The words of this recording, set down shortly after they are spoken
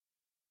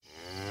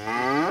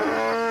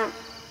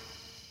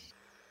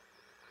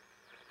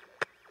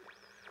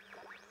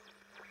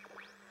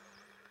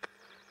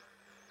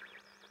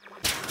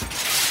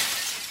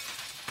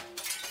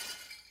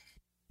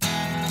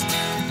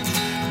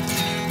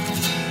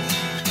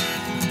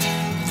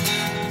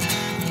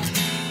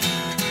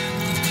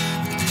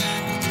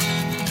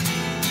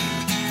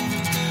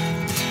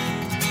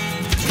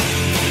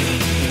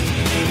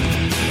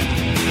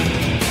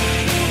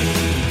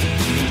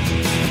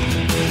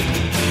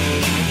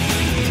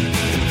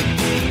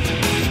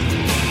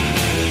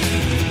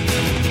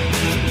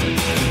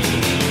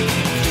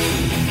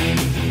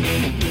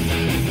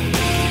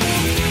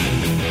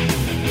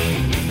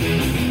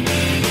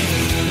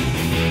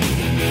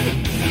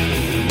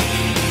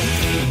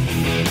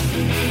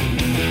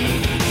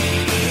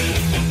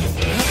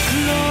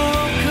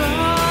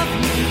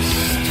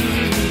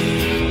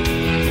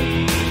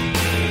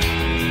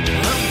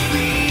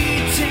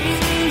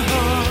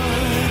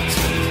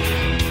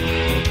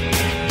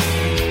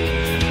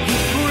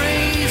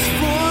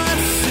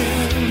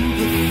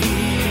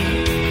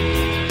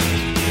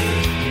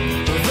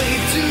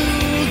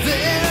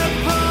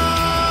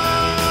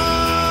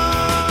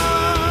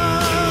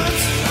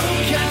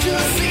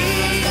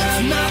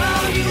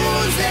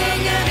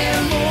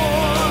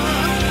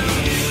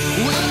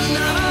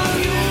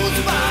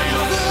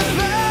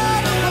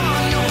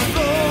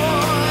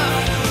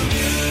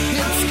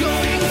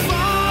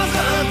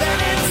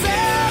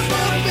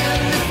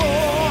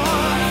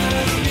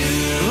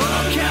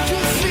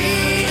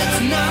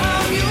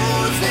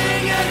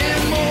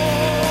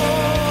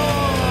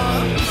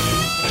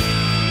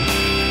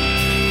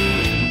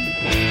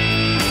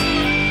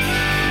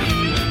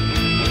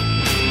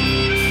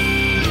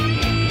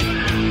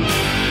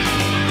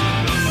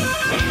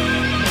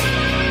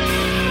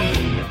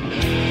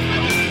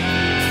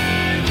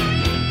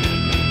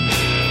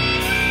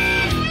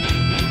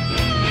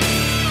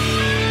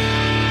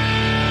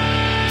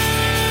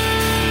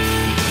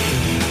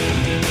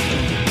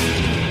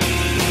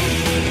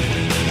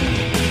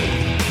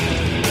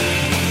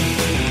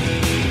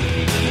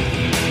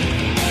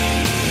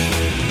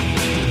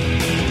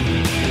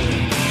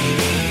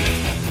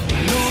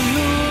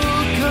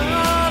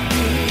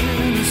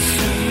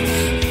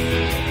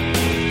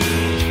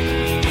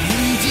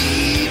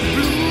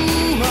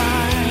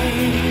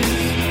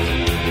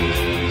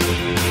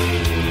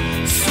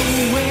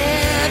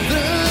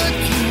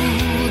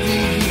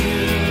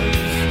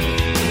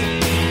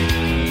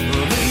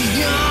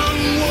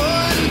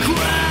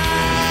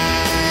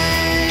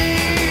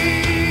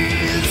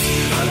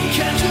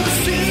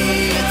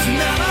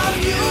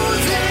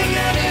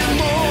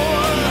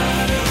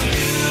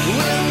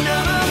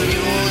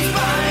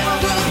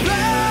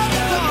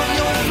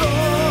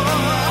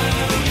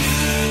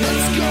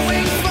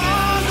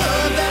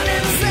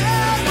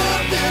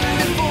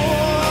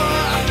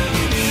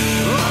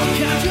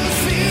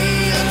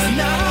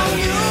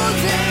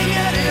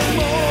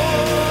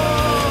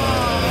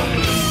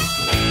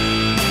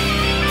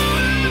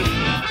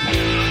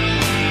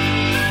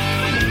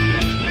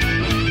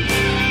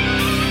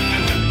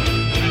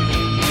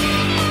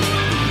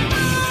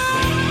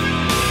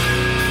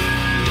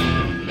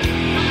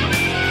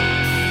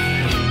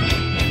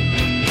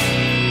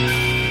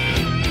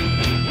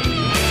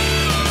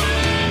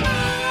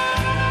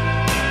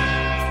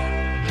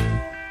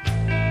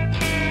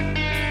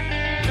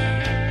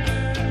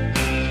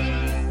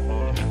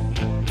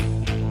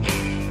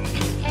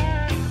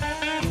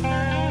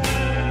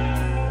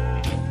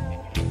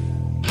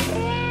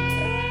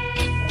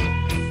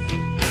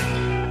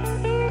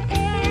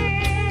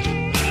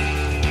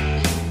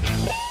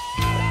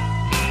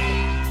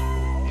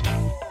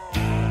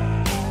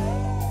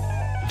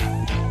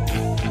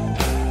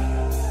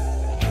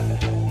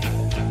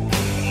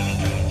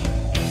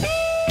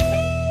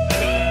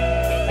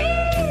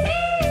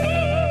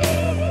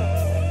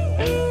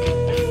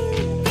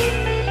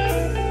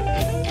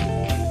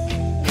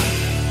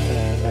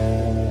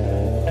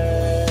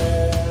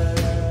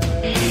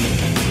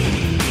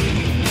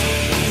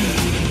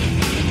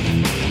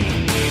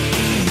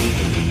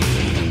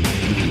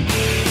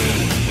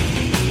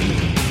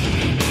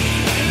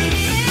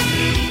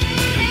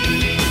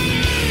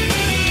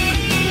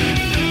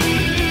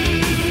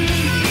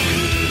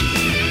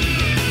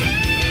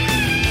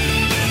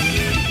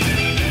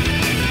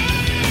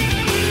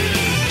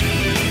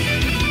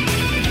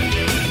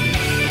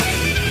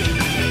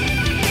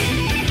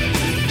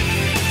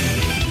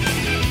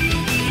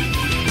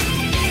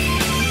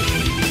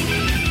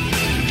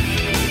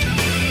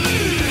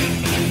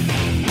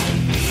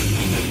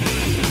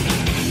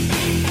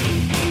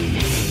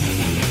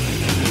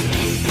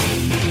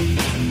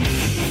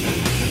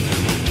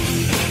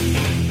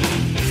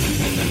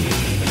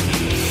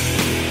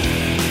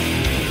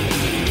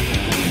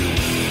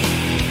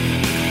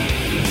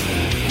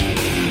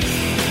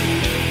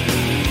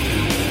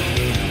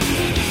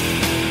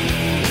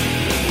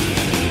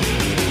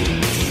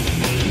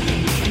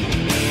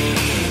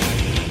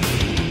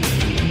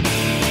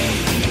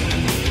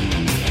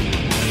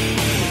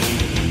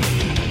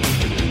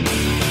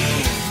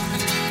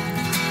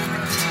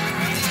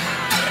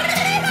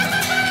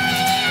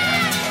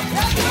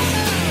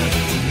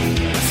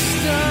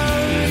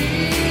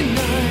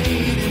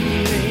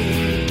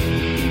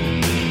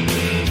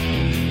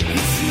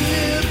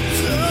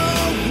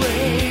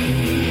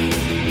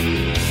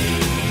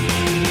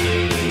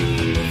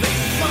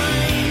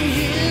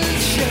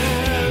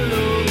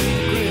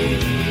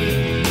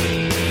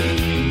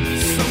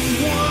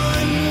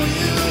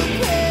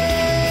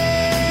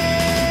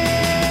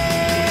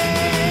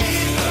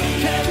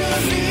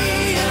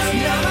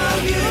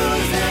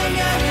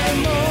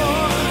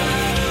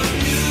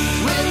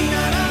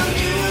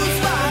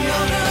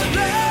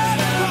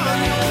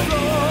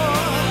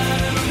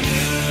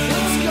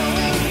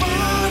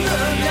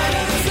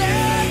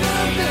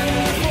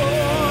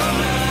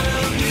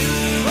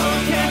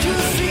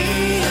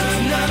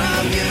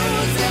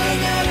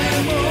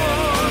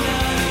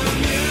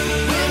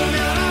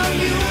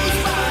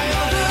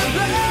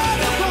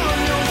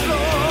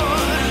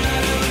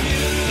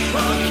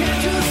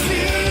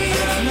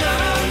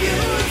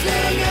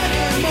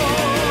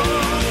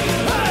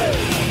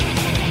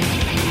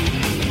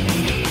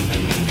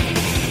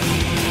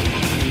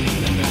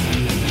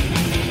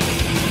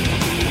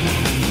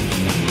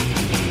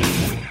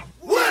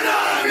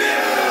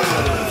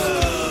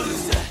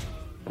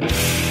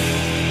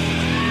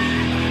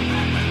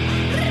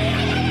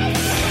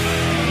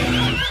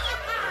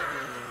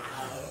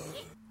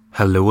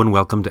Hello and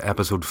welcome to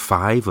episode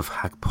 5 of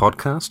Hack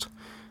Podcast.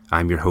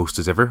 I'm your host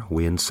as ever,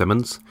 Wayne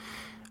Simmons.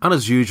 And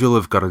as usual,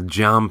 we've got a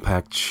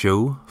jam-packed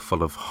show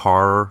full of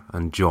horror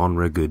and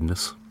genre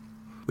goodness.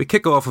 We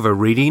kick off with a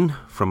reading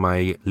from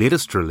my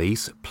latest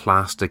release,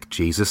 Plastic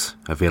Jesus,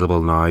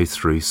 available now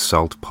through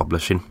Salt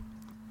Publishing.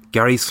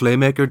 Gary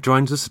Slaymaker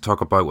joins us to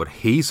talk about what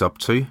he's up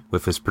to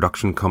with his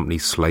production company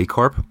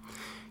Slaycorp.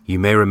 You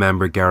may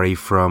remember Gary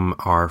from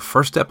our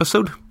first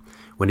episode,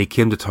 when he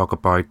came to talk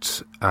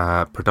about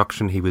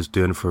production he was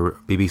doing for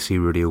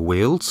BBC Radio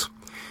Wales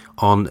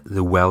on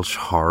the Welsh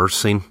horror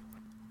scene.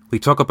 We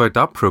talk about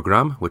that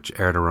programme, which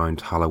aired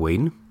around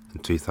Halloween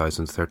in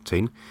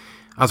 2013,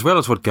 as well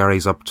as what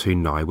Gary's up to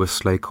now with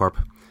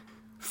Slaycorp.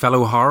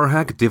 Fellow horror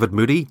hack David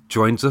Moody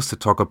joins us to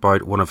talk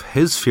about one of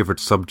his favourite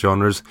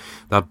subgenres,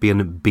 that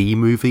being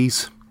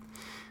B-movies.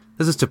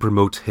 This is to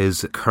promote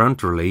his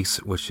current release,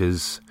 which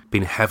has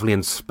been heavily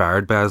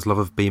inspired by his love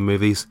of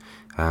B-movies,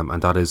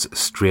 and that is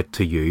Straight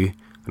to You,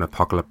 an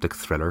apocalyptic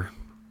thriller.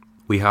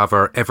 We have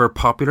our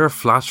ever-popular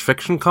flash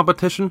fiction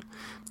competition,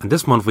 and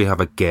this month we have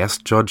a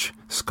guest judge,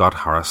 Scott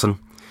Harrison.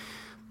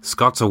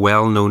 Scott's a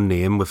well-known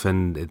name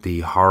within the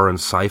horror and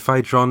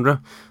sci-fi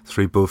genre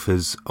through both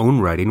his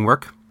own writing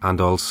work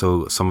and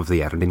also some of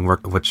the editing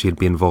work which he'd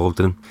be involved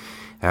in.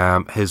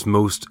 His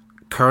most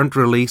current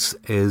release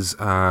is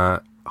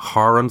a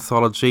horror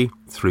anthology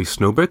through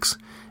Snowbricks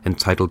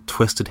entitled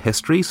Twisted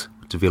Histories.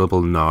 It's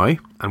available now,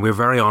 and we're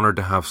very honoured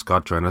to have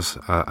Scott join us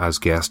as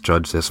guest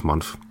judge this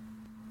month.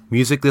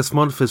 Music this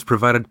month is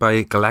provided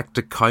by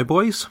Galactic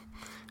Cowboys,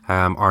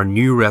 our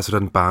new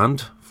resident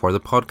band for the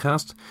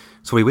podcast.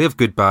 So we wave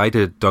goodbye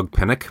to Doug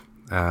Pinnock,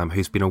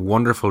 who's been a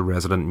wonderful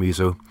resident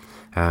muso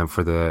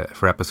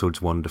for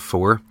episodes 1 to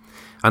 4,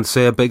 and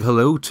say a big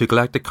hello to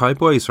Galactic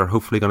Cowboys, who are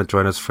hopefully going to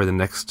join us for the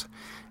next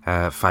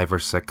 5 or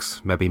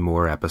 6, maybe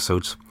more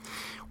episodes.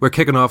 We're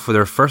kicking off with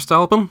our first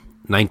album,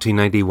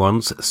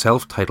 1991's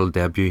self-titled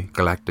debut,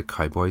 Galactic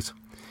Cowboys.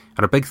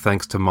 And a big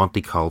thanks to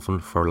Monty Colvin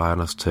for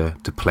allowing us to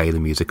play the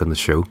music on the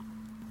show.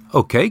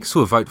 Okay,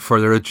 so without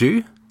further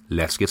ado,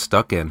 let's get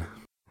stuck in.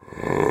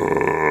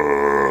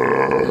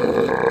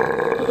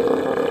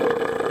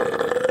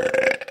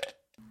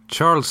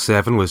 Charles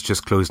 7 was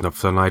just closing up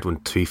for the night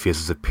when two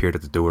faces appeared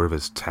at the door of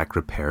his tech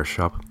repair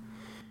shop.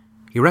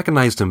 He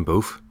recognised them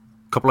both,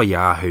 a couple of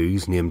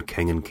yahoos named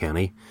King and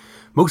Kenny,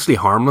 mostly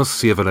harmless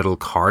save a little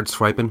card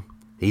swiping,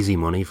 easy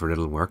money for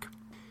little work.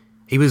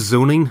 He was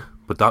zoning,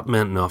 but that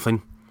meant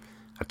nothing.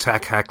 A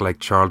tech hack like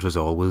Charles was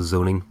always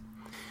zoning.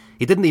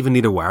 He didn't even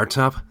need a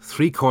wiretap.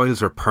 3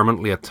 coils are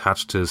permanently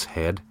attached to his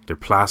head, their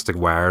plastic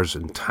wires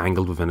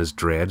entangled within his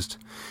dreads,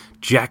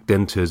 jacked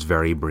into his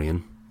very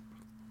brain.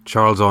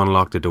 Charles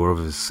unlocked the door of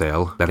his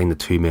cell, letting the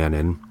 2 men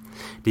in.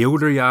 The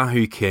older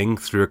Yahoo King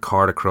threw a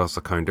card across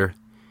the counter.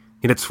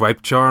 "Need it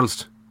swiped,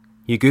 Charles?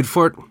 You good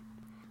for it?"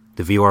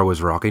 The VR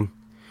was rocking.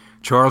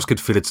 Charles could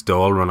feel its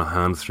doll run a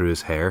hand through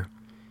his hair.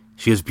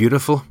 She is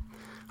beautiful.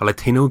 A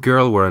Latino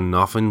girl wearing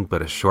nothing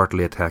but a short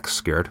latex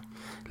skirt,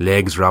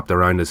 legs wrapped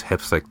around his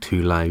hips like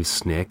 2 live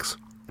snakes.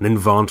 An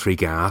involuntary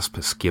gasp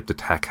escaped the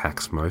tech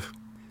hack's mouth.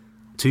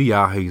 2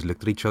 yahoos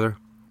looked at each other.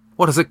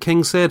 "What is it?"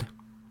 King said.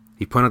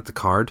 He pointed at the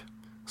card.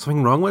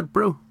 "Something wrong with it,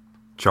 bro?"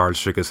 Charles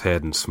shook his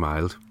head and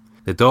smiled.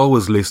 The doll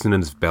was loosening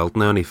in his belt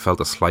now, and he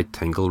felt a slight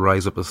tingle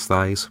rise up his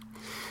thighs.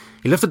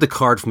 He lifted the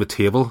card from the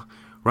table,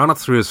 ran it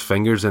through his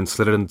fingers, and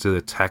slid it into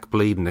the tech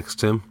bleed next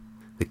to him.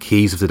 The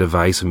keys of the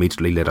device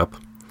immediately lit up.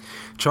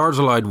 Charles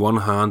allowed one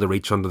hand to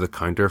reach under the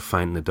counter,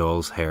 finding the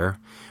doll's hair,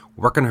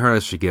 working her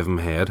as she gave him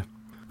head.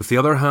 With the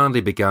other hand,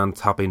 he began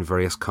tapping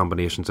various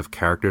combinations of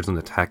characters on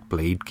the tech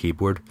bleed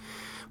keyboard,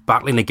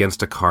 battling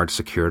against a card's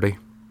security.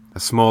 A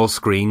small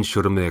screen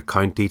showed him the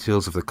account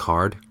details of the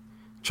card.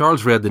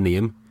 Charles read the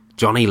name,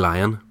 Johnny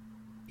Lyon.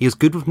 He is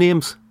good with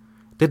names.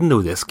 Didn't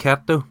know this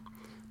cat, though.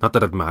 Not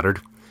that it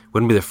mattered.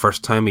 Wouldn't be the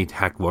first time he'd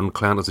hacked one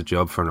client as a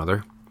job for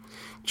another.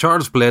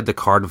 Charles bled the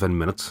card within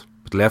minutes,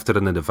 but left it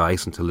in the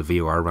device until the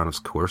VR ran its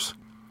course.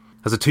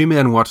 As the 2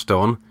 men watched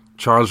on,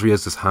 Charles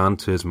raised his hand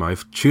to his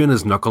mouth, chewing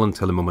his knuckle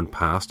until the moment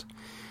passed.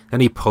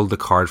 Then he pulled the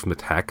card from the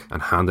tech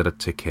and handed it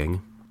to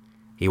King.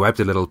 He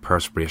wiped a little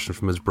perspiration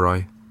from his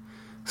brow.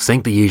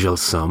 "Sink the usual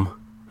sum,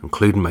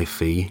 including my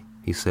fee,"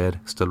 he said,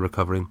 still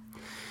recovering.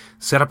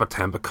 "Set up a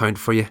temp account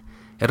for you.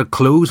 It'll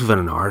close within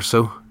an hour or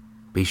so.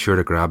 Be sure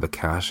to grab the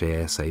cash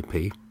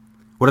ASAP.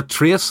 Would it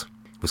trace?"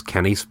 It was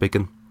Kenny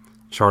speaking.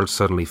 Charles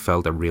suddenly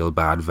felt a real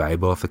bad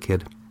vibe off the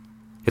kid.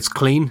 "It's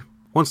clean.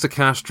 Once the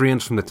cash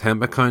drains from the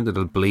temp account,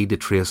 it'll bleed the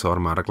trace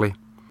automatically.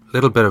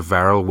 Little bit of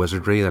viral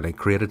wizardry that I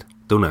created.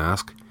 Don't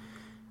ask."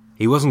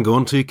 He wasn't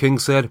going to, King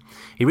said.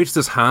 He reached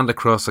his hand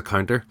across the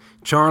counter.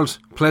 "Charles,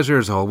 pleasure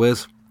as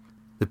always."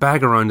 The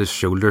bag around his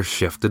shoulder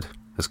shifted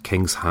as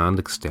King's hand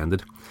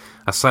extended,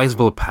 a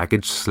sizable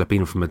package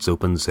slipping from its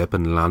open zip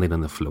and landing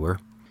on the floor.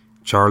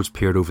 Charles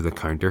peered over the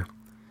counter.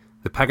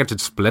 The package had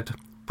split,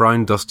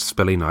 brown dust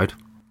spilling out.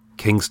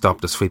 King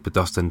stopped to sweep the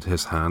dust into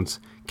his hands.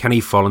 Kenny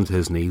fallen to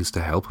his knees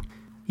to help.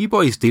 "You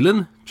boys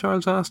dealing?"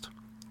 Charles asked.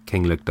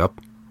 King looked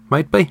up.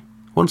 "Might be.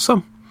 Want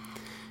some?"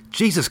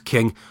 Jesus,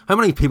 King, how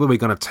many people are we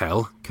going to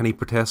tell? Kenny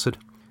protested.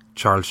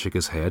 Charles shook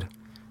his head.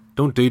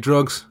 Don't do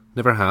drugs.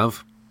 Never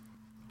have.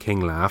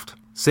 King laughed.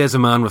 Says a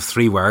man with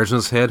 3 wires in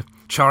his head.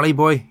 Charlie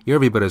boy, you're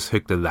every bit as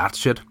hooked at that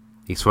shit.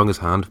 He swung his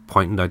hand,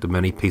 pointing out the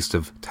many pieces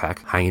of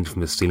tech hanging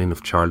from the ceiling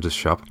of Charles's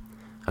shop.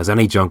 As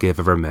any junkie I've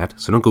ever met,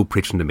 so don't go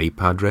preaching to me,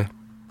 Padre.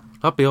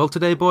 That be all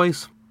today,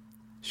 boys?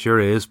 Sure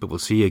is, but we'll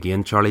see you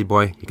again, Charlie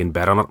boy. You can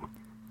bet on it.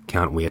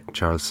 Can't wait,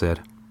 Charles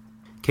said.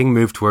 King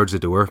moved towards the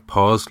door,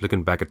 paused,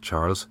 looking back at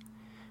Charles.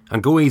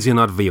 And go easy on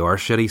that VR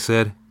shit, he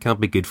said. Can't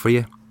be good for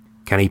you.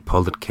 Kenny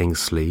pulled at King's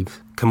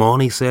sleeve. Come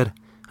on, he said.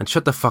 And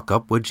shut the fuck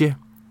up, would you?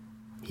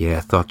 Yeah,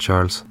 thought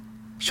Charles.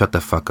 Shut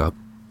the fuck up.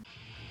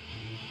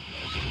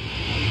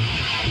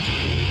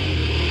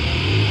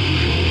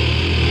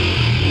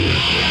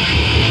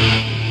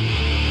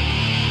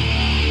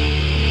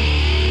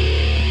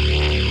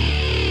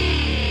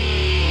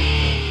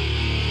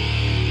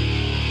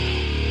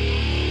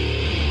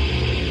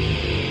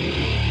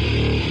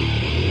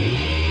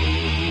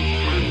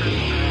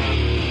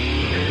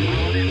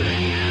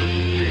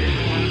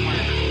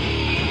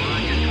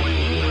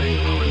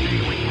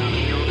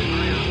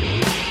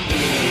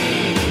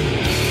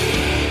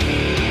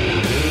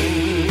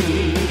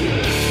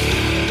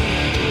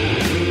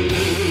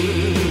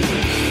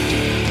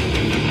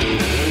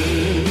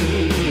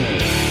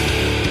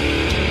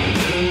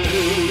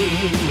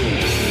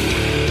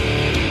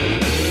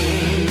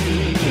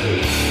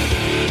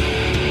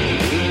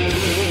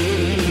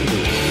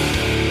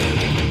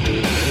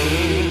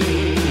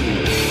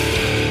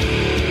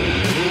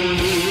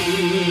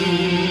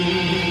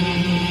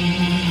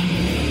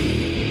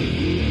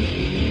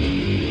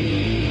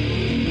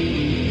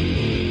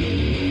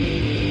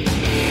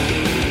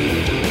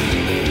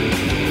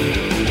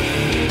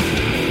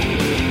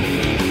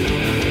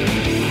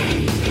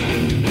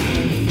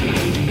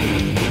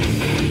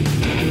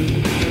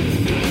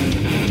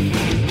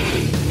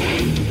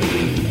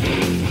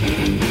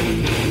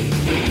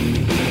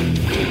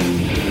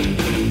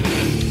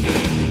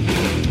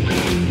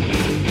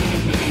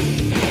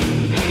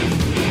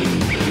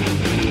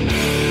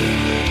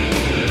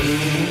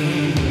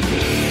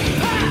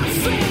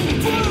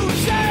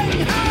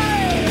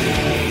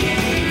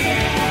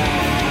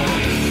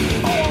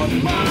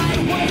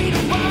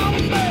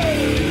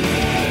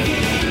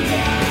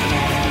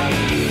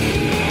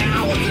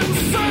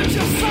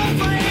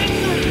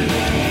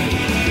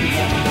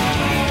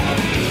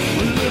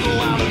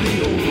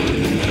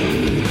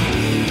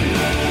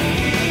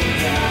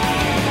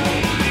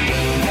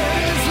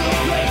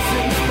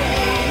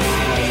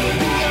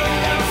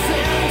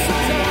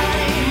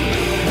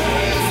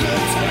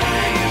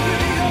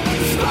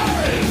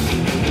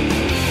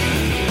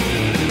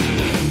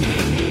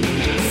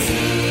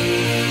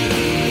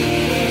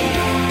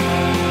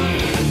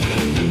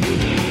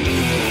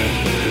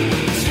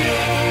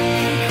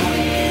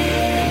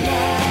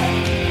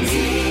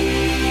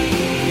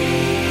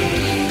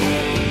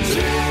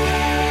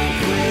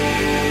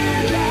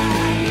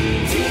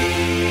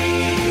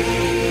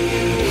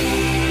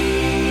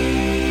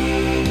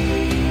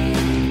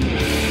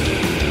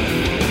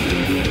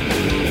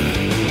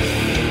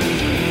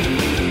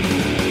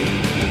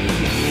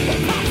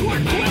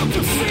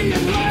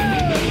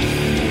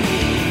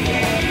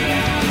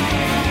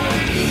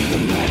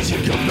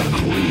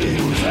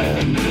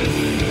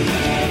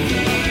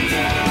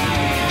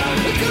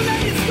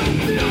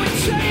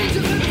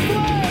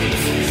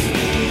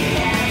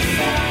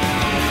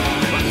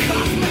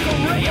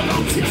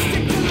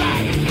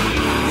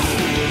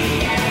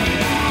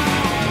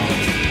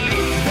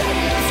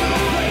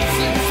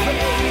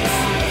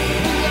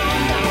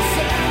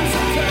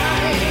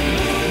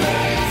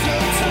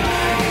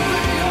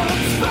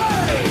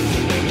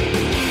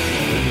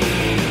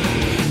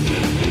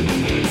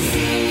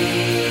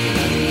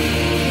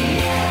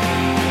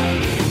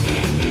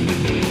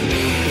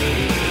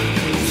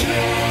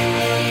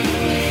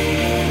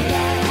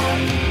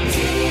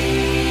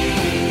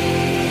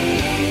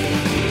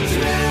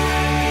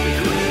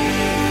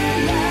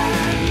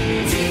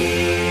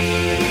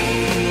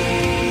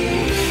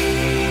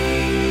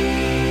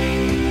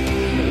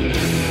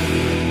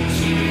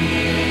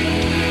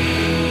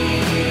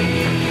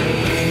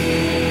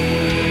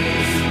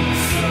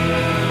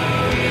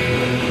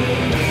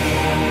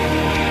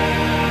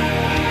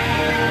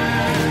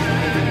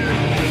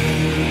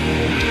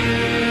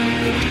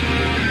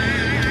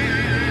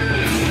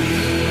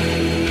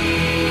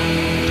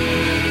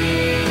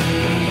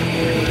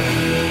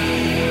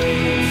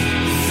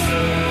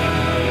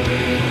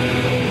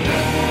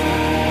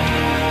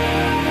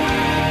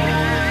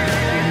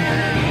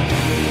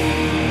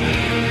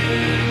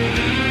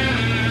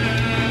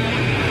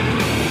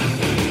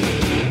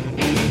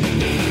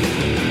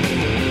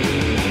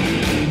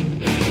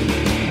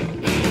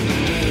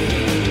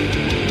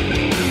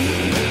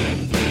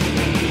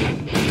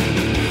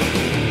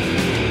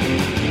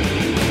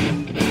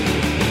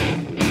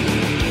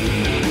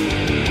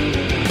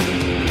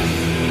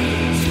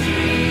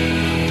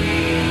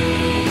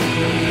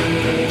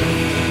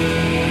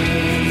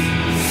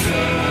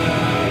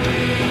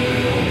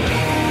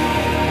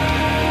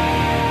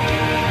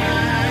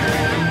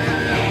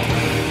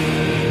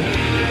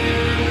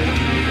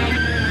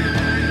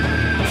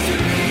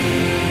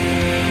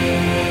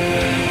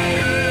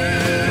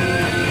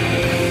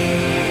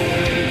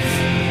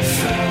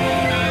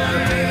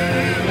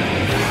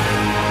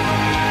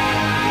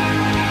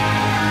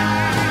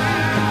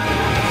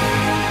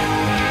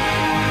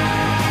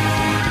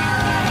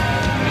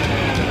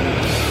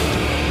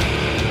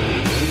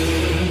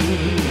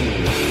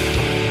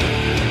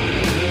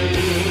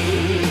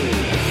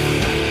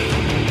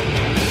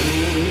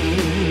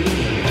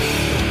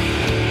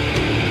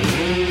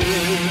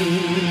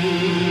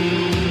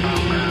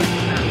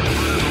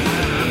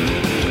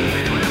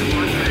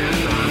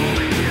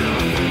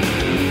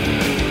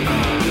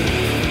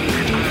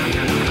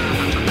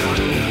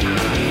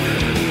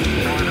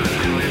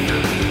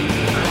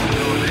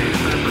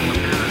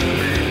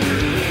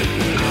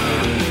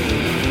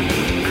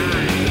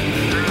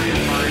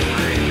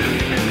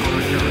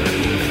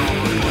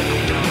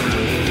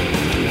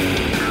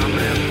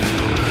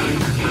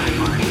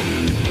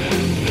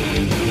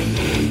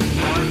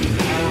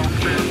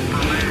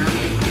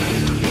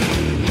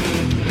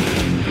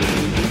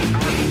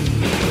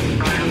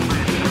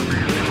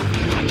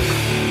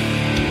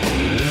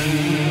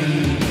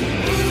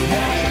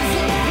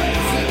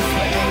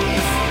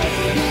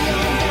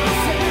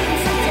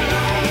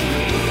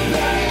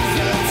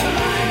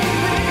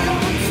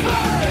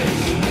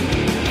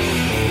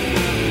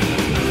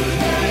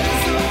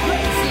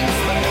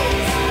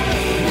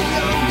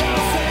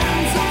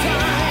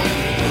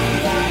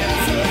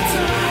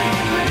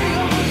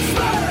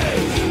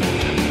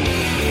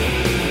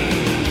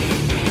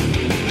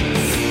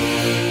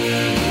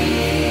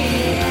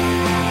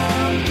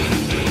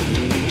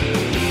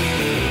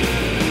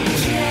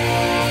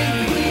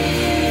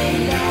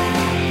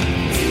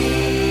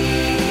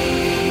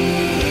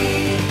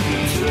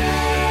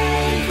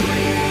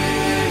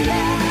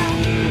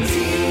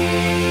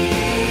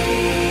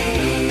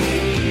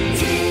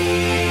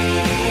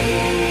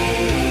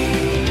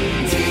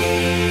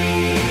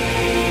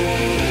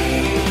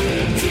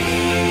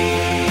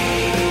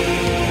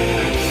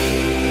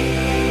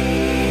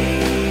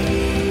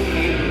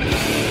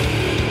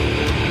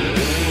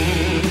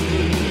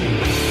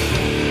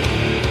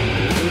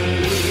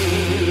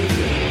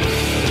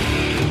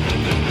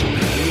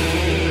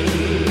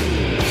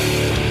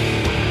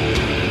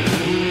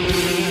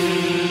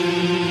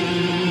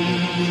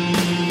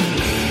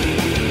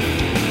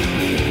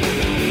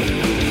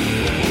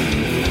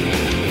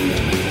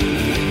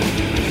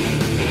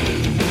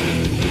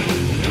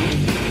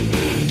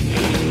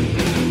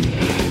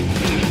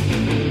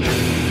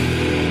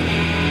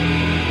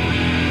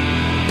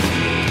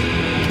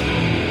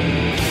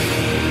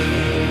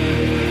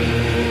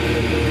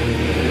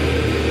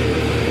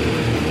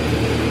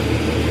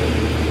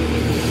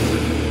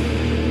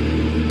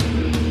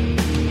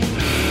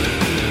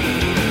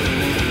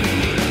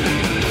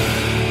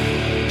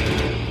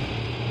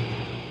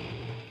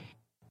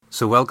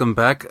 So welcome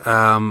back,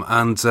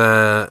 and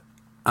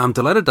I'm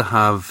delighted to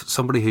have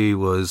somebody who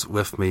was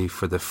with me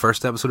for the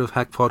first episode of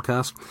Hack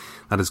Podcast.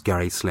 That is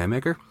Gary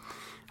Slaymaker.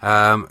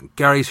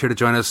 Gary's here to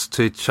join us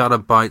to chat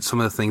about some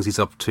of the things he's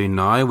up to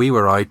now. We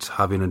were out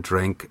having a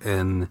drink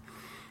in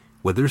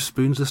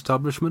Witherspoon's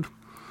establishment.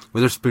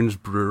 Witherspoon's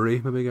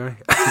Brewery, maybe, Gary?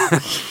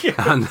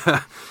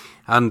 Yeah.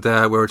 And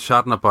we were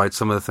chatting about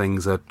some of the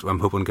things that I'm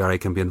hoping Gary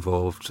can be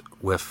involved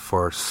with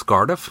for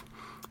Cardiff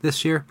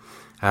this year.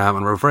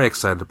 And we're very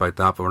excited about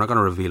that, but we're not going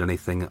to reveal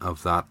anything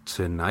of that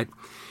tonight.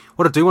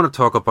 What I do want to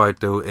talk about,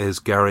 though, is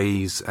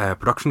Gary's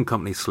production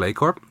company,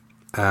 Slaycorp,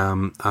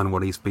 and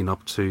what he's been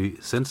up to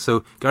since.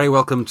 So, Gary,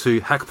 welcome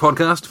to Hack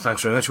Podcast.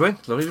 Thanks very much, Wayne.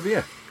 Lovely to be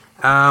here.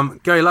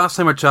 Gary, last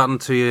time we were chatting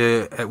to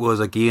you, it was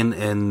again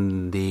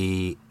in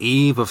the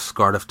eve of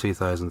Cardiff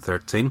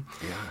 2013.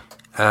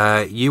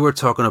 Yeah. You were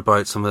talking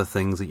about some of the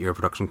things that your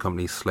production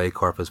company,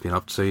 Slaycorp, has been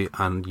up to,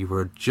 and you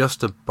were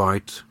just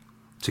about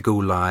to go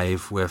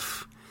live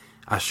with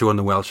a show on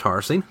the Welsh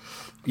horror scene.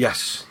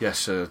 Yes.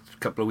 A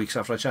couple of weeks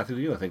after I chatted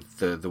to you, I think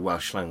the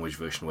Welsh language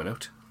version went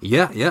out.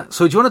 Yeah.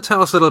 So do you want to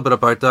tell us a little bit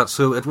about that?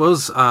 So it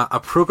was a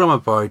programme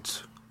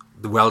about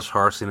the Welsh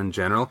horror scene in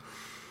general.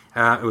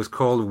 It was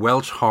called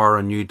Welsh Horror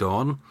A New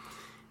Dawn.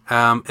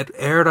 It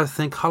aired, I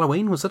think,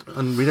 Halloween, was it,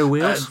 on Radio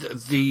Wales?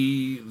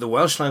 The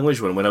Welsh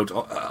language one went out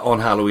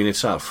on Halloween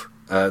itself.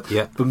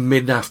 But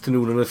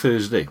mid-afternoon on a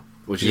Thursday,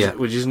 which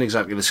isn't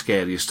exactly the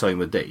scariest time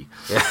of day.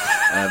 Yeah.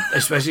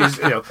 Especially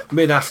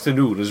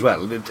mid-afternoon as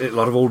well. A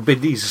lot of old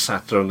biddies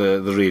sat around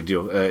the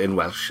radio in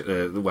Welsh,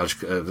 the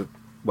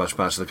Welsh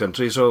parts of the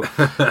country, so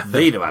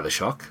they'd have had a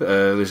shock.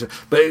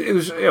 But it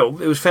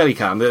was fairly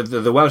calm.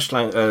 The Welsh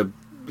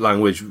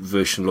language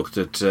version looked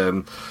at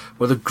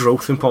the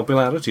growth in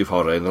popularity of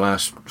horror in the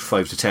last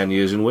 5 to 10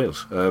 years in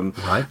Wales.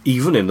 Right.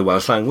 Even in the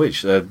Welsh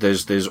language,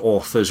 there's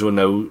authors who are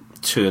now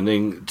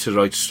turning to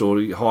write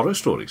horror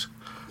stories.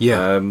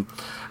 Yeah.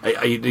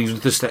 Even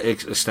to the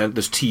extent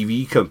there's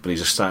TV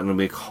companies are starting to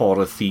make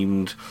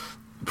horror-themed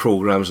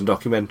programs and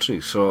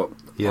documentaries. So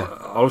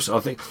I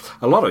think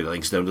a lot of it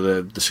links down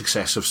to the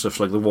success of stuff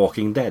like The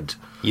Walking Dead.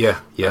 Yeah.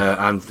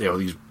 And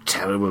these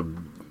terrible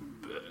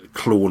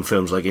clone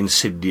films like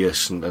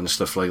Insidious and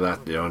stuff like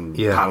that. And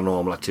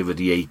Paranormal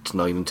Activity 8,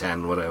 9 and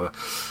 10, whatever.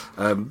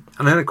 And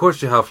then of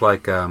course you have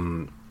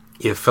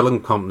you have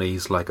film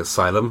companies like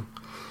Asylum,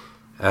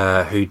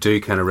 who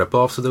do kind of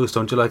rip-offs of those,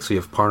 don't you? So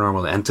you have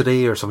Paranormal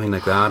Entity or something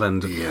like that,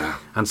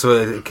 and so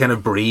it kind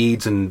of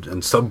breeds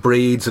and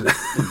sub-breeds. And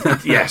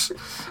yes,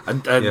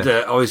 and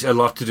always a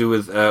lot to do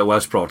with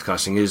Welsh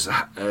broadcasting is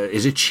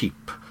it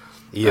cheap?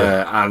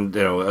 Yeah, and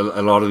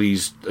a lot of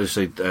these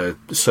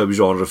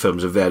sub-genre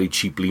films are very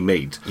cheaply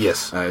made.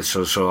 Yes.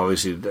 So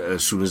obviously,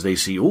 as soon as they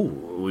see,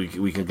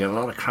 we can get a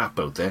lot of crap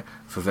out there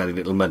for very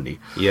little money.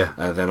 Yeah.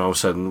 Then all of a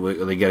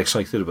sudden they get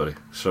excited about it.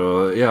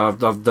 So I've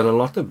done a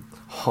lot of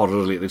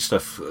horror-related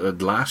stuff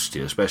last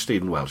year, especially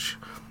in Welsh.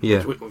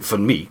 Yeah. For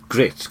me,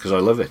 great, because I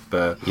love it.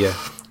 But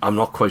I'm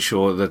not quite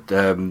sure that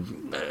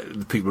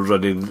the people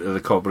running the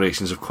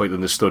corporations have quite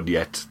understood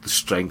yet the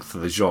strength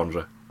of the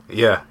genre.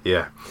 Yeah.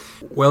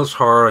 Welsh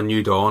Horror A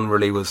New Dawn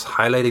really was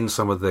highlighting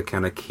some of the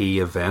kind of key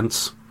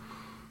events.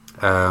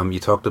 You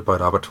talked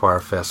about Abattoir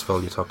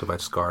Festival, you talked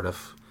about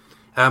Cardiff.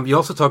 You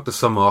also talked to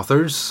some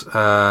authors.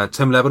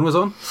 Tim Levin was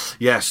on.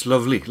 Yes,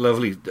 lovely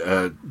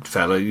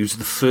fella. He was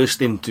the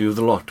first interview of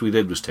the lot we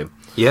did, was Tim.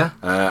 Yeah.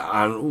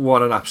 And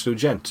what an absolute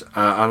gent.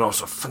 And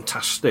also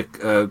fantastic.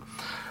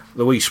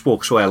 The way he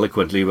spoke so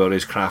eloquently about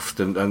his craft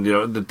and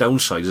the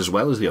downsides as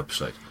well as the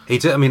upside. He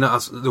did. I mean,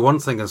 the one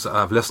thing is,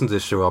 I've listened to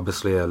this show.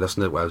 Obviously, I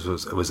listened to it while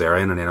it was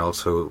airing, and then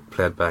also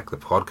played back the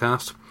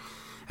podcast.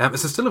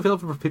 Is it still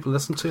available for people to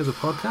listen to as a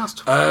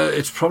podcast?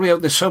 It's probably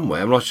out there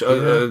somewhere. I'm not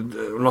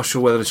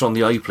sure whether it's on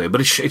the iPlayer,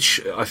 but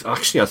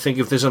I think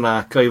if there's an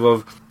archive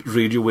of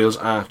Radio Wales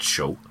Art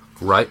Show,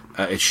 right,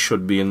 it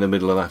should be in the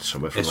middle of that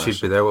somewhere. It should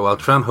be there. Well, I'll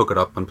try and hook it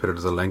up and put it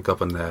as a link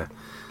up in the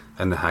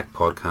Hack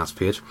Podcast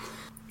page.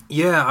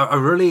 Yeah, I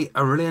really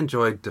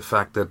enjoyed the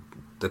fact that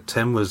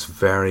Tim was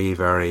very,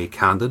 very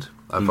candid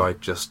about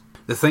just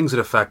the things that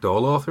affect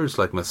all authors,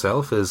 like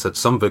myself, is that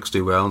some books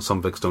do well and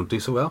some books don't do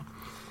so well.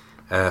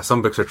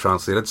 Some books are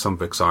translated, some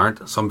books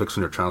aren't. Some books,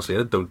 when they're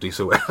translated, don't do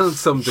so well, and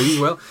some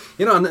do well.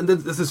 And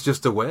this is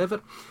just the way of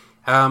it.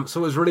 So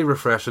it was really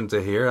refreshing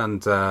to hear.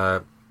 And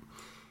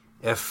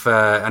if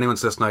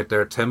anyone's listening out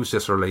there, Tim's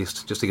just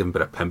released, just to give him a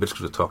bit of pimpage,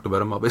 because we talked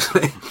about him,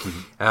 obviously.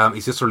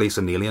 He's just released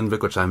an Alien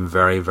book, which I'm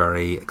very,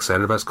 very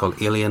excited about. It's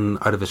called Alien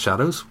Out of the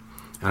Shadows.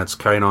 And it's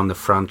carrying on the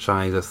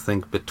franchise, I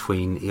think,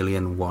 between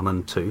Alien 1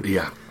 and 2.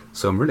 Yeah.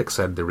 So I'm really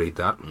excited to read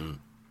that.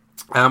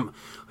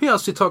 Who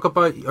else did you talk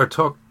about, or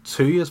talk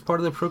to as part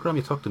of the programme?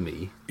 You talked to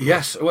me.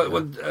 Yes,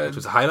 which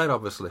was a highlight,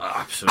 obviously.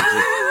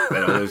 Absolutely.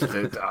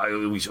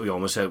 We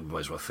almost said we might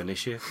as well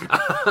finish here.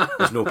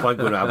 There's no point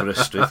going to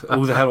Aberystwyth.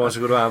 Who the hell wants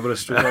to go to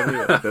Aberystwyth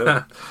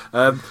anyway?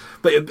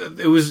 But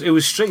it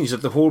was strange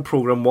that the whole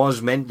programme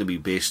was meant to be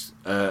based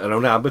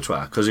around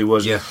Abertoir, because it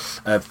was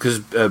because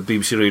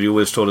BBC Radio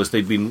Wales told us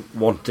they'd been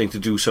wanting to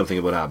do something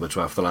about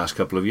Abertoir for the last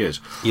couple of years.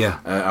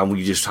 And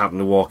we just happened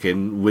to walk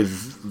in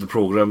with the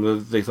programme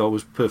that they thought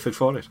was perfect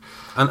for it.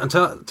 And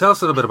tell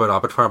us a little bit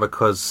about Abertoir,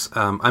 because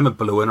I'm a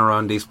blow-in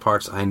around these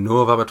parts. I know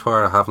of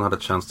Abertoir. I haven't had a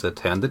chance to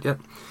attend it yet.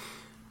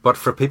 But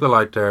for people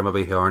out there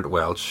maybe who aren't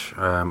Welsh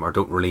or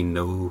don't really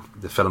know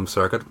the film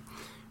circuit,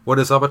 what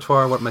is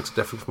Abertoir? What makes it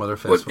different from other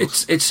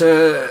festivals? It's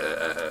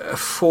a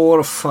 4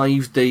 or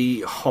 5 day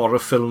horror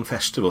film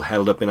festival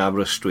held up in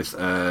Aberystwyth,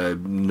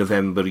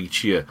 November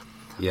each year.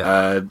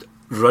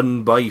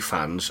 Run by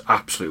fans,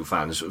 absolute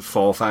fans,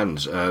 for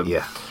fans.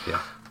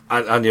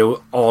 And you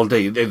know, all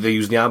day they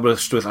use the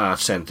Aberystwyth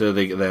Arts Centre.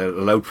 They're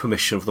allowed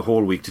permission for the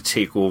whole week to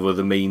take over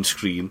the main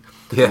screen.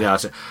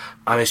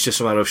 And it's just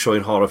a matter of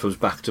showing horror films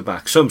back to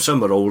back. Some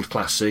are old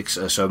classics,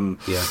 some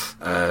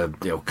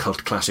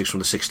cult classics from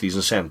the 60s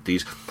and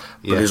 70s.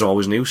 But there's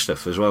always new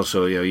stuff as well.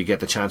 So you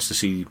get the chance to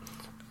see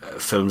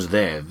films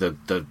there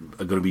that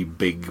are going to be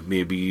big,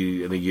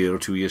 maybe in a year or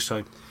 2 years'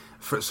 time.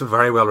 So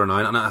very well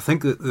renowned. And I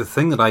think the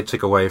thing that I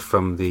took away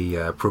from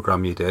the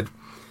programme you did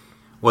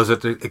was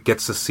that it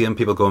gets the same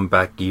people going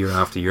back year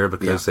after year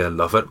because they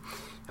love it,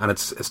 and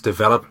it's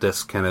developed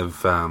this kind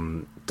of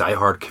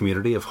diehard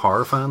community of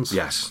horror fans.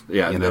 Yes,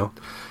 you know,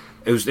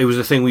 it was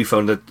the thing we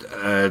found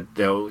that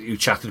you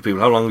chatted to people.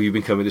 How long have you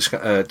been coming to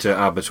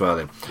Abertoir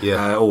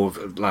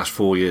then? Last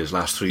 4 years,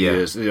 last 3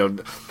 years. You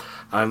know,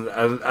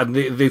 and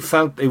they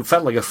felt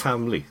like a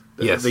family.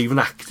 Yes. They even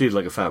acted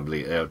like a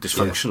family,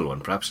 dysfunctional one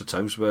perhaps at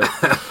times, but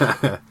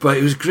but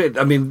it was great.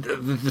 I mean,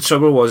 the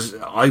trouble was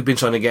I've been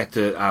trying to get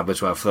to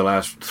Abertoir for the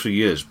last 3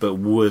 years, but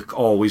work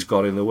always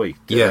got in the way.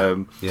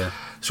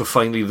 So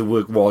finally, the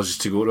work was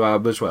to go to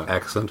Abertoir.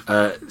 Excellent.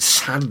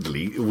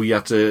 Sadly, we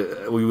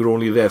were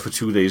only there for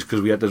 2 days because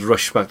we had to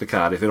rush back to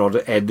Cardiff in order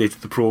to edit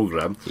the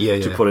programme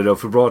to put it out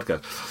for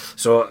broadcast.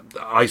 So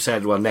I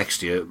said, well,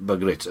 next year,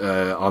 bugger it,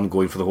 I'm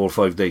going for the whole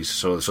 5 days.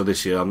 So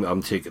this year,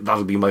 I'm taking,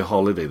 that'll be my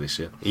holiday this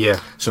year.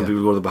 Some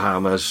people go to the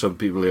Bahamas, some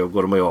people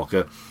go to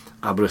Mallorca,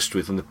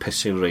 Aberystwyth in the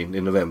pissing rain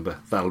in November.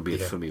 That'll be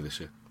it for me this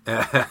year.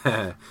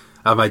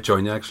 I might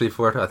join you actually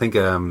for it. I think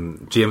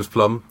James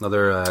Plum,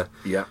 another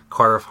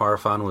Cardiff horror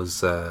fan,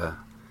 was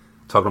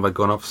talking about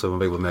going up, so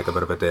maybe we'll make a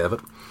bit of a day of it.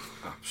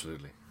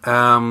 Absolutely.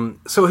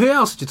 So who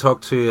else did you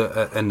talk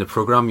to in the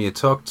programme? You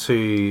talked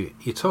to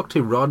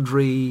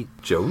Rodri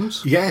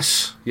Jones?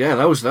 Yes,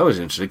 that was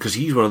interesting because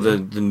he's one of the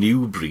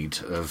new breed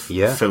of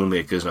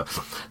filmmakers now.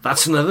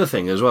 That's another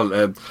thing as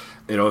well.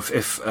 You know, if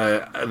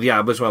the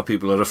Abertoir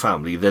people are a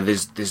family,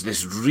 there's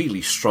this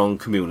really strong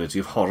community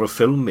of horror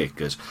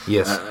filmmakers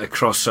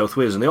across South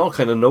Wales, and they all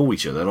kind of know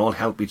each other and all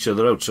help each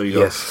other out. So you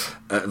got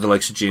the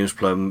likes of James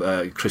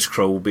Plum, Chris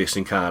Crow, based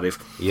in Cardiff,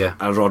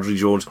 and Rodri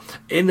Jones.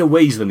 In a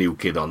way, he's the new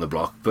kid on the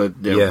block, but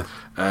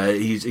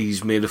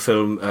he's made a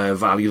film,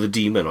 Valley of the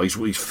Demon. Or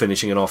he's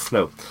finishing it off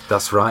now.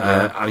 That's right.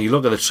 And you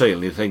look at the trailer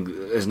and you think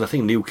there's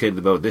nothing new kid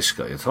about this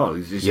guy at all.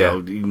 You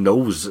know, he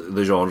knows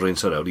the genre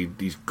inside out.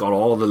 He's got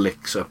all the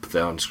licks up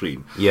there on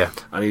screen.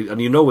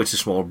 And you know it's a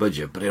small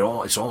budget, but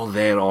it's all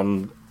there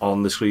on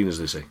the screen, as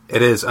they say.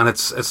 It is, and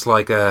it's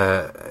like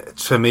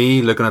to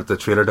me, looking at the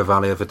trailer to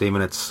Valley of the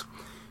Demon, it's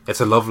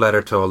a love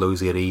letter to all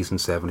those 80s and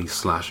 70s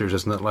slashers,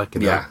 isn't it? Like,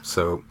 you know?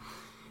 So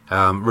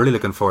really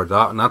looking forward to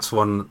that, and that's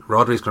one.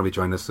 Rodri's going to be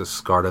joining us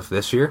to Cardiff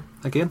this year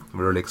again.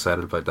 We're really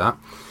excited about that,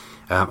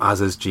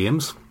 as is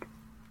James.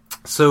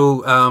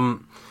 So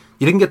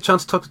you didn't get a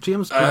chance to talk to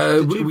James?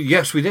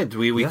 Yes, we did.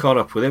 We caught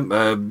up with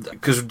him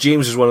because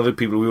James is one of the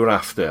people we were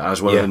after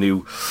as one of the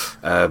new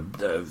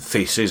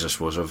faces, I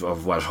suppose,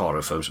 of Welsh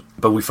horror films.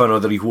 But we found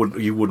out that he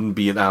wouldn't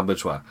be in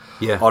Abertoir,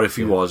 or if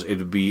he was, it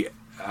would be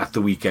at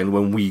the weekend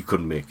when we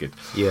couldn't make it.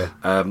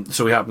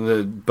 So we happened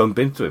to bump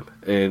into him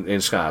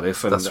in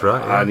Cardiff, and, that's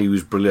right, and he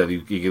was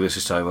brilliant. He gave us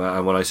his time,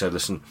 and when I said,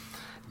 listen,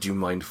 do you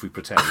mind if we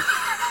pretend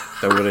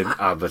that we're in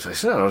Abertoir? I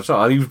said, no, it's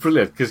not. And he was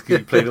brilliant because he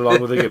played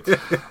along with the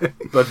game.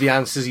 But the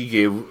answers he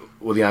gave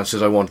were the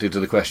answers I wanted to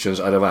the questions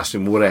I'd have asked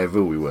him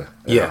wherever we were.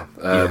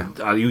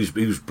 And he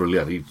was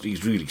brilliant. He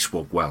really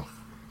spoke well.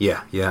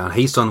 And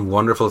he's done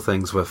wonderful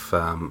things with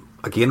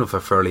again with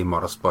a fairly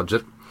modest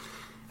budget.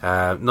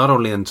 Not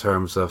only in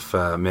terms of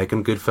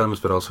making good films,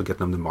 but also getting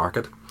them to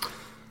market.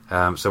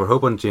 So we're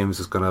hoping James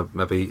is going to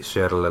maybe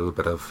share a little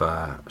bit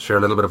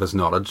of his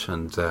knowledge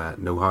and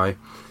know-how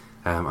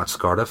at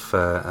Cardiff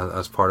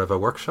as part of a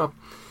workshop.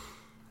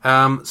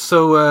 And I'm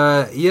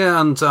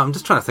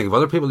just trying to think of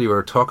other people you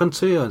were talking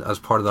to as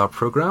part of that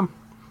programme.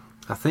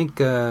 I think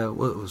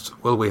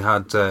we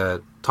had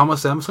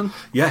Thomas Empson?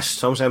 Yes,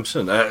 Thomas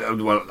Empson.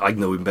 Well, I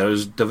know him better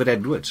as David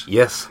Edwards.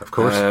 Yes, of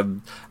course.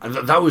 And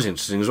that was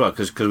interesting as well,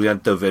 because we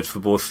had David for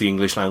both the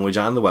English language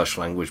and the Welsh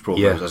language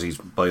programmes, as he's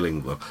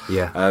bilingual.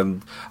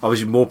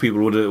 Obviously, more people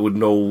would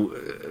know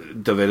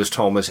David as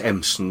Thomas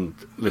Empson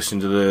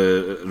listening to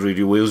the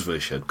Radio Wales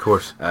version. Of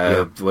course.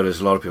 Whereas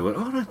a lot of people went,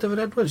 oh, right, David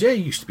Edwards, he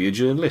used to be a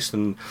journalist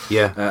and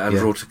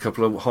wrote a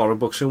couple of horror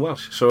books in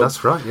Welsh. So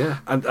that's right, yeah.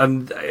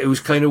 And it was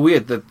kind of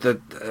weird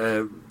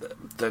that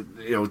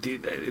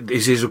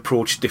is his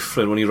approach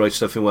different when he writes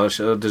stuff in Welsh,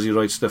 or does he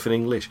write stuff in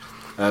English?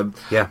 I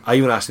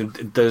even asked him,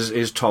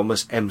 is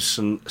Thomas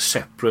Empson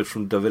separate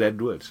from David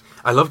Edwards?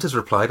 I loved his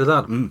reply to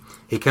that.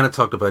 He kind of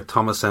talked about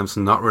Thomas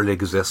Empson not really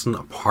existing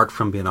apart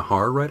from being a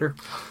horror writer,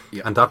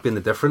 and that being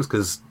the difference,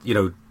 because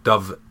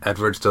Dov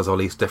Edwards does all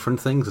these different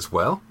things as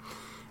well.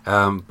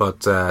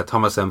 But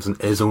Thomas Empson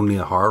is only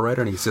a horror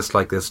writer, and he's just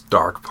like this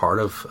dark part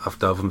of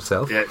Dove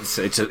himself. Yeah, it's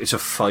a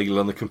file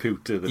on the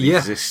computer that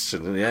exists,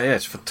 and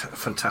it's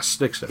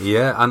fantastic stuff.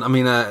 Yeah, and I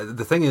mean,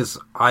 the thing is,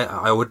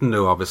 I wouldn't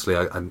know. Obviously,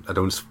 I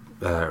don't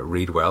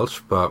read Welsh,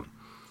 but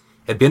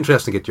it'd be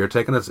interesting to get your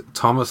take on it.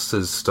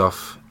 Thomas's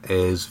stuff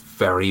is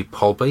very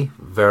pulpy,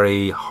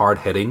 very hard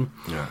hitting,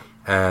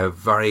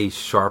 very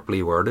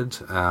sharply worded.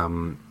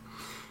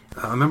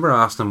 I remember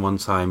asking him one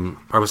time,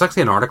 or it was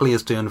actually an article he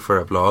was doing for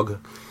a blog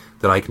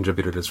that I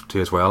contributed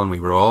to as well, and we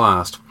were all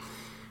asked,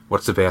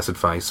 what's the best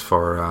advice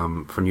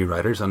for new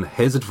writers? And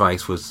his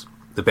advice was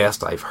the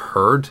best I've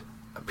heard,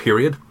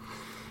 period.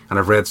 And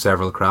I've read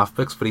several craft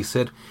books, but he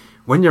said,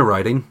 when you're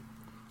writing,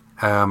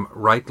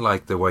 write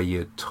like the way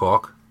you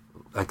talk,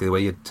 like the way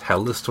you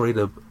tell the story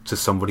to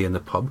somebody in the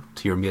pub,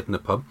 to your mate in the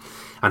pub.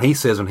 And he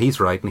says when he's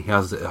writing, he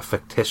has a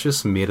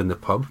fictitious mate in the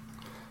pub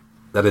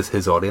that is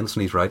his audience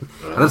when he's writing.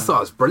 And I just thought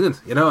it was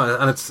brilliant,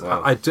 and it's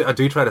I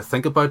do try to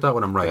think about that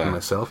when I'm writing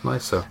myself now.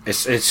 So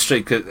it's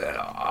straight.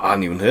 I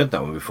hadn't even heard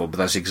that one before, but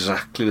that's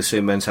exactly the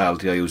same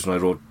mentality I used when I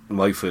wrote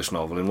my first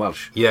novel in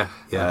Welsh.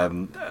 It's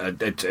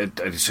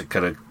a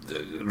kind of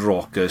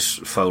raucous,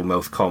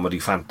 foul-mouthed comedy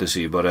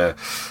fantasy, but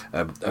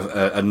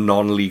a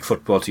non-league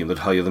football team that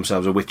hire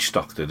themselves a witch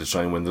doctor to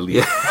try and win the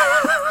league.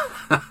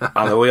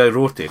 And the way I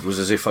wrote it was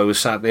as if I was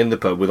sat in the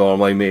pub with all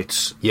my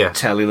mates,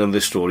 telling them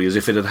this story as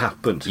if it had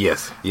happened.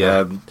 Yes,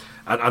 yeah.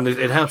 And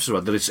it helps as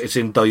well that it's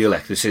in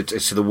dialect.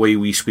 It's the way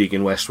we speak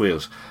in West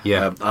Wales.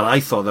 Yeah. And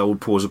I thought that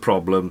would pose a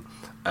problem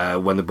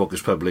when the book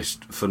was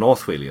published for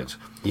North Walians.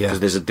 Because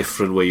there's a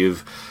different way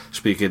of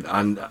speaking.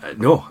 And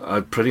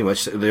pretty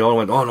much they all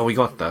went, oh no, we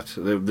got that.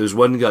 There's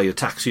one guy, a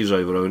taxi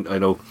driver I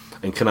know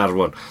in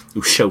Carnarvon,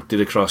 who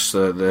shouted across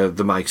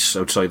the mice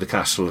outside the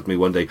castle at me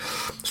one day,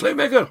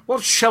 Slaymaker,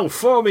 what's shelf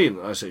for mean?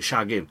 I said,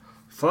 shagging.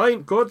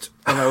 Fine, good.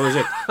 And that was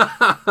it.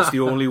 It's the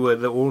only word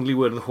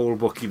in the whole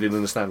book he didn't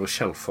understand was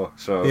shelf for.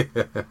 So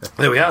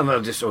there we are. And I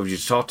just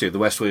taught you the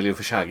West Walian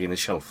for shagging is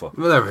shelf for.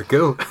 Well, there we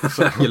go.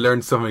 You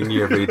learn something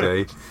new every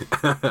day.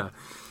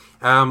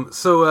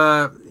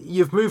 So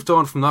you've moved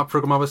on from that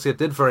programme. Obviously, it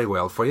did very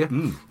well for you.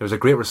 There was a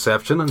great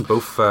reception in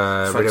both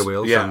Radio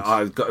Wales. Yeah,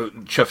 I got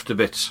chuffed a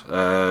bit.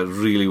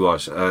 Really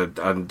was,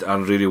 and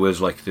Radio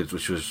Wales liked it,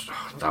 which was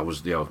that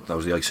was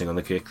the icing on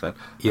the cake then.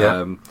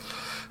 Yeah.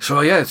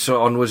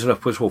 So onwards and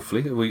upwards.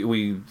 Hopefully,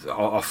 we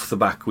off the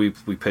back we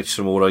pitched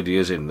some more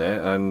ideas in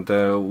there, and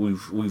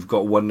we've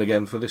got one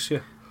again for this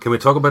year. Can we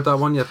talk about that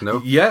one yet?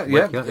 No. Yeah. We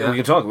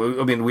can talk.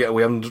 I mean, we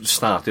haven't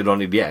started on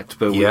it yet,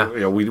 but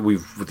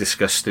we've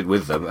discussed it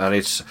with them, and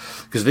it's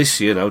because this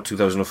year now,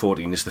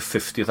 2014, is the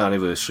 50th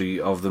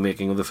anniversary of the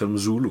making of the film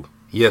Zulu.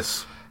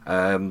 Yes.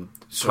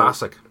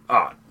 Classic.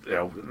 Not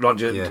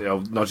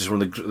just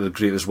one of the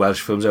greatest Welsh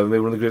films ever made,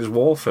 one of the greatest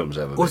war films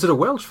ever made. Was it a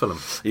Welsh film?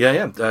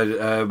 Yeah.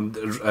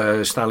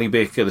 Stanley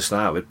Baker, the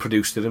star of it,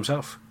 produced it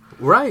himself.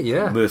 Right,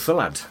 yeah. Merthyr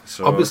lad.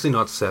 So, obviously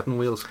not set in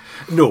Wales.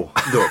 No.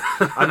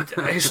 And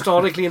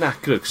historically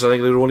inaccurate, because I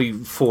think there were only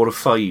 4 or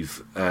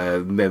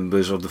 5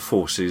 members of the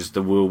forces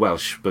that were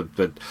Welsh, but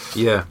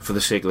for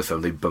the sake of the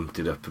film, they bumped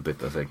it up a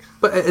bit, I think.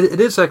 But it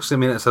is actually, I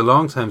mean, it's a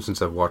long time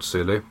since I've watched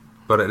Zulu,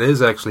 but it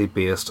is actually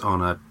based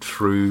on a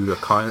true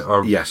account,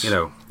 or, yes.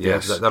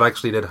 That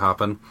actually did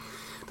happen.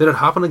 Did it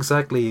happen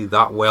exactly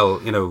that well,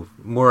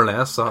 more or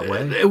less that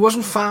way? It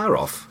wasn't far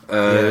off,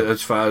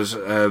 as far as...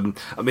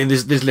 I mean,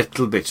 there's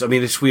little bits. I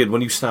mean, it's weird,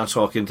 when you start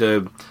talking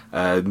to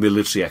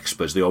military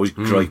experts, they always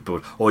gripe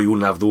about, you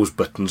wouldn't have those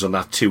buttons on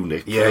that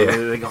tunic. Yeah.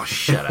 They go,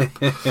 shut up.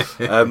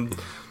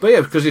 But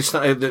yeah, because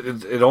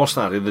it all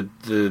started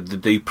the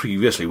day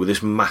previously with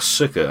this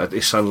massacre at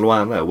Isan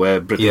Luana, where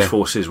British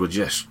forces were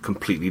just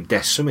completely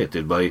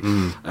decimated by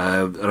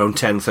around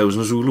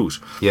 10,000 Zulus.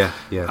 Yeah.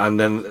 And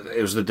then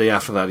it was the day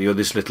after that, you had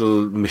this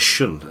little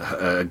mission,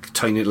 a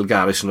tiny little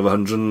garrison of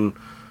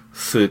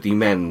 130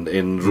 men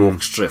in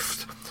Rorke's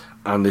Drift,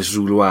 and this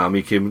Zulu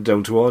army came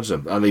down towards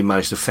them, and they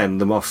managed to fend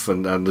them off,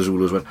 and the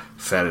Zulus went,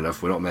 fair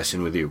enough, we're not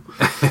messing with you,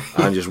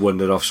 and just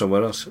wandered off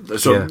somewhere else.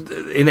 So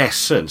in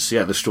essence,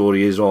 the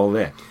story is all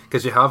there.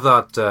 Because you have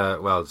that,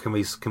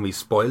 can we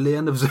spoil the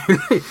end of Zulu?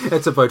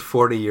 It's about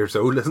 40 years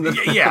old, isn't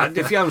it? Yeah,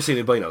 if you haven't seen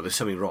it by now, there's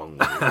something wrong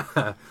with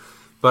it.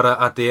 But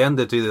at the end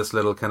they do this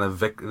little kind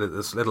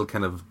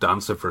of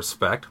dance of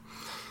respect.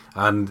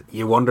 And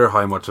you wonder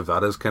how much of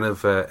that is kind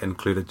of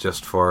included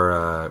just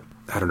for,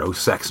 I don't know,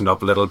 sexing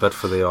up a little bit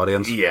for the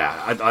audience.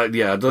 Yeah,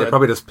 They're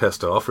probably just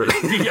pissed off, really.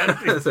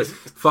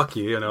 Fuck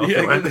you,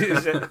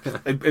 Yeah,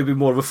 it'd be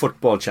more of a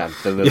football chant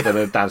than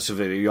a dance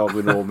video. You're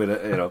going home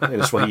in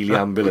a Swahili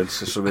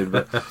ambulance or something.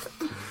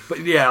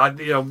 But yeah,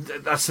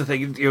 that's the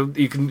thing.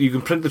 You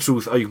can print the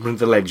truth or you can print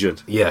the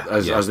legend. Yeah,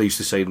 as they used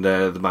to say in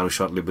the Man Who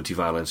Shot Liberty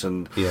Valance,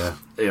 and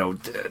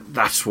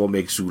that's what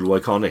makes Zulu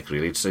iconic.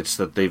 Really, it's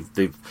that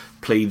they've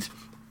played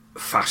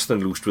fast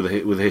and loose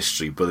with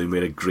history, but they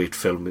made a great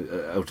film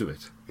out of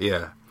it.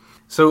 Yeah.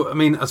 So I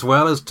mean, as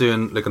well as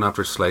looking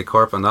after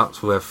Slaycorp, and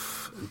that's with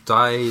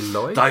Di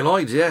Lloyd? Di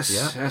Lloyd,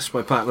 yes,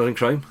 my partner in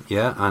crime.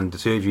 Yeah, and the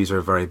two of you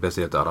are very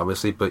busy at that,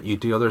 obviously, but you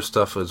do other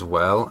stuff as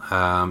well.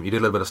 You do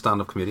a little bit of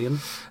stand-up comedian.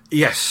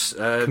 Yes.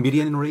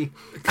 Comedianry,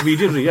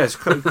 yes.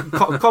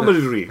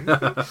 Comedy.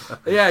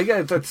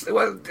 Yeah, that's,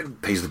 well,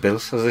 it pays the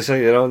bills, as they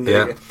say, And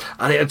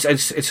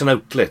it's an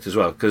outlet as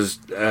well, because,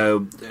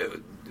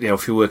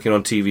 if you're working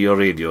on TV or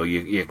radio,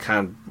 you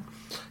can't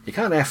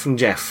F and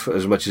Jeff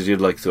as much as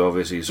you'd like to,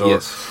 obviously. So,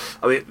 yes.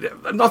 I mean,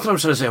 not that I'm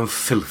trying to say I'm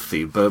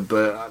filthy,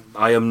 but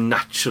I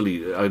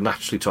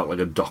naturally talk like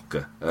a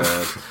docker.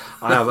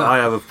 I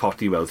have a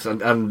potty mouth,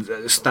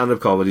 and stand-up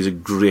comedy is a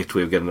great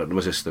way of getting it into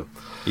my system.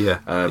 Yeah.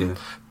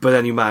 But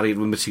then you marry it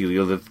with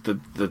material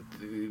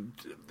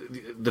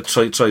that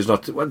tries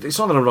not to. Well, it's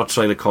not that I'm not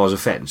trying to cause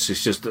offence.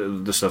 It's just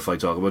the stuff I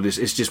talk about.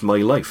 It's just my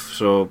life.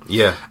 So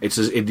yeah, it's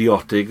as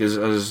idiotic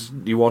as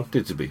you want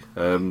it to be.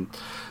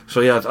 So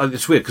yeah,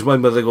 it's weird because my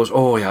mother goes,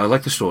 "Oh yeah, I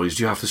like the stories.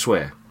 Do you have to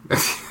swear?"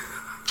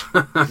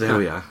 There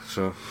we are.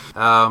 So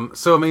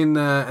I mean,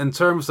 in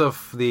terms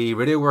of the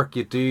radio work,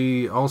 you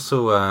do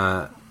also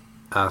a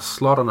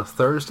slot on a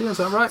Thursday. Is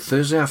that right?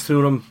 Thursday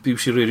afternoon on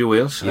BBC Radio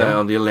Wales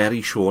on the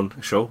Larry Sean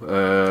show,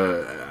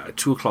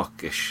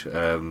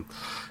 2:00ish.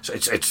 So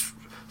it's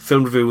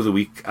film review of the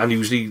week, and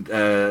usually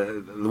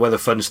where the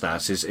fun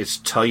starts is it's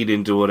tied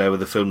into whatever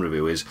the film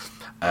review is.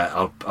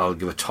 I'll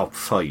give a top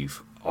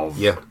 5 of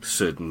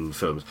certain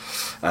films.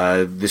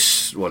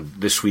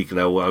 This week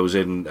now I was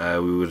in. I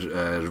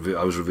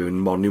was reviewing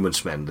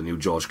Monuments Men, the new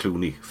George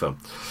Clooney film.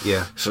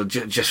 Yeah. So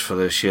just for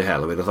the sheer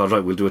hell of it, I thought,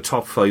 right, we'll do a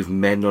top 5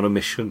 men on a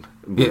mission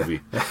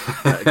movie,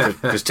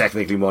 because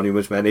technically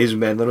Monuments Men is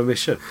men on a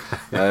mission.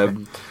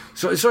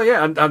 So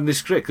yeah, and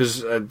it's great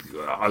because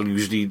I'll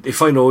usually,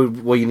 if I know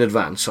way in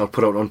advance, I'll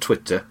put out on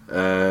Twitter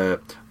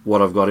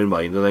what I've got in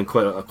mind, and then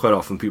quite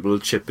often people will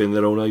chip in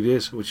their own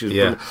ideas, which is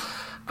brilliant.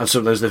 And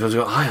sometimes they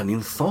go, I hadn't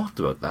even thought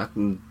about that,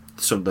 and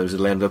sometimes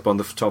it'll end up on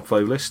the top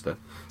 5 list then.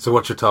 So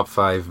what's your top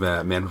 5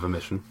 men with a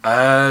mission?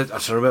 I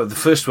don't remember the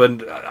first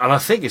one, and I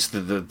think it's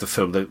the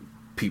film that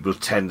people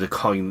tend to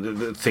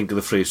think of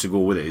the phrase to go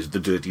with it is The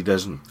Dirty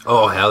Dozen.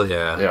 Oh, hell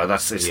yeah. Yeah,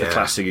 it's the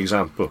classic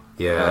example.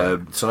 Yeah.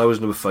 So that was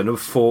number 5. Number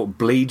 4,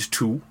 Blade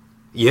 2.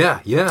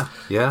 Yeah.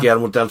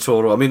 Guillermo del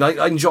Toro. I mean,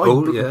 I enjoy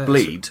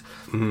Blade,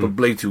 but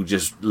Blade 2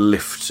 just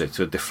lifts it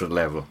to a different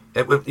level.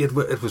 It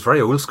was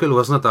very old school,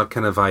 wasn't it? That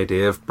kind of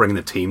idea of bringing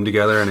a team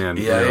together and then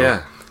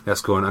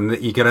let's go on. And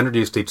you get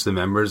introduced to each of the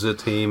members of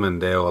the team,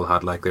 and they all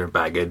had like their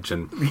baggage,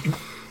 and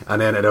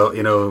then it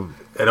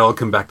all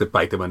came back to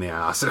bite them in the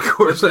ass, of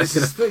course. And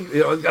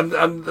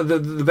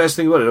the best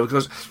thing about it,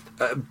 because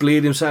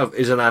Blade himself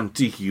is an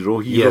anti-hero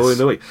in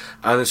a way,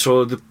 and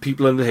so the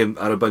people under him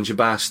are a bunch of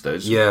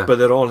bastards, but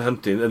they're all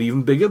hunting an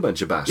even bigger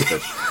bunch of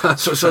bastards.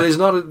 so there's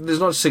not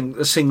a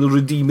single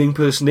redeeming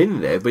person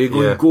in there, but you're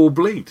going go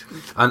Blade.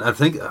 And I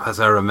think, as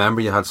I remember,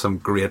 you had some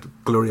great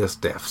glorious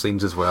death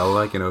scenes as well,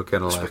 like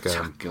kind of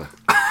spectacular.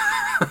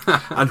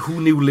 And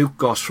who knew Luke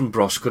Goss from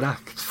Bros could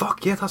act?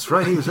 Fuck yeah, that's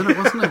right. He was in it,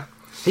 wasn't he?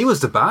 He was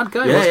the bad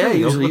guy,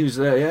 wasn't he? He was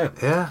there, yeah.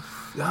 Yeah.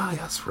 Ah,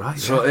 that's right.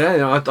 So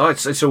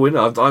it's a winner.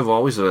 I've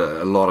always had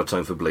a lot of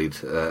time for Blade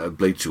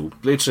 2.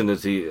 Blade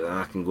Trinity,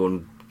 I can go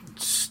and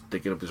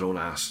stick it up his own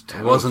ass.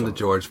 It wasn't the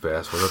George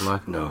best, was it,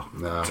 like? No.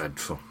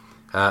 Dreadful.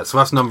 So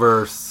that's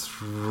number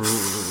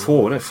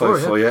 4, isn't it?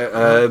 5,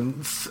 yeah.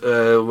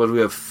 What do we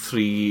have?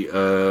 3.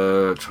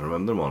 Trying to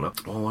remember them all now.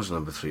 What was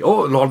number 3?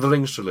 Oh, Lord of the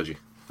Rings trilogy.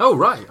 Oh,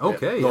 right,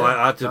 okay. No,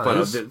 I had to point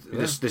out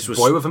this was...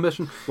 Boy with a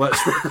mission? Well,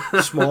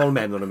 small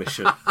men on a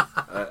mission.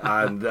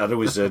 And a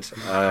wizard.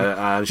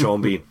 And Sean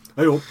Bean.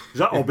 Hey up, is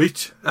that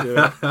Hobbit?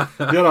 Yeah.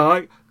 You're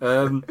right.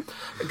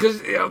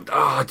 Because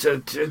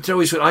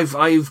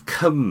I've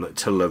come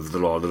to love the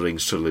Lord of the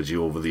Rings trilogy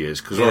over the years.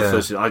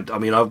 Because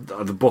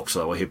the books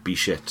that were hippie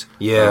shit.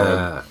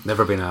 Yeah,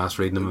 never been asked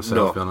reading them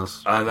myself, to be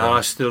honest. And I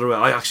still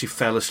remember, I actually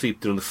fell asleep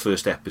during the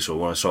first episode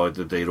when I saw it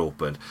the day it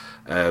opened.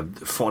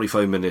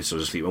 45 minutes I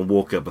was asleep and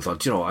woke up and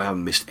thought, I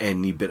haven't missed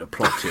any bit of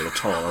plot here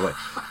at all.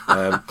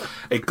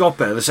 It got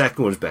better. The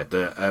second one was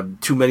better.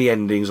 Too many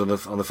endings on the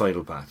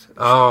final part.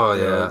 Oh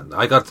yeah,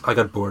 I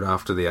got bored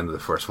after the end of the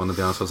first one. To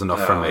be honest, it was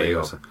enough for me. It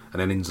was an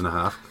innings and a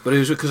half. But it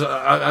was because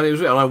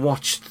I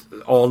watched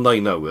all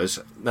 9 hours,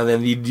 and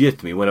then the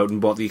idiot me went out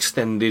and bought the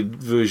extended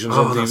versions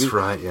on TV. Oh, that's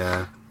right.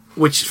 Yeah.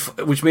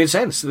 Which made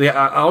sense.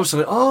 I was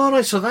like, oh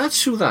right, so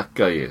that's who that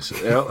guy is.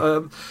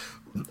 And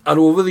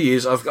over the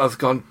years, I've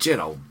gone,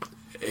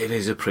 it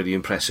is a pretty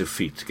impressive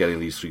feat getting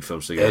these 3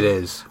 films together. It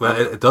is. Well,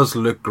 it does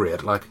look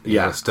great. Like,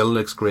 it still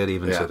looks great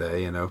even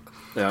today, you know.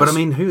 Yeah, but I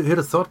mean, who'd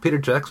have thought Peter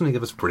Jackson would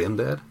give us Brain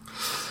Dead?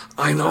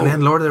 I know. And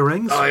then Lord of the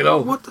Rings? I know.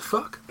 What the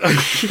fuck?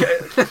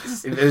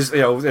 It is,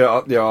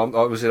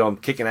 I'm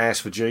kicking ass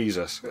for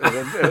Jesus.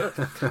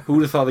 Who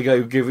would have thought the guy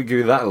who gave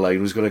you that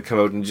line was going to come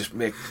out and just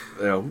make,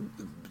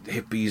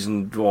 hippies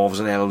and dwarves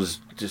and elves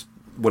just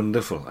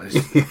wonderful.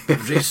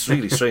 It's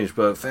really strange,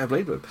 but fair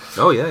play to him.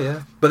 Oh,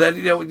 yeah. But then,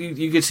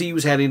 you could see he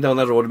was heading down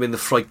that road. I mean, The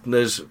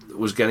Frighteners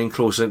was getting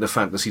closer into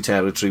fantasy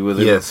territory with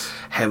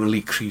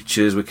Heavenly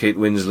Creatures with Kate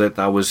Winslet.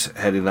 That was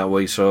heading that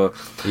way. So,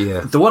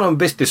 the one I'm a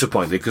bit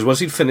disappointed, because once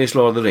he'd finished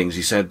Lord of the Rings,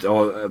 he said,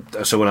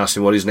 someone asked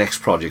him what his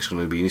next project's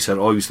going to be, and he said,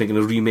 he was thinking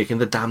of remaking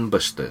The Dam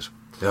Busters.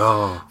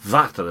 Oh,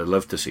 that I'd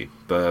love to see,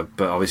 but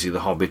obviously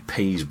The Hobbit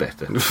pays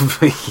better.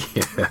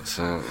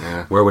 So,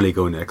 where will he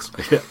go next?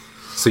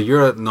 So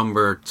you're at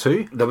number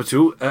 2? Number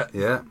 2,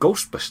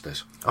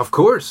 Ghostbusters. Of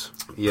course.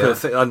 Yeah.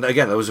 And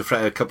again, there was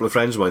a couple of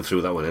friends of mine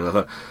threw that one in. I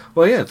thought,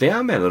 well, yeah, they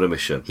are men on a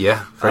mission.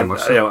 Yeah, very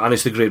much so. And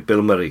it's the great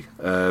Bill Murray.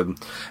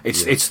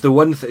 It's the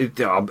one...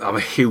 I'm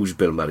a huge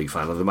Bill Murray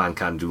fan, and the man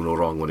can do no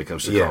wrong when it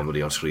comes to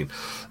comedy on screen.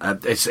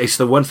 It's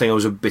the one thing I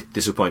was a bit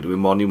disappointed with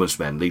Monuments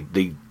Men.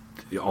 They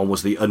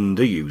almost the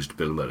underused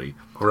Bill Murray.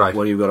 Right.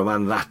 When you've got a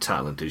man that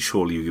talented,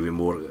 surely you give him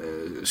more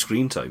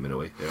screen time in a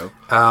way. You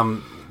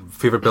know.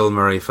 Favourite Bill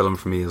Murray film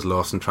for me is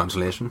Lost in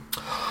Translation.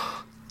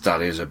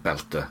 That is a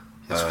belter.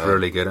 It's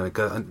really good.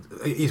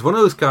 He's one of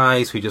those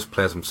guys who just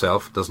plays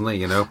himself, doesn't he?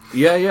 You know.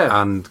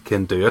 Yeah. And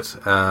can do it.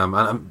 And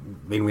I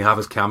mean, we have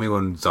his cameo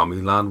in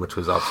Zombieland, which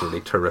was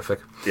absolutely terrific.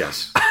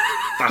 Yes.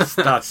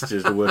 That's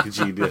just a work of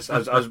genius.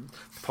 As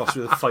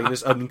possibly the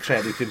finest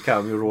uncredited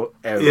cameo role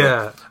ever.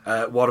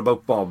 Yeah. What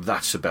about Bob?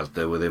 That's a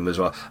belter with him as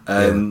well.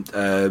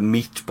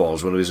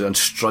 Meatballs, one of his, and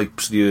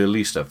Stripes, the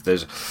early stuff.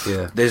 There's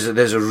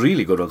a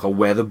really good one called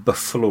Where the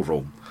Buffalo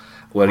Roam,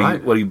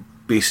 where he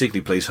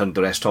basically plays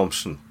Hunter S.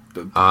 Thompson.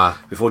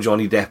 Before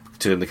Johnny Depp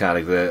turned the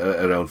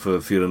character around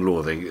for Fear and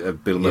Loathing,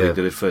 Bill Murray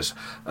did it first.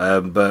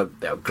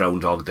 But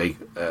Groundhog Day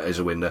is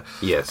a winner.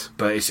 Yes,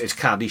 but it's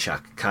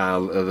Caddyshack.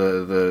 Carl,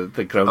 the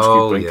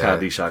groundskeeper in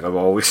Caddyshack. I've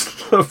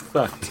always loved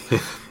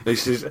that. He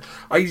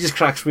just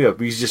cracks me up.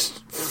 He's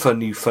just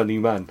funny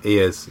man. He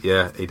is.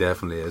 Yeah, he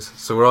definitely is.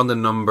 So we're on the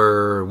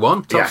number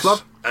 1 top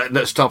slot.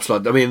 That's top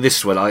slot. I mean,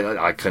 this one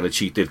I kind of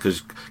cheated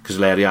because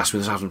Larry asked me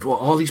this afternoon. Well,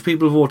 all these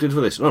people voted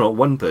for this. No,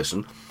 one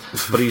person.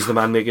 But he's the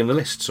man making the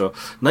list. So,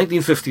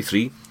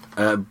 1953,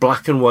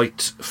 black and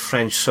white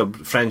French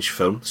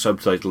film,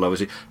 subtitled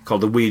obviously,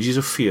 called The Wages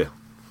of Fear.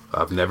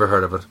 I've never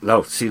heard of it.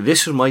 No, see,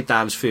 this was my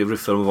dad's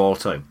favourite film of all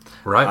time.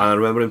 Right. And I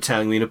remember him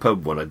telling me in a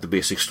pub one, the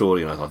basic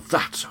story, and I thought,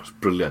 that sounds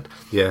brilliant.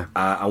 Yeah.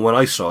 And when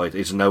I saw it,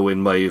 it's now in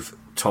my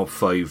top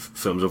 5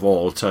 films of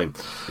all time.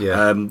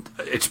 Yeah.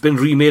 It's been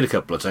remade a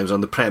couple of times,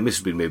 and the premise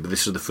has been made, but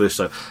this is the first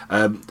time.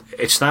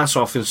 It starts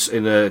off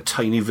in a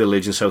tiny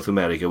village in South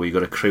America where you've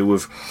got a crew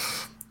of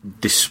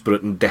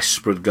disparate and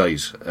desperate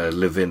guys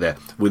live in there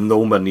with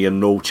no money and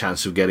no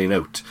chance of getting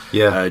out,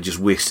 just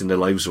wasting their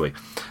lives away,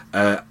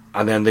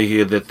 and then they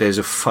hear that there's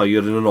a fire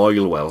in an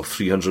oil well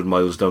 300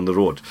 miles down the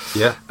road,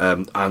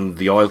 and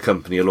the oil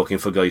company are looking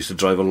for guys to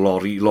drive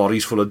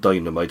lorries full of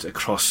dynamite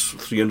across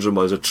 300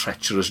 miles of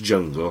treacherous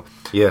jungle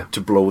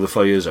to blow the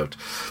fires out.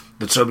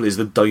 The trouble is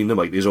the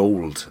dynamite is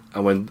old,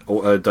 and when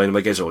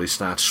dynamite gets old, it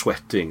starts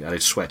sweating, and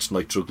it sweats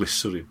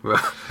nitroglycerin.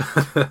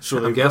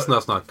 So I'm guessing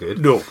that's not good.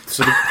 No.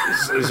 So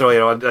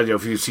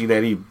if you've seen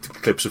any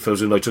clips of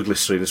films with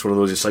nitroglycerin, it's one of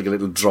those. It's like a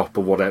little drop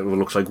of whatever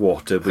looks like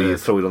water, but you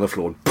throw it on the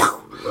floor. And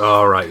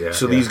oh, right, yeah.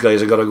 So these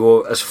guys have got to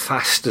go as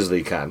fast as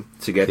they can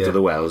to get to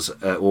the wells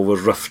over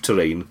rough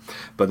terrain,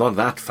 but not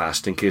that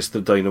fast in case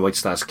the dynamite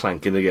starts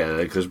clanking together,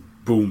 because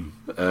boom.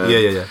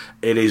 It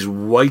is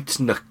white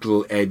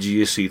knuckle,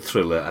 edgy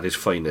thriller at its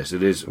finest.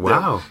 It is.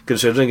 Wow.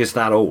 Considering it's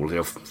that old,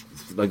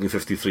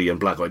 1953 and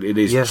black and white, it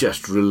is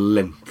just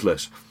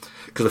relentless.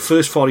 Because the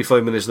first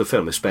 45 minutes of the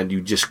film is spent,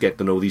 you just get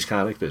to know these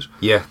characters.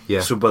 Yeah.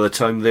 So by the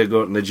time they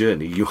go on the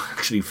journey, you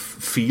actually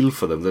feel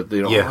for them. That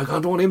oh my God, I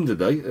don't want him to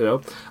die.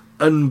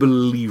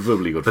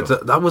 Unbelievably good.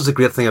 But that was the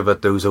great thing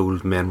about those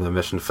old men with a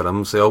mission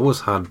films. They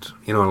always had,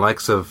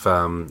 likes of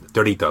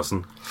Dirty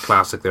Dozen,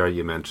 classic there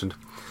you mentioned.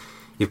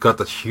 You've got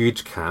the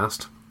huge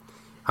cast,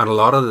 and a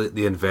lot of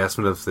the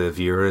investment of the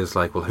viewer is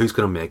like, well, who's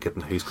going to make it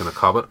and who's going to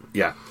cop it?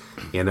 Yeah.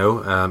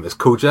 Is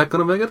Kojak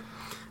going to make it?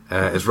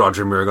 Is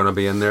Roger Moore going to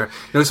be in there?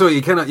 So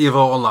you've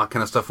all that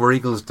kind of stuff. Where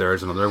Eagles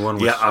Dare's another one.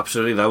 Yeah,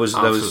 absolutely. That was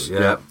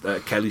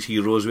Kelly's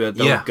Heroes. We had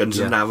Guns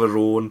of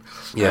Navarone,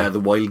 the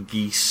Wild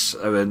Geese.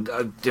 I mean,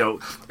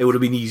 it would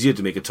have been easier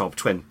to make a top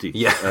 20.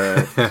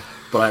 Yeah.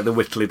 But I had to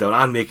whittle it down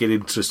and make it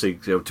interesting.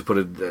 To put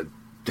in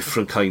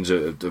different kinds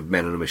of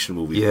men on a mission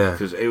movie. Yeah,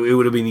 because it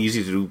would have been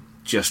easy to do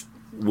just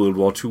World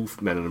War II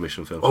men on a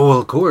mission films. Oh, well,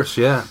 of course,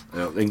 yeah.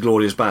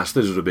 Inglourious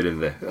Basterds would have been in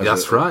there.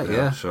 That's right.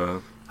 Yeah.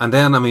 So. And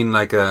then, I mean,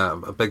 like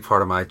a big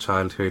part of my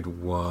childhood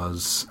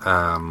was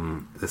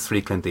the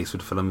 3 Clint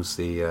Eastwood films,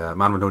 the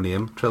Man with No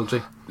Name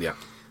trilogy. Yeah.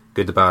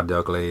 Good, the Bad, the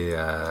Ugly,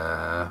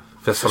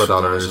 Fistful of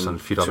Dollars, and a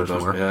few dollars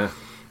more. Yeah.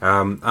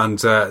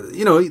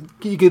 You know,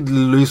 you could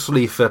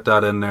loosely fit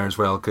that in there as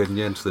well, couldn't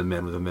you, into the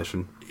Men with a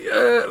Mission?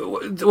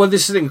 Well,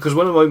 this is the thing, because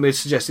one of my mates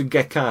suggested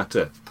Get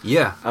Carter.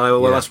 Yeah. And I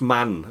went, well, that's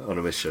Man on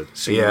a Mission.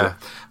 Singular.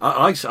 Yeah.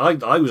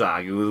 I was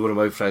arguing with one of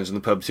my friends in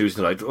the pub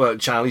Tuesday night, well,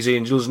 Charlie's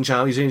Angels and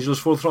Charlie's Angels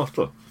Full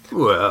Throttle.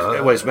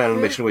 Well, it's Man on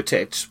a Mission with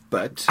tits,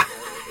 but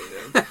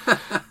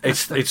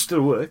it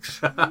still works.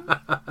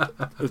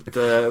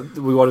 But,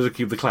 we wanted to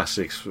keep the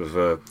classics.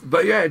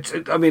 But yeah,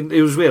 I mean,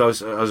 it was weird.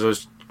 As I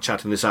was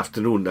chatting this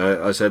afternoon,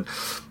 I said,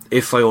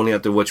 if I only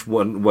had to watch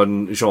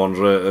one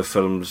genre of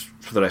films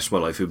for the rest of my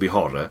life, it would be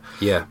horror.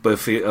 Yeah. But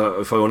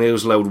if I only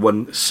was allowed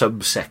one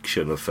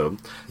subsection of film,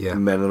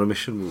 Men on a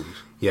Mission movies.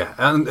 Yeah,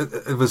 and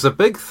it was a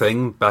big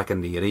thing back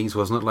in the 80s,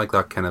 wasn't it? Like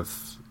that kind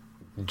of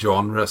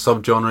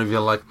subgenre, if you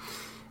like.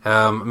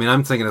 I mean,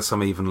 I'm thinking of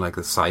some even like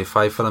the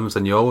sci-fi films,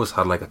 and you always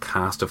had like a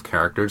cast of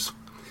characters,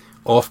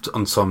 oft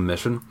on some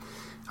mission.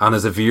 And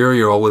as a viewer,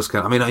 you're always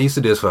kind of, I mean, I used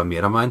to do this with a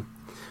mate of mine.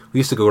 We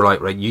used to go,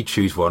 right, you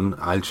choose one,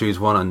 I'll choose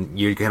one, and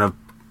you're kind of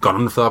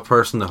gunning for that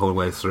person the whole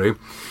way through.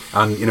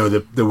 And, you know,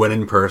 the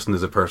winning person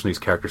is a person whose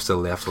character's still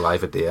left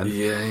alive at the end.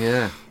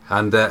 Yeah.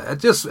 And it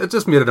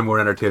just made it a more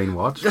entertaining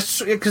watch.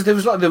 That's because there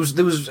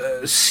was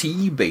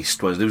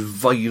sea-based ones. There was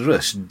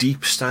Virus,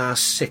 Deep Star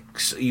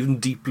 6, even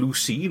Deep Blue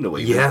Sea in a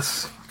way.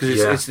 Yes.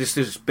 Because it's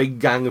this big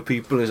gang of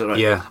people. And it's like,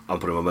 yeah. I'm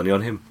putting my money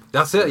on him.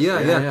 That's it.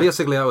 Yeah.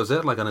 Basically, that was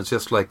it. Like, and it's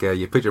just like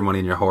you put your money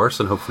in your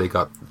horse, and hopefully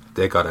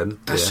they got in.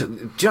 It's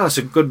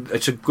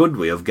a good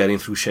way of getting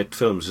through shit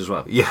films as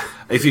well. Yeah.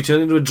 If you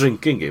turn it into a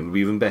drinking game, it'd be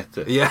even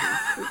better. Yeah.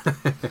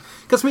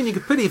 Because I mean, you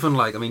could put even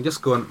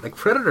just going like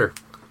Predator,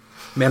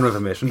 Men with a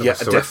Mission. Yeah,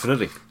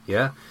 definitely.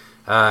 Yeah.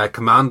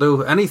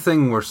 Commando,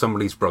 anything where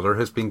somebody's brother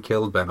has been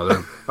killed by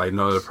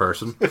another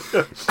person.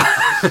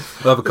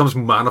 Well, it becomes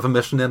Man of a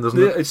Mission then, doesn't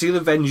it? It's either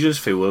Vengeance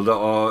Fueled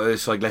or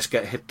it's like Let's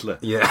Get Hitler.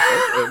 Yeah.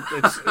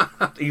 It's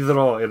either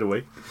or, in a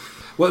way.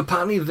 Well,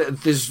 apparently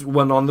there's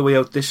one on the way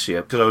out this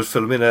year, because I was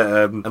filming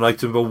an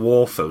item about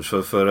war films for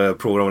a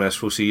programme on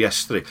S4C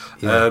yesterday.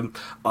 Yeah.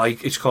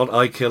 It's called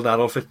I Killed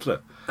Adolf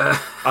Hitler.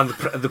 And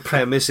the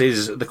premise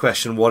is the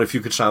question: what if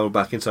you could travel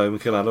back in time and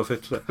kill Adolf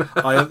Hitler?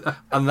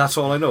 And that's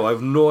all I know. I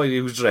have no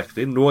idea who's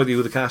directing, no idea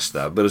who the cast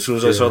are. But as soon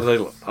as I saw the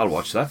title, I'll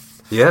watch that.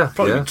 Yeah,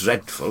 probably be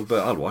dreadful,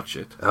 but I'll watch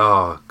it.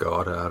 Oh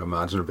God, I'd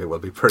imagine it will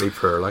be pretty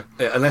poor. Like,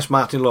 unless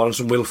Martin Lawrence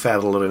and Will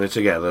Ferrell are in it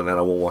together, then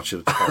I won't watch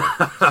it at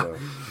all. So.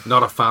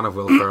 Not a fan of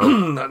Will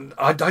Ferrell.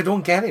 I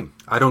don't get him.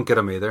 I don't get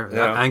him either.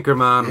 Yeah.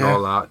 Anchorman and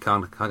all that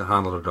can't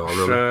handle it all.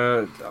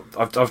 Really.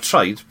 I've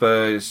tried,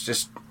 but it's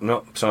just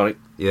no. Sorry.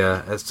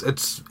 Yeah,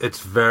 it's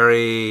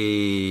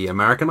very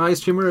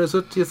Americanized humor, is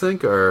it? Do you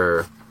think,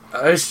 or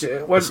it's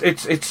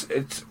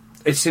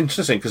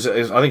interesting because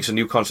I think it's a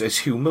new concept. It's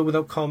humor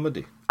without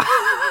comedy.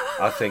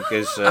 I think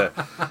is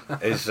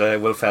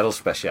Will Ferrell's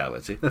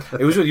speciality.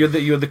 It was you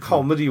had the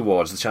comedy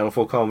awards, the Channel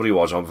 4 comedy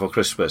awards on before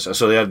Christmas,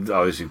 so they had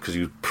obviously because he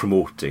was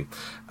promoting,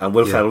 and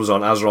Will Ferrell was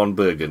on as Ron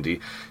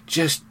Burgundy,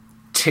 just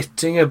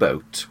titting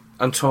about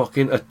and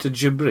talking utter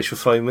gibberish for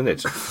 5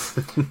 minutes.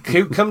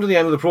 Come to the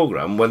end of the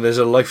programme when there's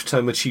a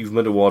Lifetime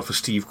Achievement Award for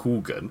Steve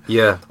Coogan.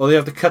 Yeah. Or they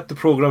have to cut the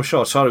programme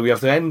short. Sorry, we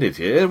have to end it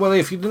here. Well,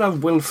 if you didn't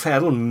have Will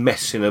Ferrell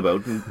messing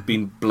about and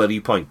being bloody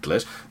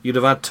pointless, you'd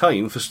have had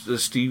time for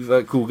Steve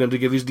Coogan to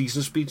give his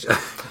decent speech.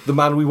 The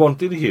man we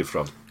wanted to hear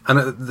from. And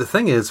the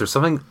thing is, there's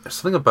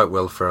something about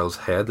Will Ferrell's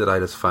head that I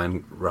just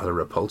find rather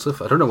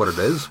repulsive. I don't know what it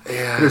is.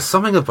 Yeah. There's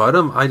something about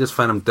him, I just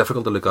find him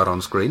difficult to look at on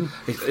screen.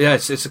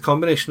 It's a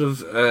combination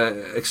of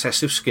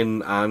excessive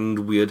skin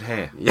and weird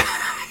hair. Yeah.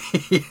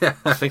 Yeah.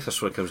 I think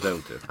that's what it comes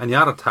down to. And you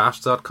add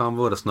attached to that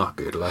combo, and it's not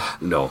good.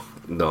 Like. No.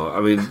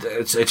 I mean,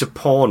 it's a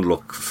porn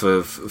look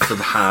for the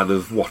hard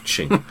of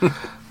watching.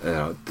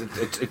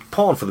 It's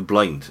porn for the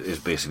blind is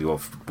basically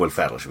what Will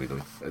Ferrell should be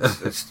doing.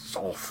 It's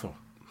awful.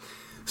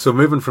 So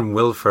moving from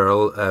Will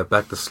Ferrell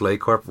back to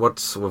Slaycorp,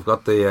 we've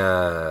got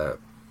the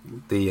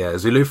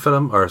Zulu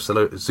film or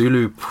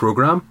Zulu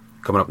program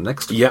coming up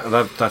next.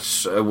 Yeah,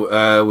 that's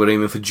we're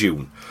aiming for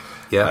June.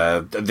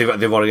 Yeah,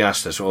 they've already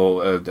asked us.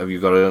 Have you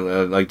got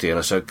an idea? And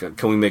I said,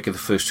 can we make it the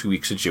first 2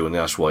 weeks of June? And they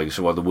asked why. They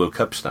said, well, the World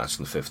Cup starts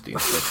on the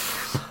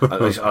 15th.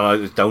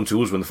 And down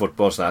tools when the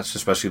football starts,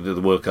 especially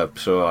the World Cup.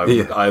 So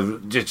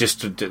I've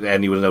just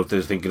anyone out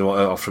there thinking about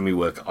offering me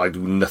work, I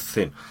do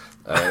nothing.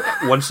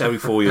 Once every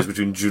 4 years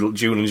between June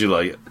and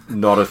July,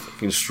 not a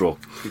fucking stroke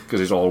because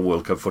it's all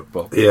World Cup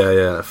football.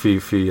 Yeah, a few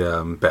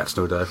bets,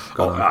 no doubt.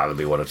 There'll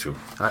be one or two.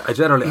 I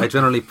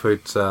generally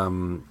put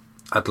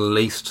at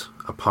least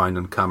 £1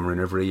 in Cameroon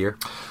every year,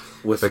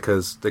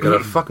 because they got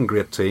a fucking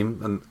great team,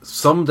 and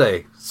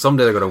someday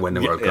they're going to win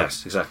the World Cup.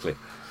 Yes, exactly.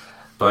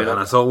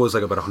 And it's always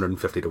like about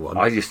 150 to 1.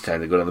 I just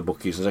tend to go down the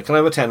bookies and say, can I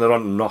have a tenner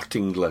on Not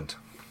England?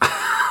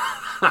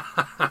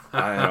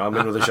 I'm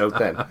in with a shout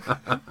then.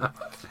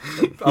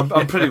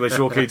 I'm pretty much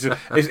okay to.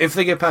 If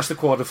they get past the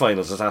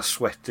quarterfinals, I start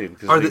sweating.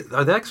 Are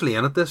they actually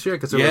in it this year?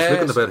 Because it was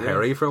looking a bit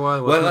hairy for a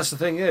while. Well, that's the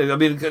thing. Yeah, I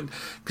mean,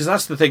 because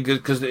that's the thing.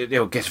 Because it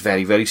gets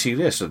very, very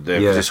serious. They're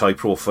this high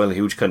profile,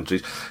 huge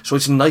countries. So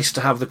it's nice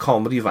to have the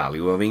comedy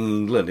value of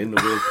England in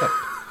the World Cup.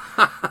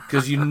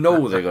 Because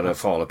they're going to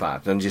fall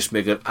apart and just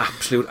make an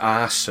absolute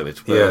arse of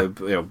it.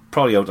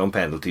 Probably out on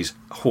penalties,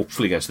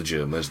 hopefully against the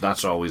Germans.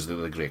 That's always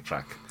the great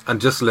crack. And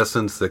just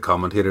listen to the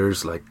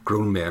commentators, like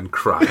grown men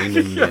crying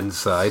in the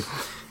inside.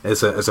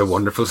 It's a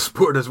wonderful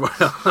sport as well,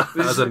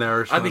 as an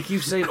Irish. And they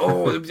keep saying,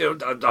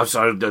 I'm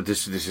sorry,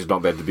 this is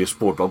not meant to be a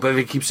sport, but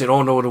they keep saying,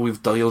 no,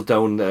 we've dialed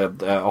down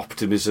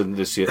optimism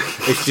this year.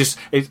 It's just,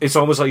 it's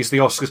almost like it's the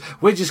Oscars.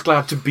 We're just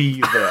glad to be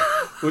there.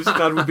 We're just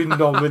glad we've been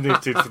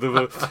nominated for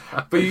the.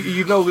 But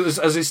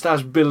as it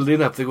starts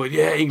building up, they're going,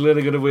 England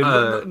are going to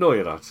win. No,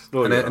 you're not.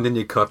 And then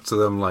you cut to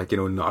them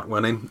not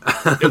winning.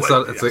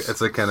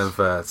 It's a kind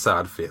of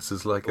sad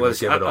faces, like. Well,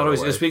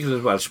 speaking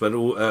of the Welshman,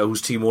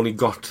 whose team only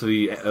got to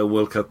the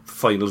World Cup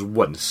finals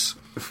once.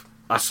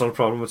 That's not a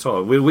problem at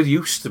all. We're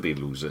used to being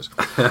losers.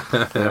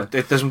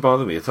 It doesn't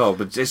bother me at all.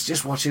 But it's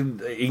just watching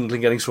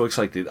England getting so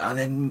excited and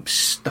then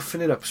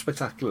stuffing it up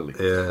spectacularly.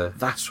 Yeah,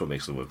 that's what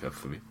makes the World Cup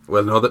for me.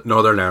 Well,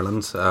 Northern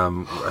Ireland.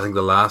 I think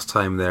the last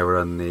time they were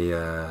in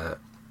the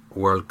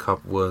World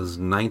Cup was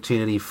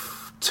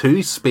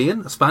 1982,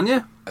 Spain.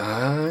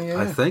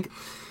 I think.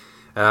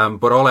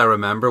 But all I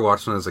remember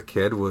watching as a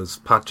kid was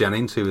Pat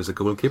Jennings, who was a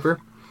goalkeeper.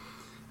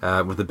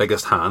 With the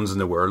biggest hands in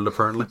the world,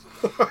 apparently.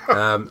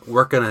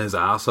 Working his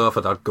ass off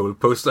at that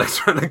goalpost, like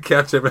trying to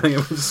catch everything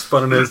and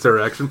spun in his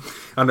direction.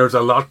 And there's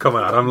a lot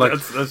coming at him. Like,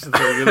 that's the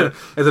thing, isn't it?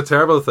 It's a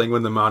terrible thing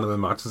when the man of the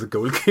match is a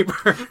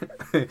goalkeeper.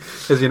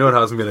 Because it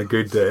hasn't been a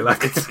good day. Like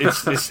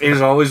it's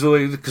always the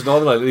way, because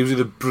Northern Ireland, he was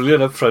either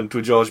brilliant up front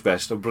with George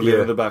Best or brilliant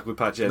in the back with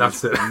Pat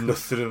Jennings. That's it.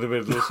 Nothing in the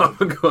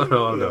middle.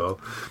 No.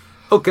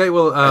 Okay,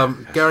 well,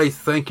 Gary,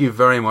 thank you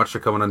very much for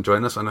coming and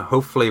joining us, and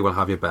hopefully we'll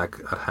have you back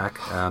at Hack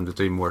to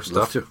do more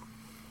stuff.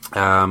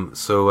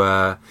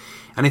 So,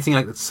 anything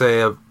like to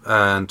say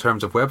in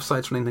terms of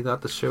websites or anything like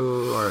that, the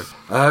show? Or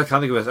I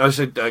can't think of it. I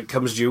said,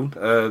 comes June,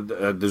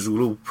 the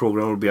Zulu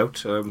programme will be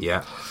out.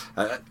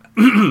 I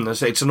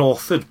say it's an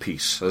authored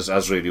piece,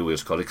 as Radio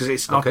Wales call it, because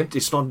it's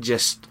not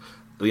just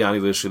the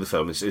anniversary of the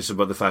film. It's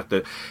about the fact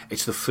that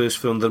it's the first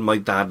film that my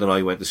dad and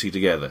I went to see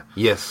together.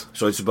 Yes.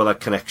 So it's about that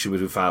connection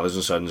between fathers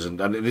and sons, and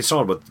it's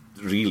all about,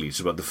 really, it's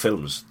about the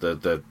films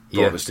that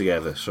brought us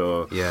together.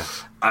 So and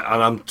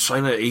I'm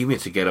trying to aim it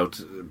to get out.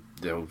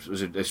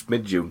 It's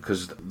mid-June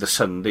because the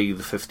Sunday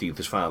the 15th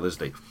is Father's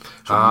Day.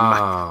 So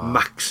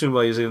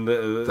maximising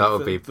the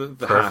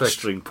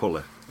heartstring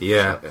puller.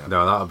 Yeah,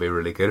 no, that'll be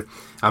really good.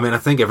 I mean, I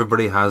think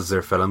everybody has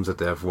their films that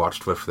they've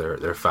watched with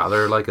their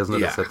father, like, isn't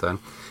it? Yeah. To sit down.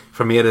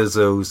 For me, it is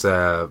those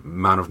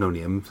Man of No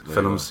Name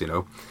films,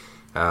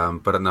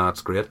 But no,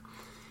 it's great.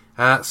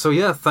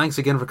 So thanks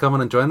again for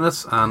coming and joining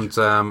us. And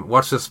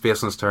watch this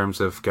space in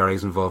terms of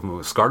Gary's involvement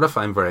with Cardiff.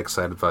 I'm very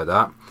excited about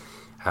that.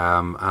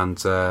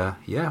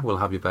 We'll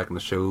have you back on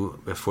the show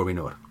before we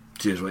know it.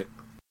 Cheers, mate.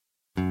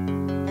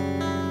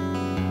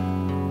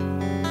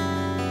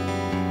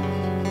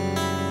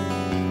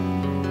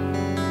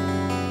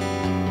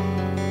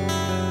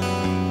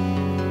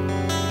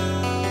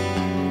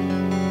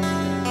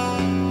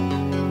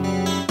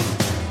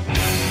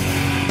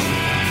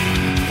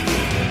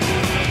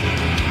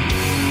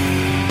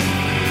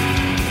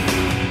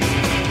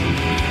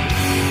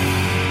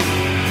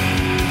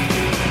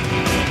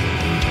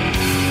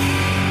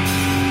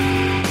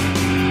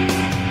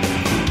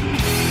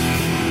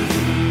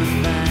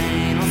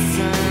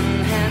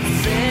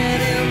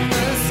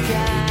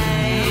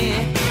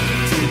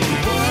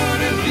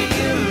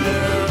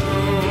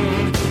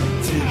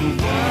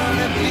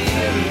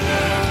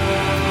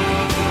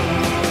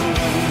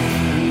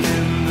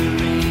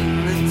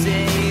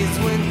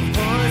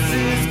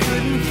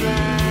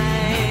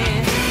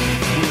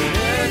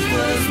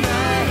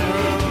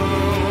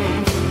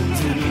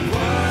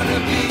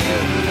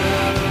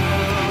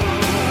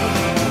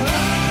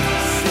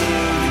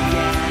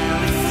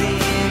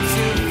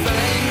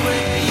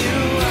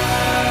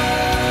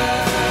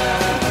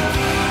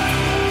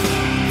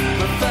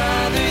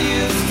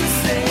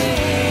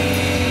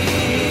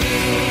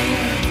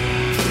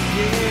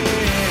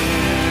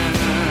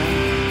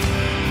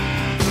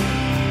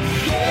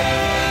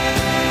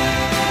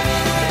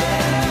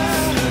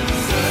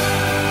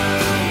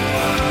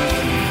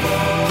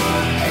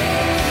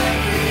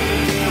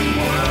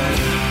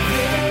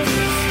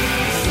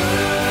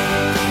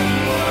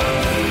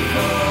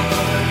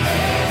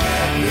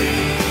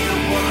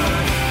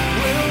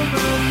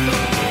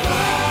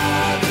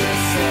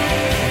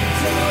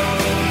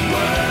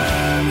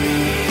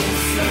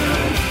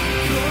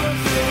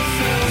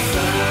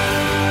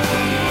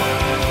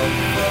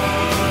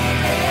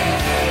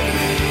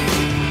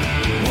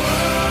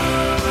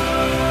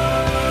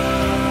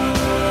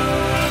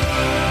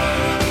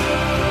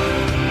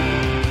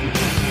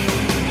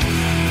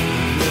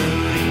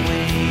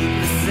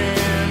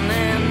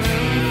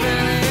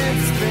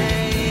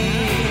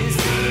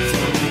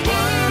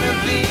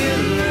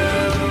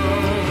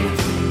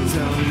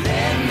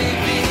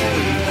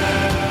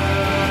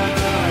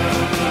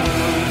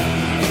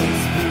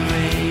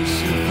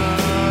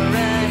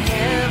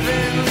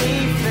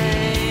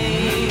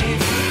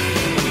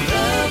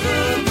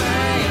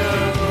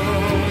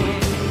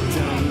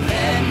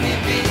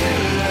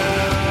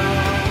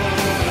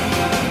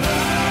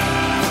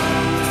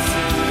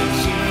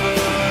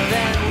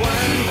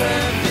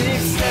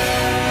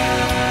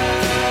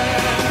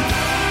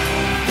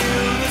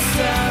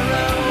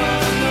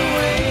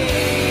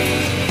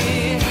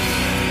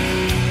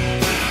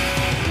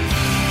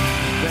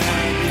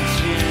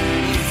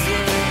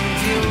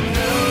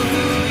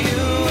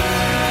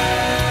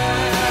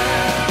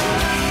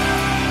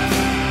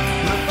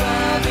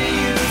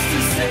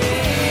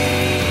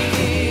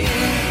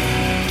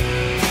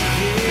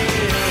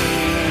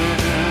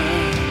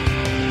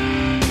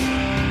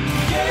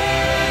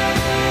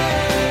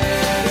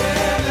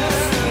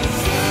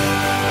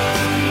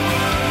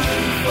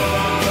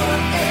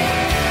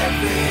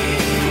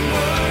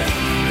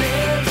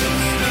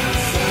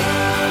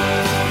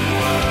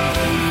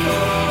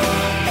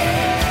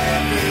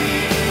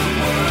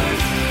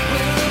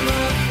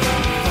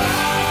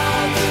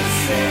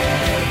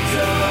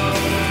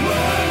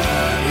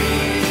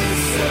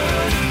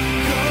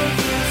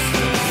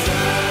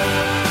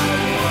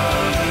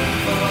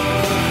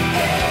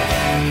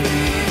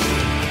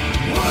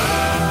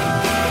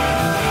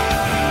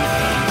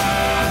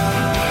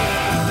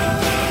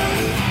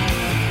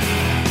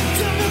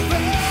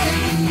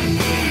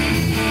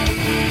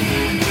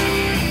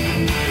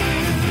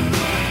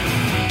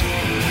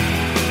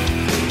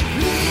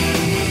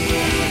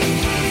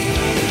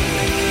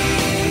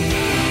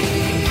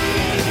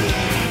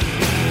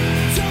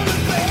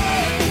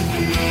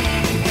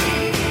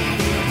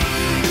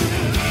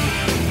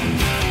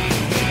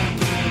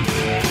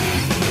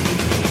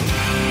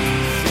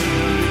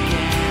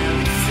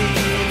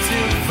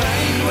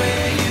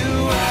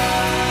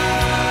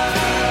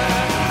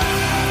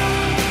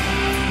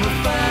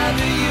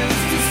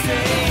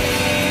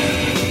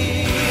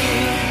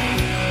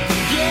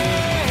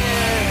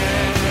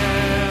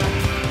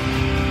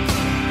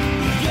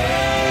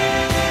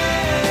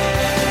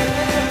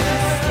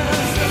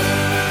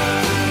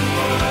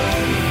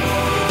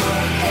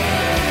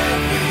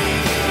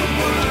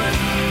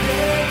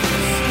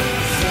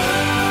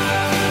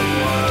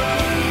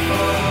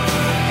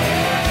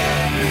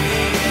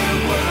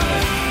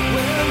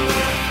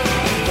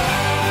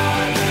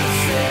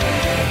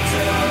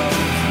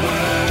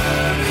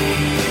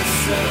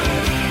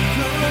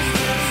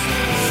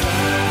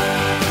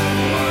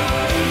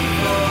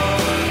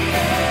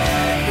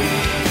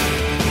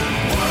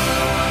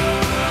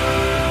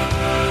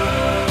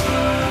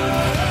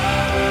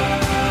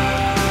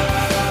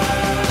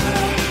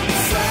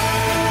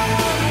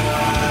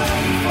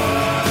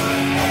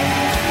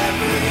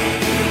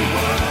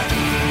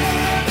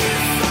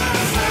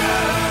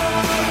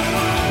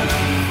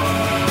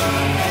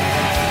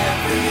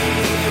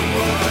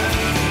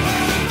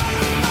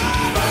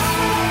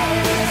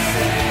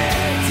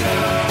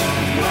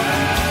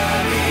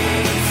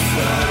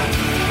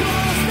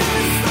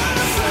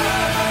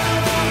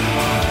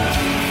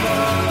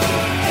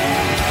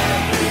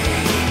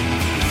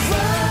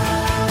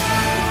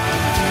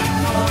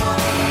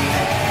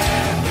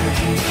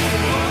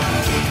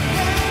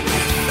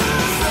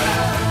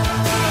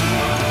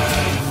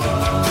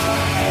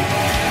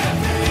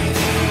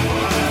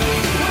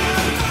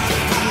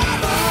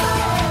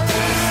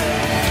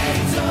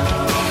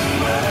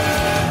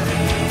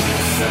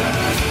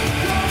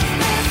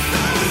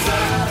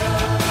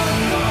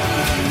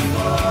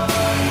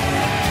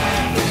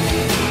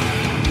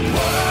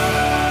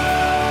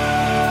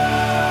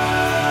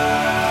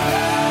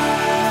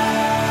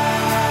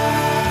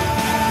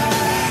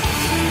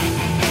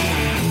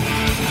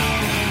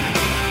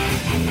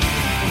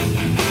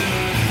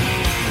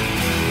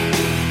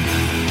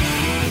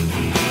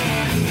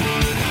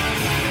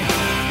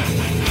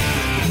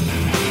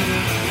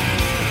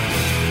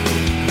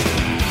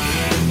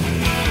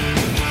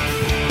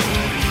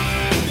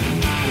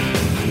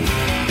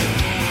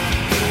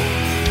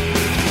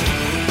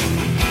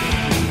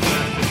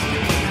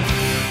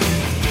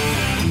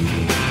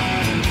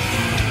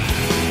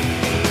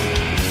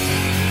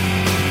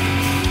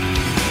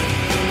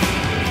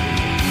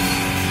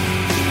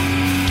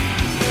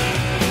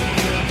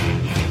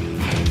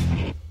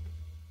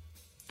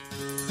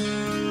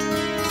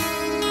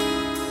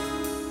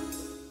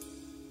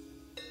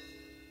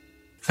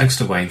 Thanks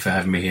to Wayne for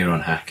having me here on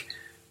Hack.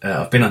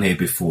 I've been on here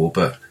before,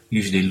 but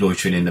usually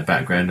loitering in the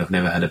background. I've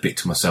never had a bit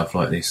to myself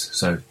like this,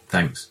 so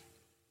thanks.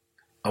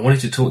 I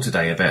wanted to talk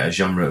today about a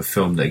genre of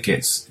film that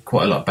gets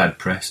quite a lot of bad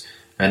press,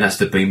 and that's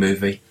the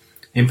B-movie.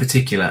 In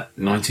particular,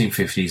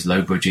 1950s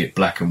low-budget,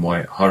 black and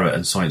white horror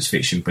and science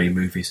fiction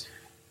B-movies,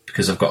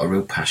 because I've got a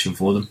real passion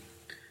for them.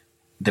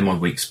 They're my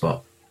weak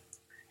spot.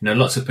 You know,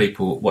 lots of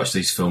people watch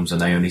these films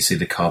and they only see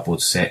the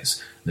cardboard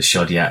sets, the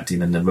shoddy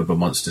acting and the rubber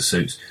monster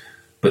suits,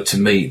 but to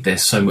me, they're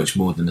so much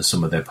more than the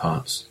sum of their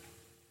parts.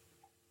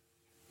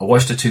 I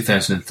watched a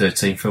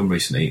 2013 film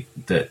recently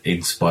that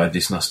inspired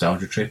this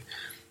nostalgia trip.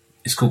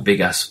 It's called Big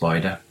Ass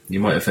Spider.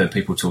 You might have heard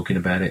people talking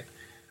about it.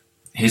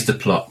 Here's the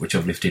plot, which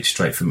I've lifted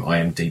straight from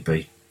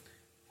IMDb.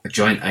 A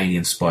giant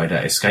alien spider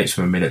escapes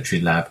from a military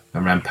lab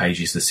and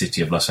rampages the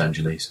city of Los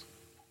Angeles.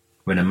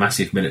 When a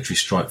massive military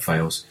strike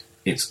fails,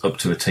 it's up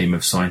to a team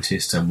of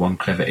scientists and one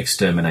clever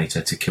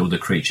exterminator to kill the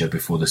creature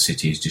before the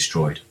city is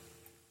destroyed.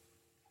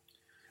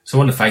 So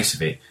on the face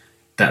of it,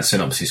 that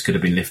synopsis could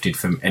have been lifted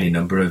from any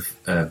number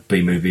of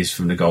B-movies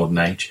from the Golden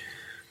Age.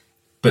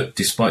 But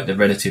despite the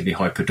relatively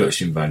high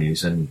production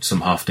values and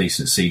some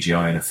half-decent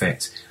CGI and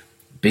effects,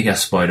 Big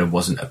Ass Spider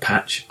wasn't a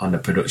patch on the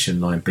production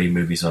line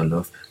B-movies I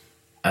love,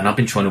 and I've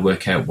been trying to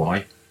work out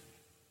why.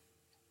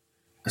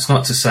 It's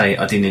not to say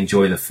I didn't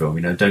enjoy the film,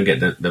 you know, don't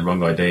get the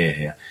wrong idea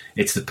here.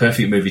 It's the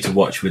perfect movie to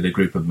watch with a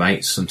group of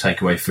mates, some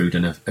takeaway food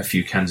and a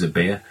few cans of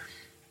beer.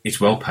 It's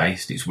well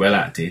paced, it's well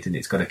acted, and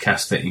it's got a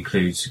cast that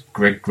includes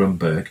Greg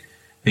Grunberg,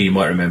 who you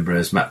might remember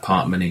as Matt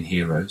Parkman in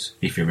Heroes,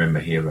 if you remember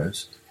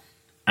Heroes,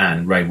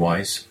 and Ray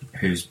Wise,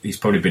 he's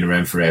probably been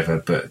around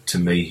forever, but to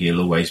me he'll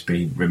always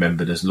be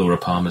remembered as Laura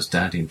Palmer's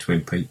dad in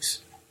Twin Peaks.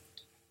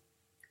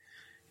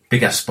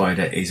 Big Ass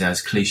Spider is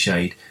as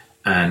cliched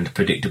and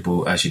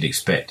predictable as you'd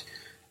expect,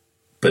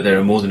 but there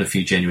are more than a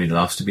few genuine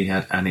laughs to be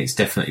had, and it's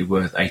definitely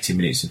worth 80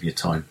 minutes of your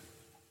time.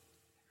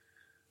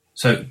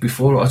 So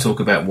before I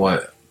talk about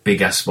why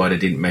Big Ass Spider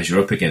didn't measure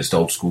up against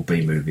old school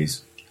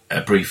B-movies,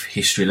 a brief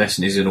history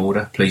lesson is in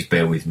order. Please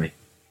bear with me.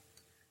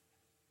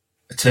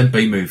 A term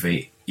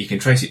B-movie, you can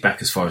trace it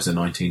back as far as the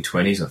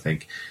 1920s, I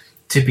think.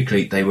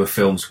 Typically, they were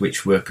films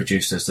which were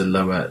produced as the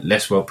lower,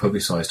 less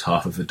well-publicised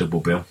half of a double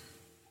bill.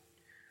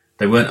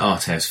 They weren't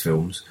art house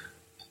films,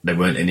 they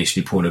weren't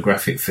initially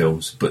pornographic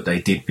films, but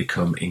they did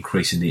become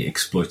increasingly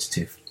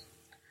exploitative.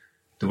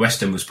 The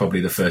Western was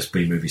probably the first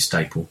B-movie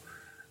staple,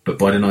 but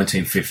by the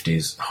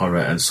 1950s, horror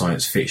and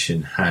science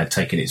fiction had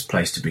taken its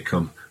place to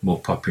become more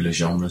popular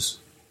genres.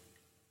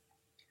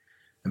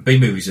 And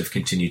B-movies have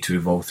continued to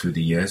evolve through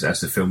the years as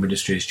the film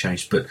industry has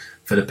changed, but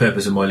for the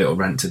purpose of my little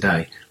rant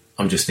today,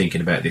 I'm just thinking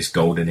about this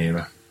golden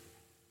era.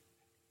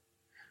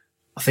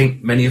 I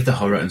think many of the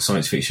horror and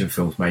science fiction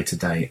films made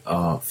today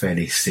are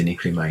fairly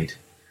cynically made.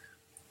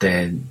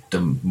 They're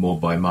done more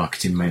by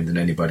marketing men than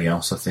anybody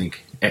else, I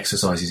think.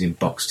 Exercises in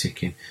box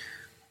ticking.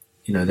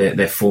 You know,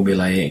 they're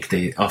formulaic,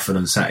 they're often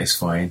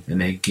unsatisfying, and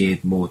they're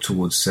geared more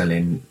towards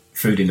selling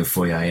food in the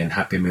foyer and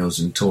Happy Meals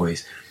and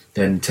toys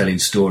than telling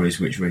stories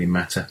which really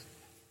matter.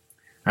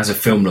 As a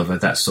film lover,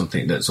 that's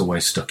something that's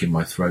always stuck in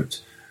my throat.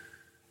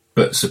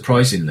 But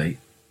surprisingly,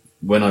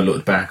 when I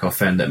looked back, I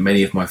found that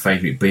many of my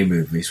favourite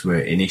B-movies were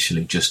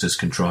initially just as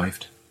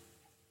contrived.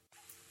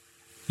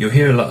 You'll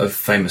hear a lot of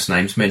famous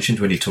names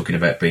mentioned when you're talking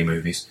about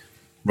B-movies.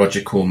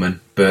 Roger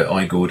Corman, Burt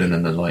I. Gordon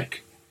and the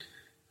like.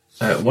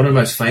 One of the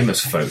most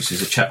famous folks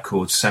is a chap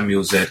called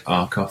Samuel Z.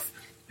 Arkoff,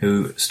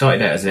 who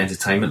started out as an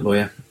entertainment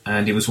lawyer,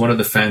 and he was one of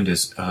the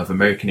founders of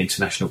American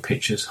International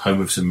Pictures, home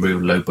of some real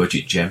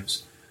low-budget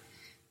gems.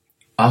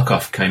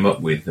 Arkoff came up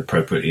with,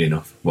 appropriately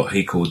enough, what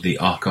he called the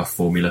Arkoff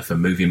formula for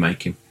movie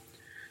making.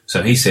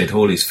 So he said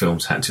all his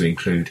films had to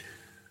include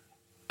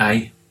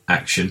A.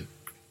 Action,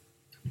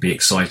 B.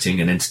 Exciting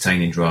and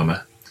entertaining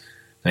drama.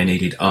 They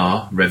needed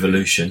R.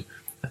 Revolution,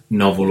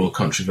 novel or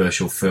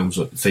controversial films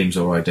or themes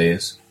or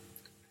ideas.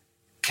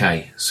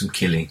 K. Some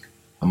killing,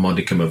 a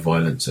modicum of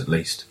violence at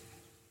least.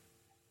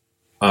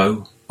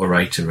 O.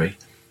 Oratory,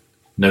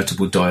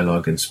 notable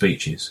dialogue and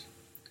speeches.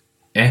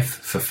 F.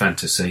 For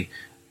fantasy,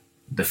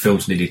 the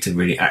films needed to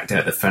really act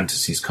out the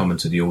fantasies common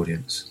to the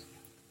audience.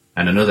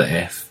 And another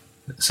F,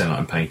 sound like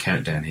I'm playing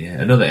Countdown here,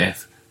 another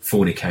F,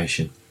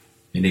 fornication.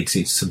 You need to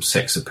see some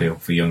sex appeal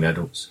for young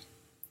adults.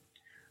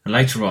 And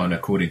later on,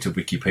 according to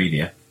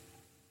Wikipedia,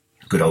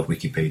 good old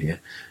Wikipedia,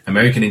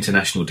 American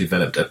International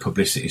developed a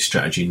publicity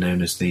strategy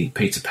known as the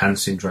Peter Pan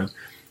syndrome,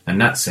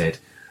 and that said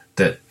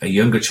that a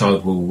younger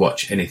child will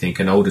watch anything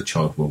an older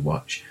child will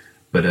watch,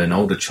 but an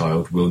older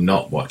child will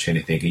not watch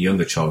anything a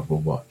younger child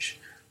will watch.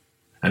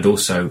 And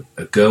also,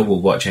 a girl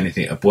will watch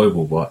anything a boy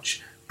will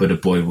watch, but a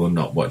boy will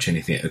not watch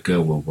anything a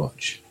girl will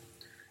watch.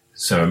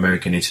 So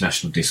American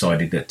International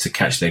decided that to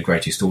catch their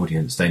greatest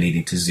audience, they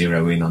needed to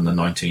zero in on the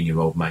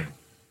 19-year-old male.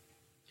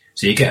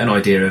 So you get an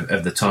idea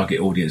of the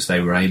target audience they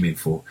were aiming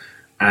for,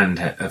 and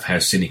of how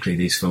cynically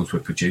these films were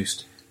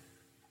produced.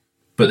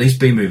 But these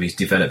B-movies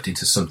developed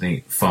into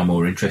something far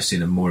more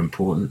interesting and more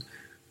important,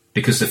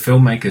 because the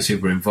filmmakers who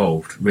were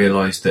involved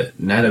realised that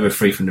now they were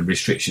free from the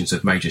restrictions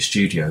of major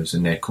studios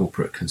and their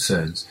corporate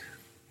concerns,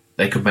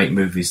 they could make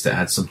movies that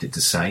had something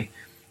to say,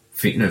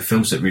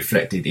 films that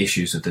reflected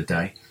issues of the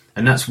day.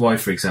 And that's why,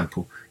 for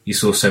example, you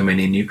saw so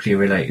many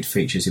nuclear-related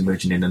features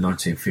emerging in the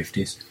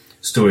 1950s.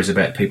 Stories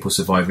about people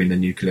surviving the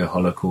nuclear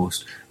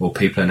holocaust, or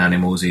people and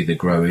animals either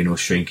growing or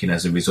shrinking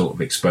as a result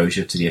of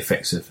exposure to the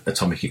effects of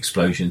atomic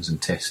explosions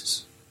and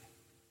tests.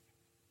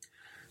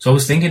 So I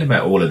was thinking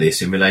about all of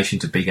this in relation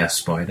to Big Ass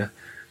Spider,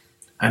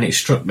 and it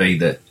struck me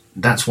that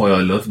that's why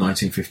I love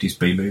 1950s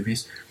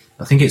B-movies.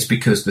 I think it's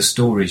because the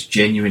stories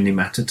genuinely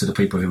mattered to the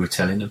people who were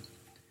telling them.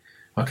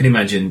 I can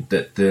imagine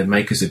that the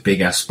makers of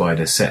Big Ass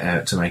Spider set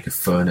out to make a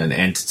fun and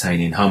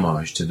entertaining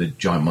homage to the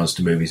giant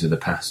monster movies of the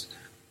past,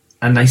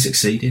 and they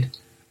succeeded.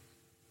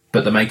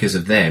 But the makers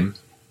of them,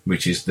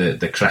 which is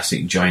the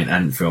classic giant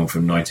ant film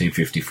from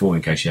 1954,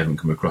 in case you haven't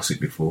come across it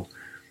before,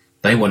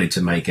 they wanted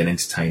to make an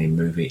entertaining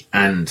movie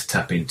and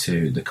tap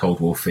into the Cold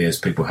War fears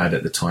people had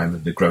at the time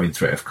of the growing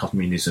threat of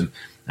communism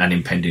and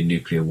impending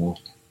nuclear war.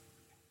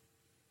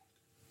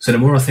 So the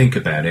more I think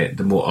about it,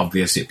 the more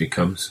obvious it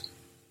becomes.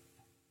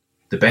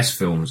 The best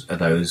films are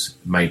those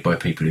made by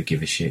people who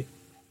give a shit.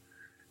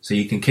 So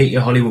you can keep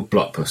your Hollywood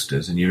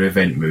blockbusters and your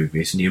event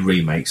movies and your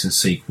remakes and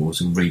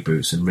sequels and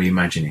reboots and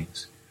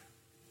reimaginings,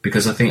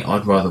 because I think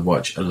I'd rather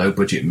watch a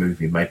low-budget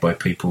movie made by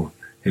people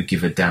who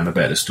give a damn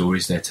about the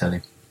stories they're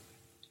telling.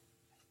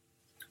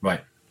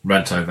 Right,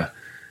 rant over.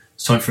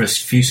 It's time for a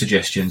few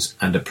suggestions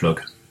and a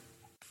plug.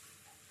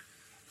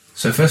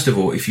 So first of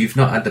all, if you've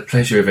not had the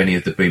pleasure of any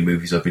of the B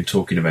movies I've been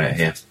talking about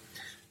here,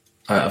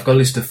 I've got a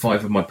list of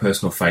 5 of my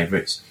personal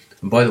favourites.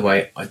 And by the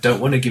way, I don't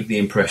want to give the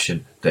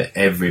impression that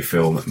every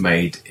film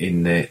made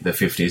in the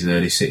 50s and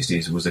early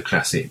 60s was a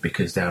classic,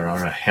 because there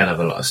are a hell of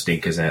a lot of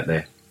stinkers out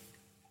there.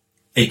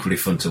 Equally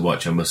fun to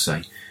watch, I must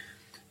say.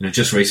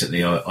 Just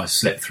recently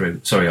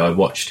I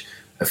watched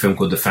a film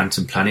called The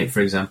Phantom Planet,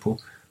 for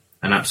example,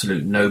 an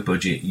absolute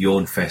no-budget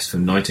yawn fest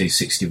from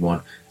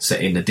 1961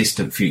 set in the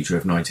distant future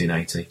of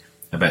 1980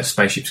 about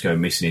spaceships going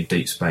missing in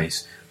deep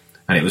space.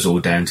 And it was all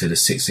down to the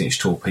 6-inch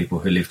tall people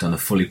who lived on a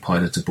fully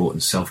pilotable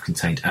and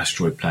self-contained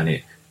asteroid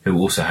planet, who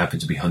also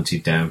happened to be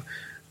hunted down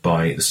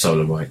by the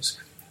Solarites,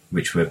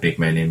 which were big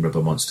men in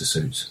rubber monster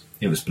suits.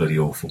 It was bloody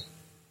awful.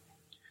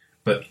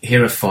 But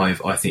here are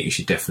 5 I think you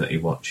should definitely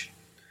watch.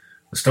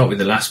 I'll start with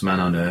The Last Man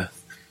on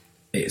Earth.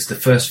 It's the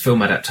first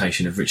film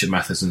adaptation of Richard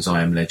Matheson's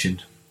I Am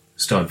Legend,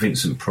 starred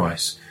Vincent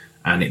Price,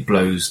 and it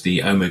blows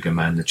the Omega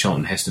Man, the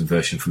Charlton Heston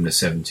version from the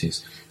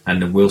 70s,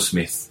 and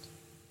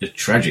the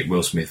tragic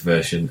Will Smith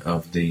version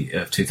of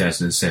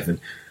 2007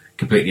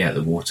 completely out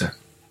of the water.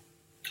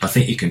 I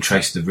think you can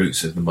trace the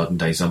roots of the modern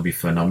day zombie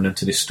phenomenon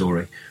to this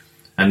story,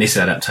 and this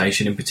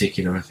adaptation in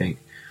particular, I think.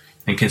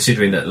 And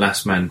considering that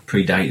Last Man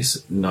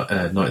predates Night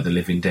of the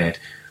Living Dead,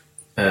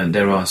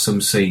 there are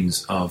some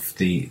scenes of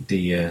the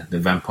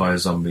vampire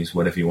zombies,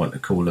 whatever you want to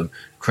call them,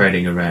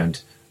 crowding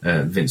around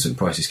Vincent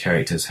Price's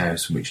character's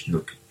house, which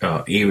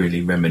are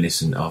eerily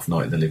reminiscent of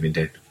Night of the Living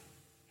Dead.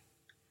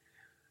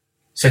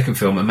 Second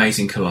film,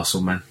 Amazing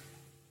Colossal Man.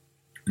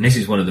 And this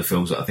is one of the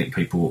films that I think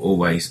people will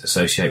always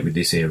associate with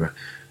this era.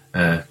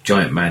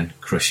 Giant man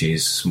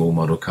crushes small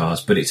model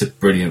cars, but it's a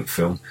brilliant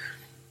film.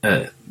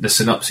 The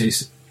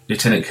synopsis: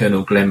 Lieutenant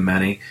Colonel Glenn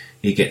Manning,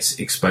 he gets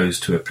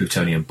exposed to a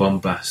plutonium bomb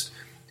blast.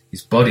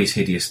 His body's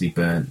hideously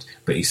burnt,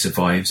 but he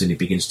survives and he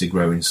begins to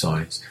grow in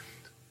size.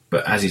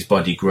 But as his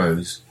body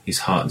grows, his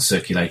heart and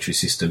circulatory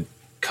system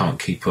can't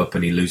keep up,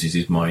 and he loses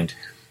his mind,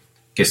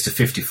 gets to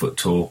 50 foot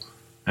tall,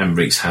 and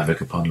wreaks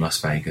havoc upon Las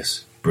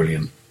Vegas.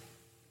 Brilliant.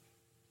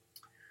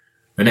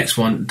 The next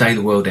one, Day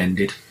the World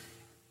Ended.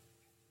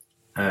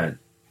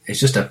 It's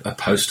just a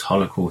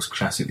post-Holocaust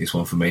classic, this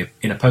one for me.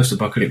 In a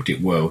post-apocalyptic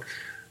world,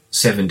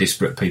 7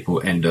 disparate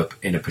people end up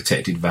in a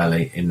protected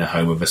valley in the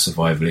home of a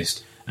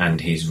survivalist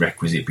and his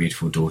requisite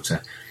beautiful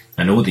daughter,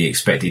 and all the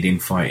expected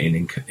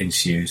infighting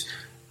ensues,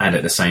 and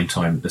at the same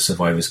time the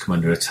survivors come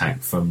under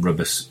attack from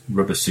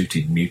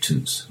rubber-suited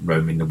mutants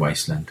roaming the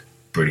wasteland.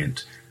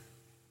 Brilliant.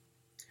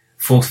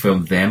 Fourth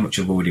film, Them, which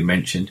I've already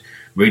mentioned.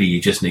 Really, you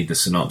just need the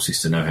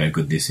synopsis to know how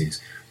good this is.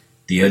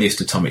 The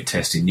earliest atomic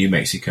test in New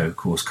Mexico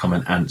caused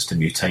common ants to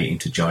mutate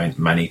into giant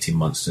man-eating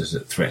monsters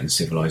that threaten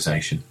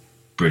civilization.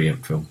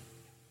 Brilliant film.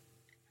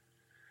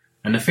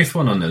 And the fifth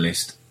one on the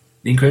list,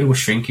 The Incredible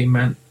Shrinking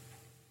Man.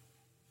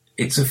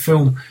 It's a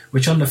film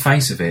which, on the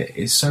face of it,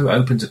 is so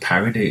open to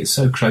parody. It's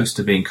so close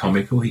to being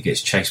comical. He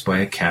gets chased by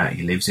a cat.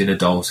 He lives in a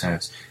doll's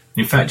house.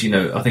 In fact,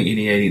 I think in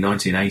the early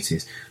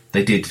 1980s,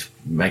 they did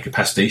make a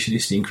pastiche of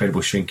this, The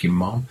Incredible Shrinking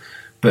Man.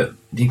 But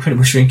The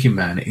Incredible Shrinking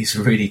Man is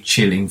a really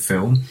chilling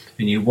film,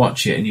 and you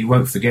watch it and you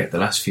won't forget the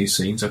last few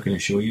scenes, I can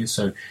assure you.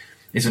 So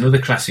it's another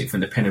classic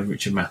from the pen of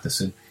Richard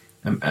Matheson.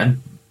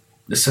 And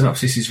the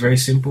synopsis is very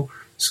simple.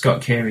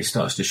 Scott Carey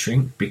starts to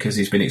shrink because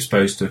he's been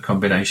exposed to a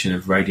combination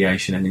of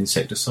radiation and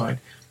insecticide,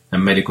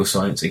 and medical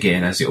science,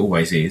 again, as it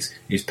always is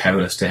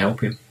powerless to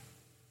help him.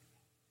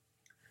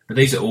 But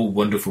these are all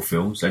wonderful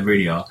films, they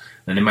really are,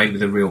 and they're made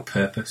with a real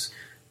purpose.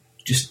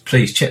 Just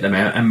please check them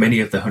out, and many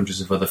of the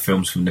hundreds of other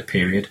films from the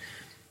period.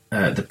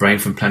 The Brain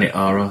from Planet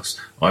Aros,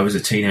 I Was a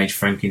Teenage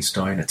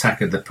Frankenstein,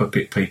 Attack of the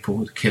Puppet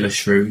People, The Killer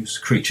Shrews,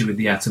 Creature with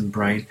the Atom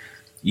Brain.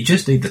 You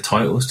just need the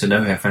titles to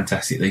know how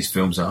fantastic these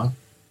films are.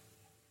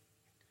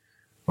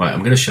 Right, I'm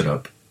going to shut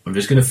up. I'm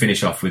just going to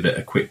finish off with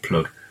a quick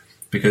plug,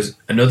 because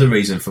another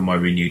reason for my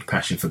renewed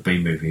passion for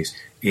B-movies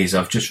is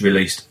I've just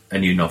released a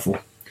new novel,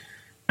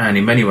 and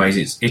in many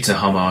ways it's a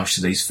homage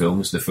to these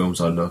films, the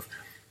films I love.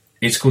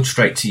 It's called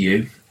Straight to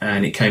You,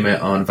 and it came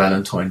out on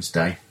Valentine's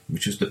Day,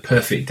 which was the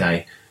perfect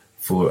day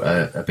for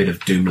a bit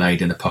of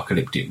doom-laden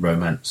apocalyptic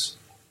romance.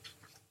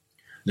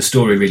 The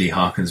story really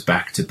harkens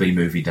back to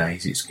B-movie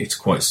days. It's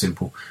quite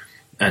simple,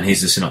 and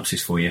here's the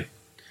synopsis for you.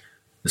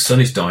 The sun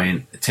is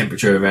dying, the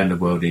temperature around the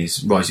world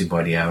is rising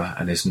by the hour,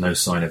 and there's no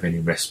sign of any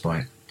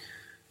respite.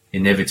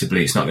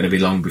 Inevitably, it's not going to be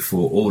long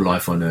before all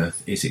life on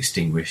Earth is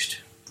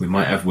extinguished. We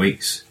might have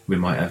weeks, we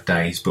might have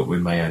days, but we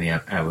may only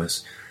have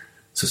hours.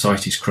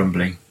 Society's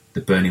crumbling,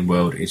 the burning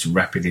world is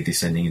rapidly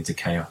descending into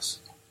chaos.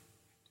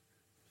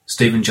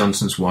 Stephen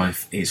Johnson's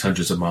wife is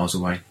hundreds of miles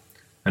away,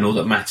 and all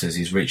that matters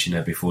is reaching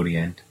her before the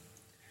end.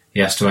 He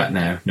has to act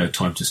now, no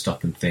time to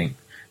stop and think,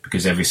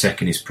 because every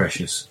second is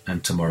precious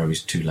and tomorrow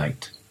is too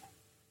late.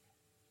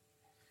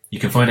 You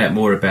can find out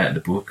more about the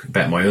book,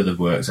 about my other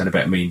works, and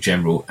about me in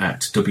general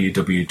at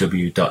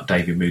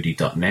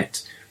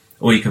www.davidmoody.net,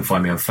 or you can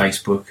find me on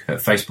Facebook at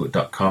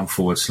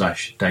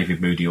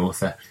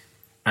facebook.com/DavidMoodyAuthor,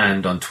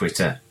 and on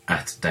Twitter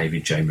at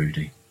David J.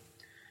 Moody.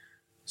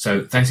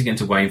 So thanks again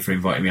to Wayne for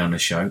inviting me on the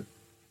show.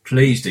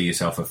 Please do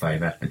yourself a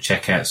favour and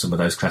check out some of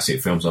those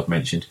classic films I've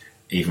mentioned,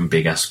 even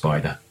Big Ass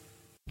Spider.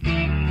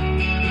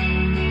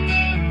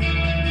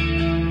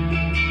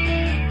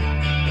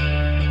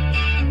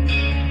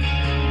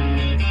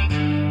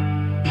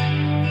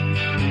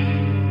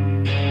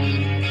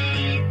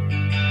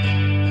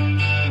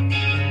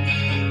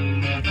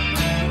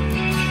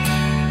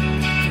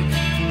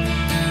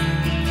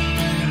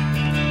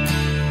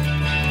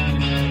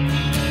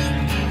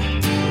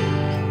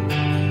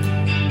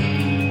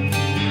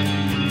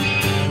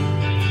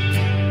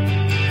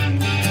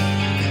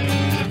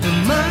 The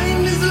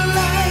mind is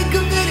alive.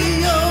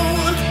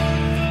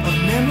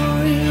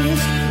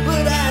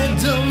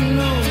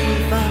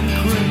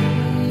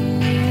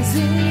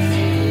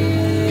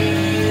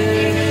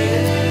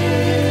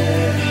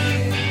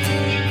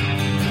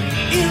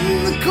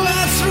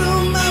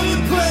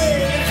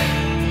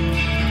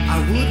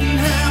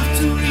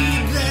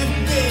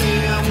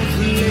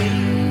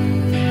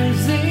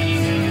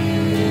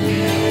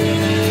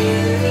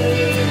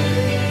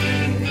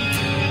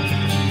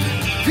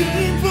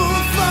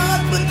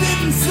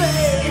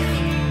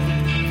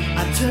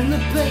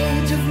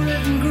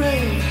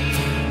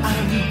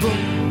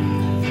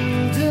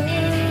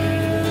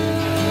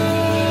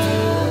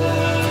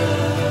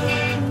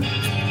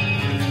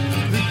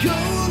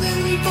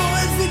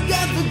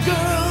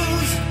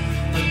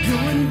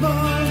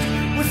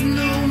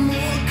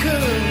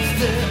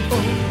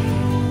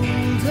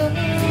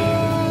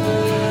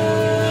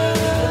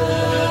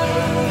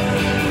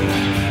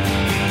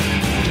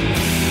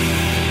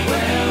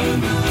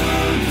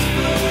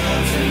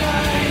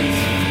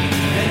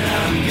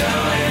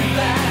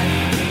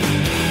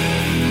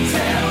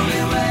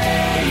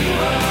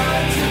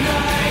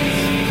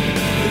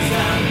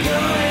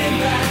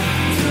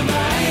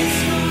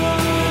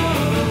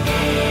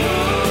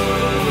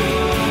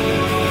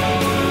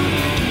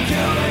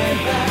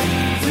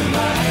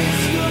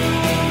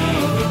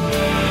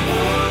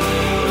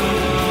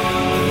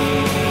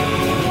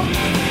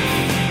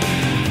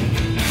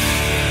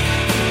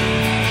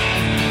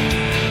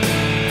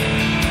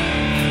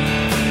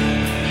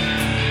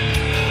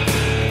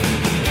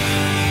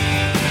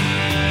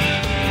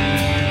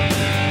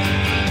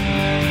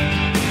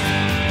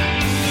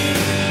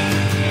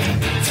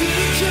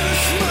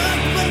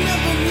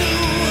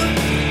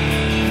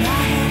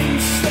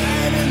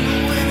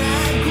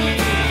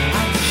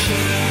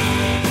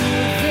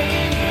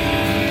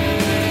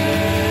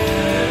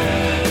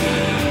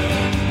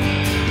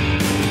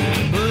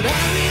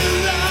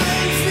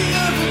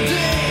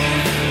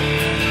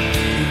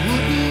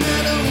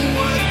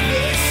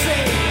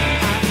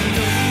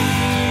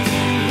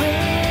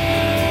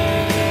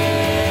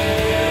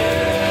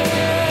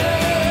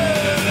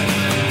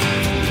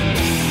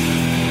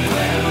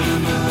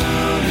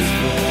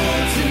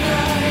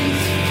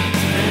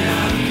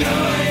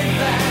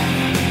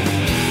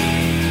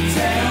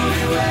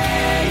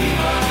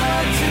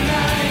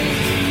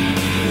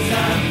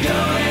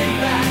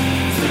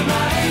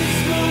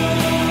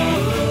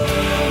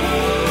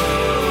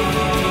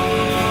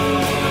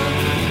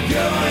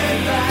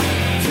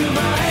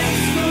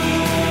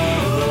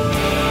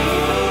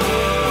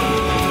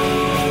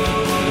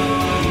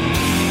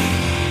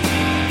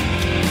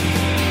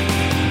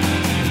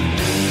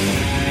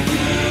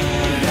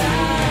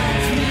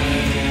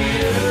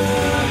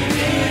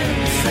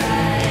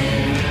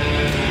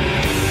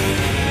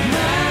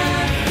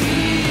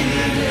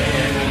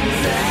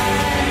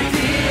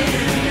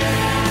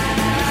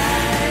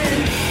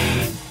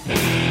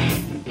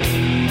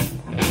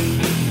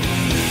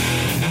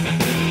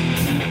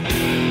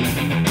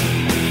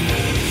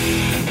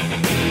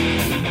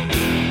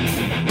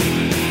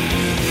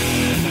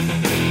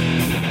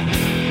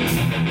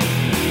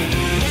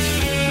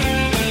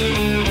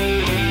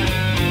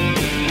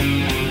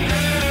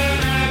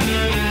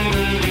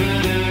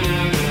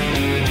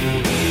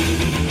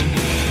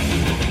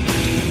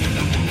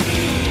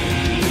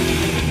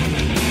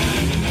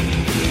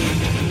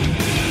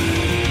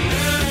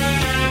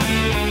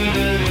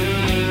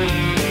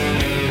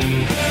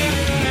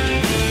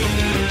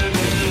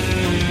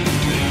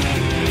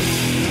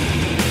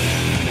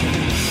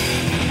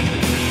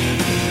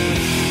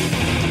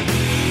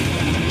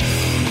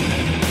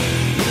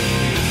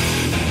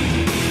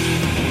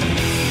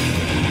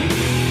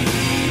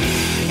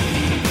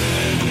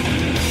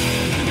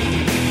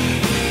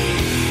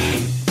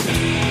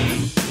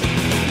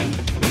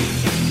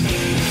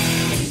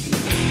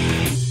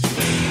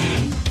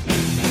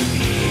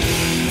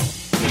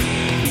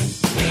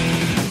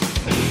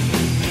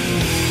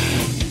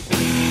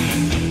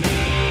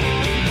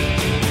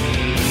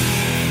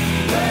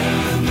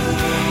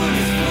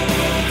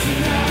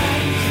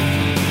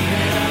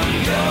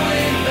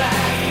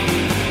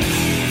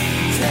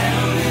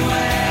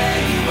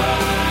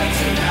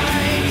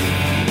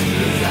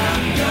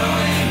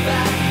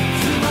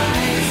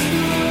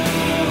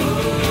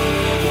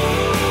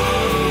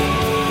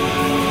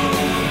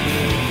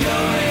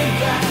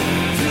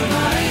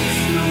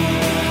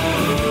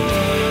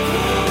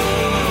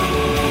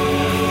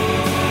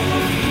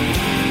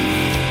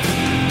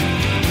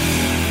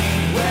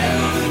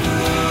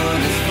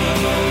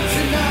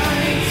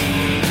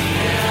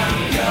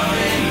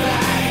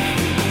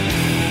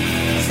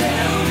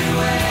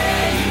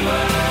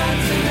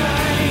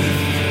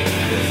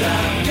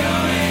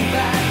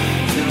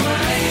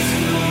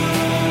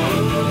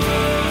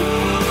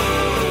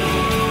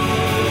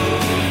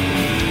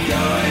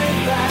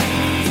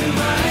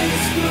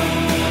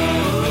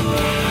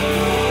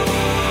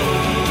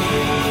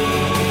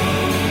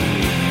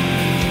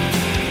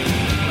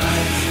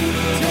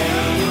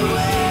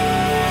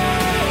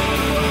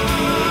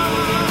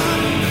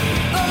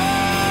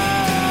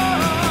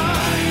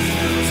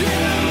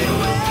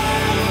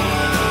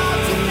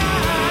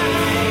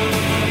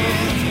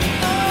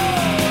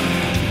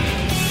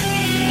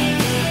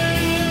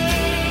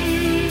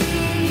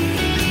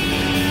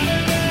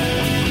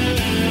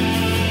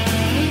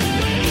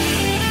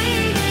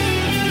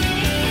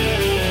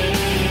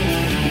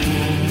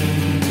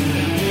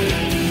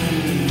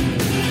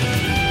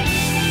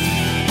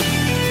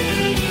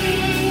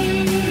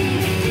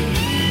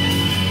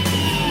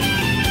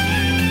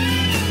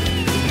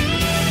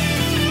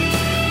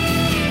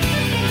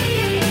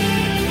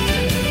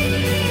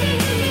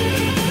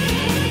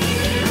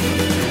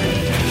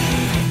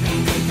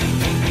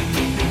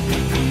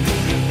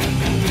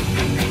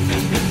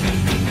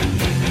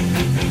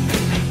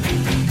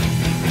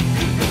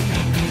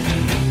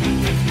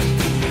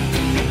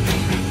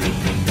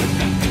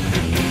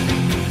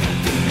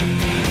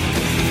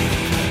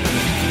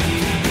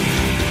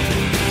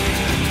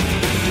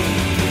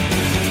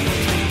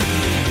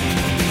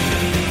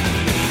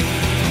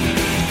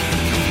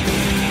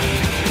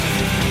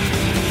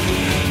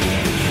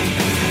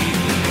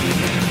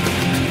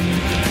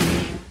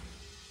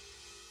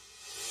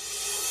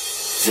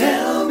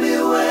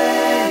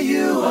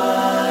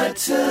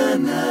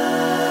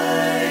 tonight.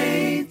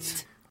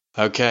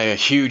 Okay, a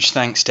huge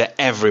thanks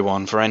to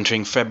everyone for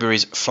entering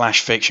February's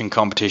Flash Fiction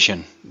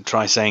competition.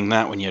 Try saying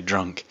that when you're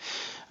drunk.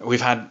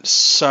 We've had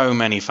so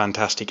many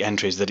fantastic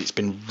entries that it's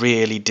been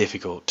really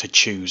difficult to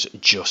choose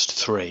just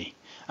 3.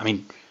 I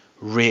mean,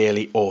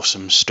 really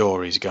awesome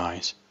stories,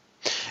 guys.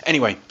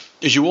 Anyway,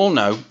 as you all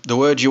know, the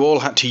word you all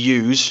had to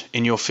use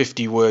in your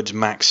 50 words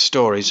max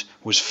stories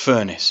was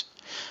furnace.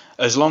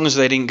 As long as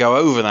they didn't go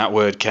over that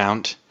word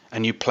count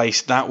and you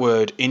placed that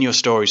word in your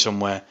story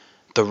somewhere,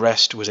 the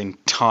rest was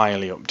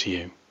entirely up to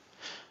you.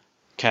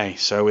 Okay,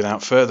 so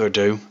without further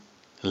ado,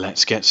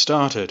 let's get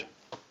started.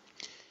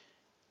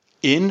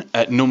 In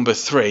at number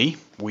 3,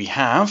 we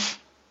have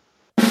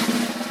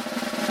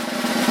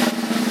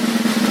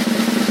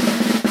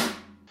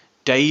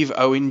Dave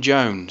Owen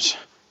Jones.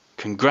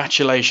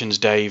 Congratulations,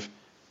 Dave.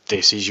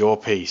 This is your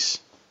piece.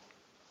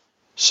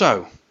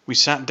 So, we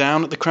sat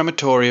down at the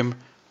crematorium,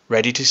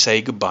 ready to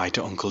say goodbye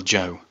to Uncle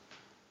Joe.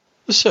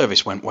 The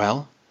service went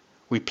well.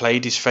 We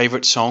played his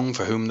favourite song,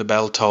 For Whom the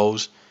Bell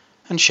Tolls,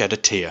 and shed a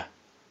tear.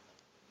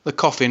 The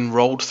coffin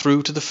rolled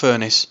through to the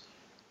furnace,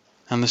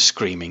 and the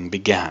screaming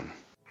began.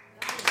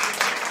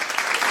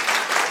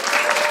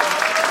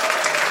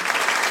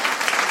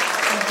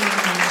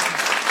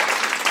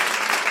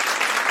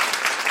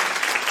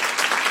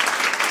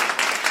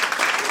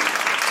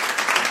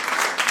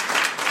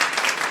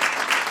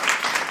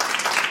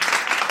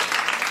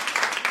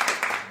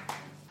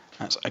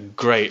 That's a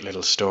great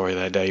little story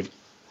there, Dave.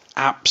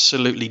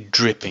 Absolutely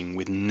dripping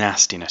with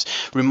nastiness.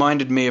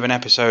 Reminded me of an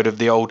episode of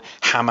the old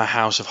Hammer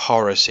House of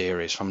Horror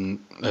series from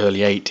early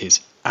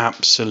 80s.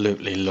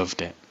 Absolutely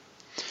loved it.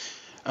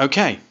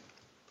 Okay.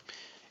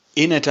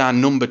 In at our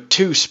number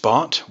 2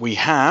 spot, we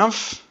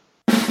have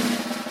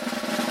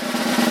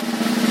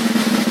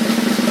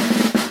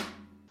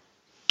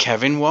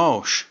Kevin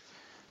Walsh.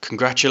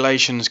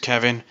 Congratulations,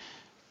 Kevin.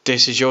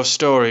 This is your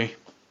story.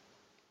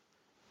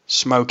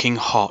 Smoking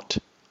hot.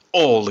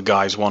 All the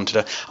guys wanted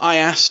her. I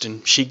asked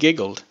and she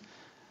giggled.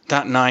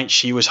 That night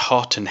she was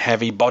hot and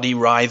heavy, body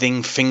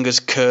writhing, fingers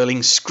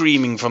curling,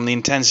 screaming from the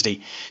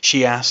intensity.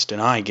 She asked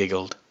and I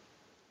giggled.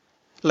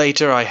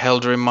 Later I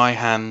held her in my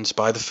hands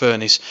by the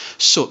furnace,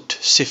 soot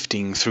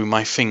sifting through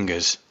my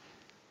fingers.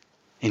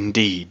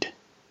 Indeed,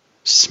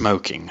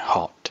 smoking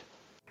hot.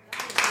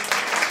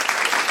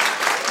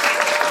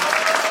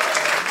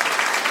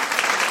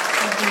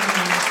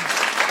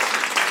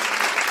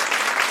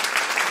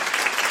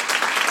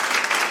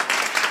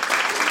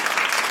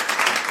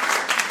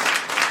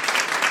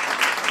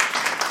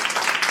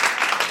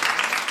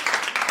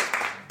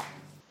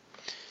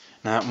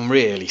 That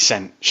really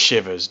sent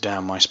shivers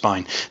down my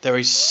spine. There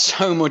is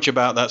so much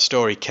about that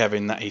story,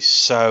 Kevin, that is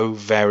so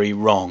very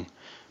wrong.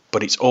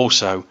 But it's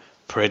also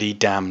pretty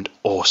damned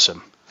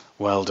awesome.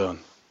 Well done.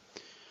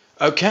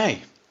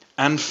 Okay,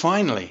 and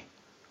finally,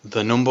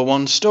 the number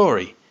 1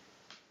 story.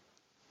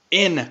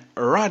 In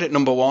right at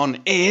number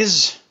 1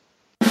 is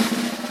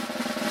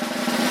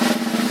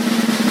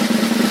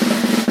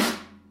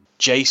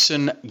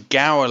Jason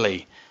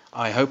Gowerley.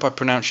 I hope I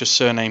pronounced your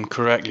surname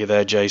correctly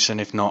there, Jason.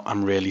 If not,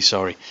 I'm really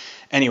sorry.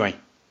 Anyway,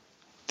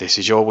 this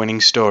is your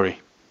winning story.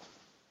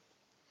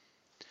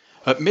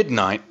 At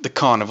midnight, the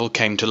carnival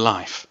came to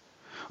life.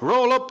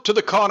 Roll up to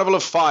the carnival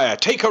of fire.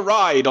 Take a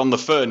ride on the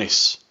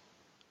furnace.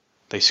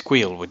 They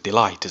squeal with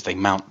delight as they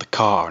mount the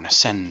car and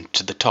ascend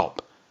to the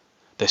top.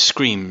 Their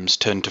screams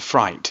turn to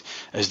fright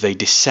as they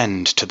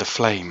descend to the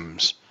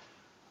flames.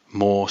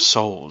 More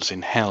souls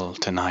in hell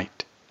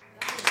tonight.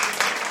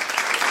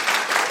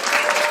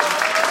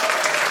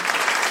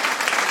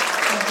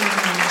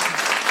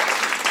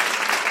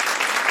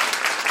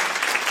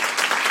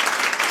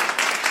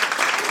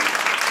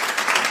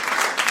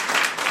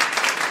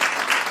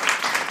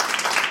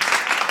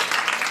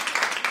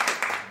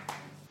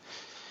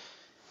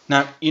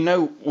 Now, you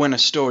know when a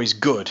story's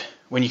good,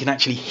 when you can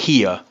actually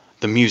hear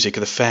the music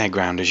of the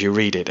fairground as you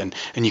read it, and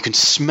you can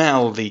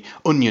smell the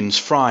onions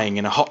frying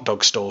in a hot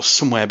dog stall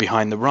somewhere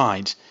behind the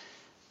rides.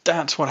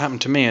 That's what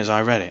happened to me as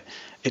I read it.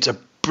 It's a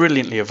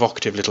brilliantly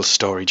evocative little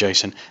story,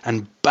 Jason,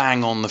 and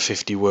bang on the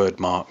 50-word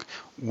mark.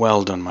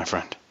 Well done, my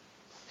friend.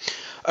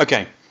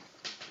 Okay,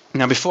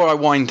 now before I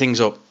wind things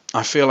up,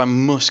 I feel I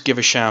must give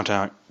a shout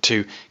out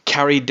to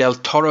Carrie Del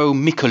Toro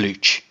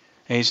Mikulich.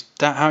 Is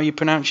that how you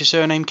pronounce your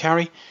surname,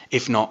 Carrie?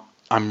 If not,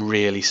 I'm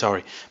really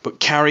sorry. But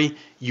Carrie,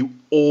 you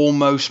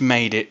almost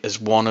made it as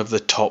one of the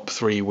top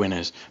 3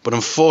 winners. But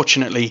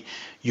unfortunately,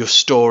 your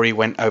story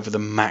went over the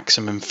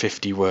maximum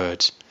 50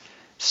 words.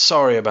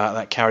 Sorry about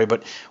that, Carrie,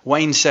 but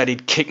Wayne said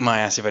he'd kick my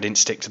ass if I didn't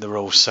stick to the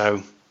rules,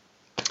 so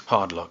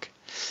hard luck.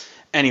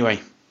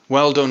 Anyway,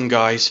 well done,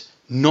 guys.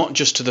 Not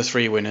just to the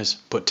 3 winners,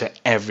 but to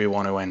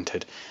everyone who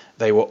entered.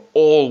 They were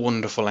all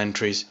wonderful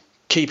entries.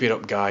 Keep it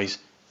up, guys.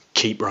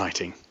 Keep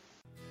writing.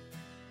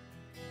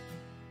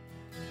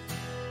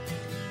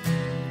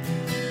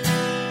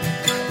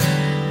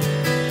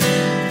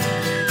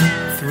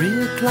 3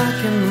 o'clock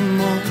in the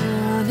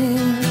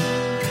morning,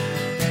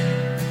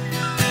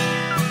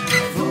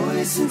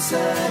 voice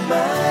inside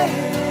my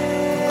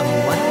head,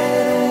 I'm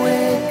wide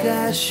awake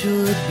I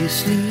should be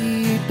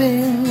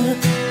sleeping.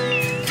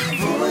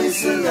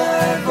 Voice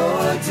alive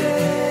or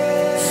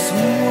dead.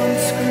 Someone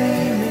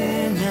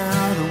screaming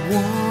out a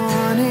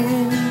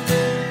warning.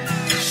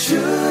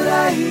 Should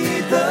I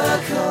heed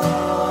the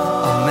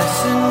call? A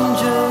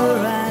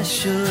messenger I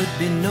should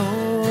be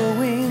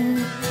knowing.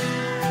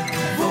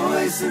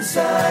 Voice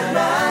inside my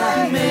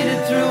head. Made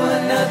it through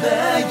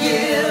another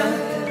year,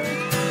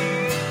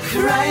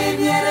 crying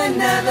yet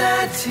another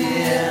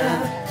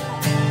tear.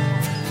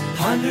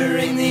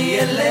 Pondering the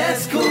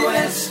endless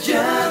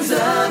questions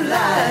of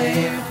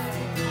life.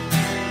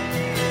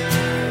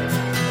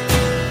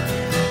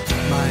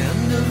 My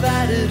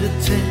undivided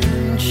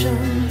attention.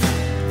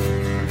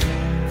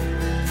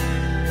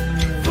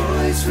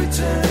 Voice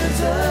returns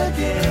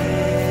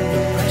again.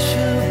 The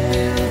pressure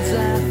builds,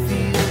 I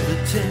feel the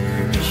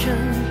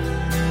tension.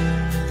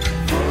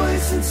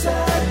 Voice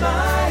inside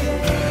my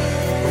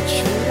head. What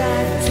should I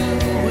do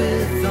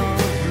with all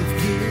you've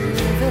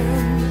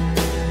given?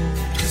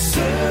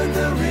 Discern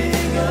the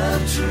ring of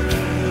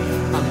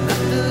truth. I'm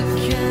not the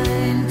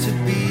kind to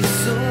be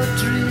so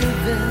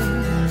driven.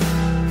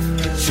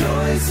 The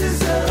choice is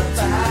up.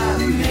 I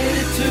made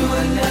it to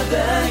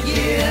another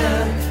year,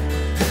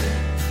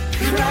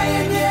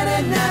 crying yet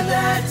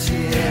another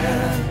tear.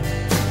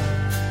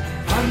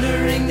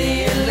 Pondering the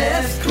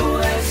endless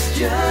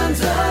questions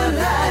of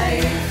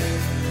life.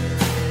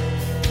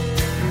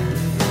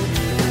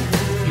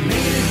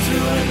 Made it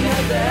through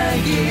another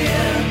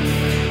year,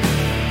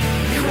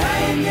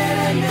 crying yet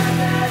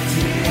another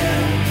tear.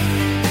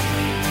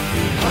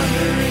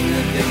 Pondering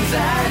the things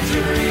I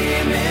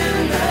dream in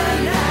the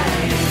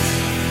night.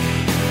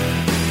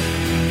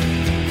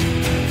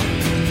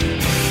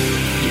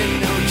 You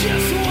know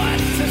just what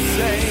to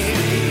say.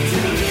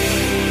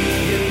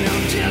 You know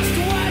just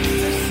what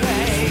to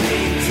say.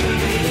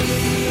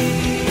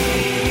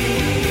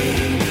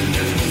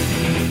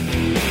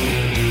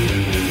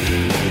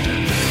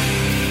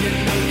 You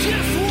know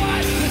just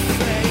what to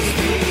say.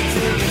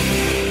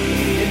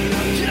 You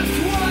know just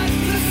what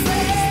to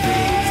say.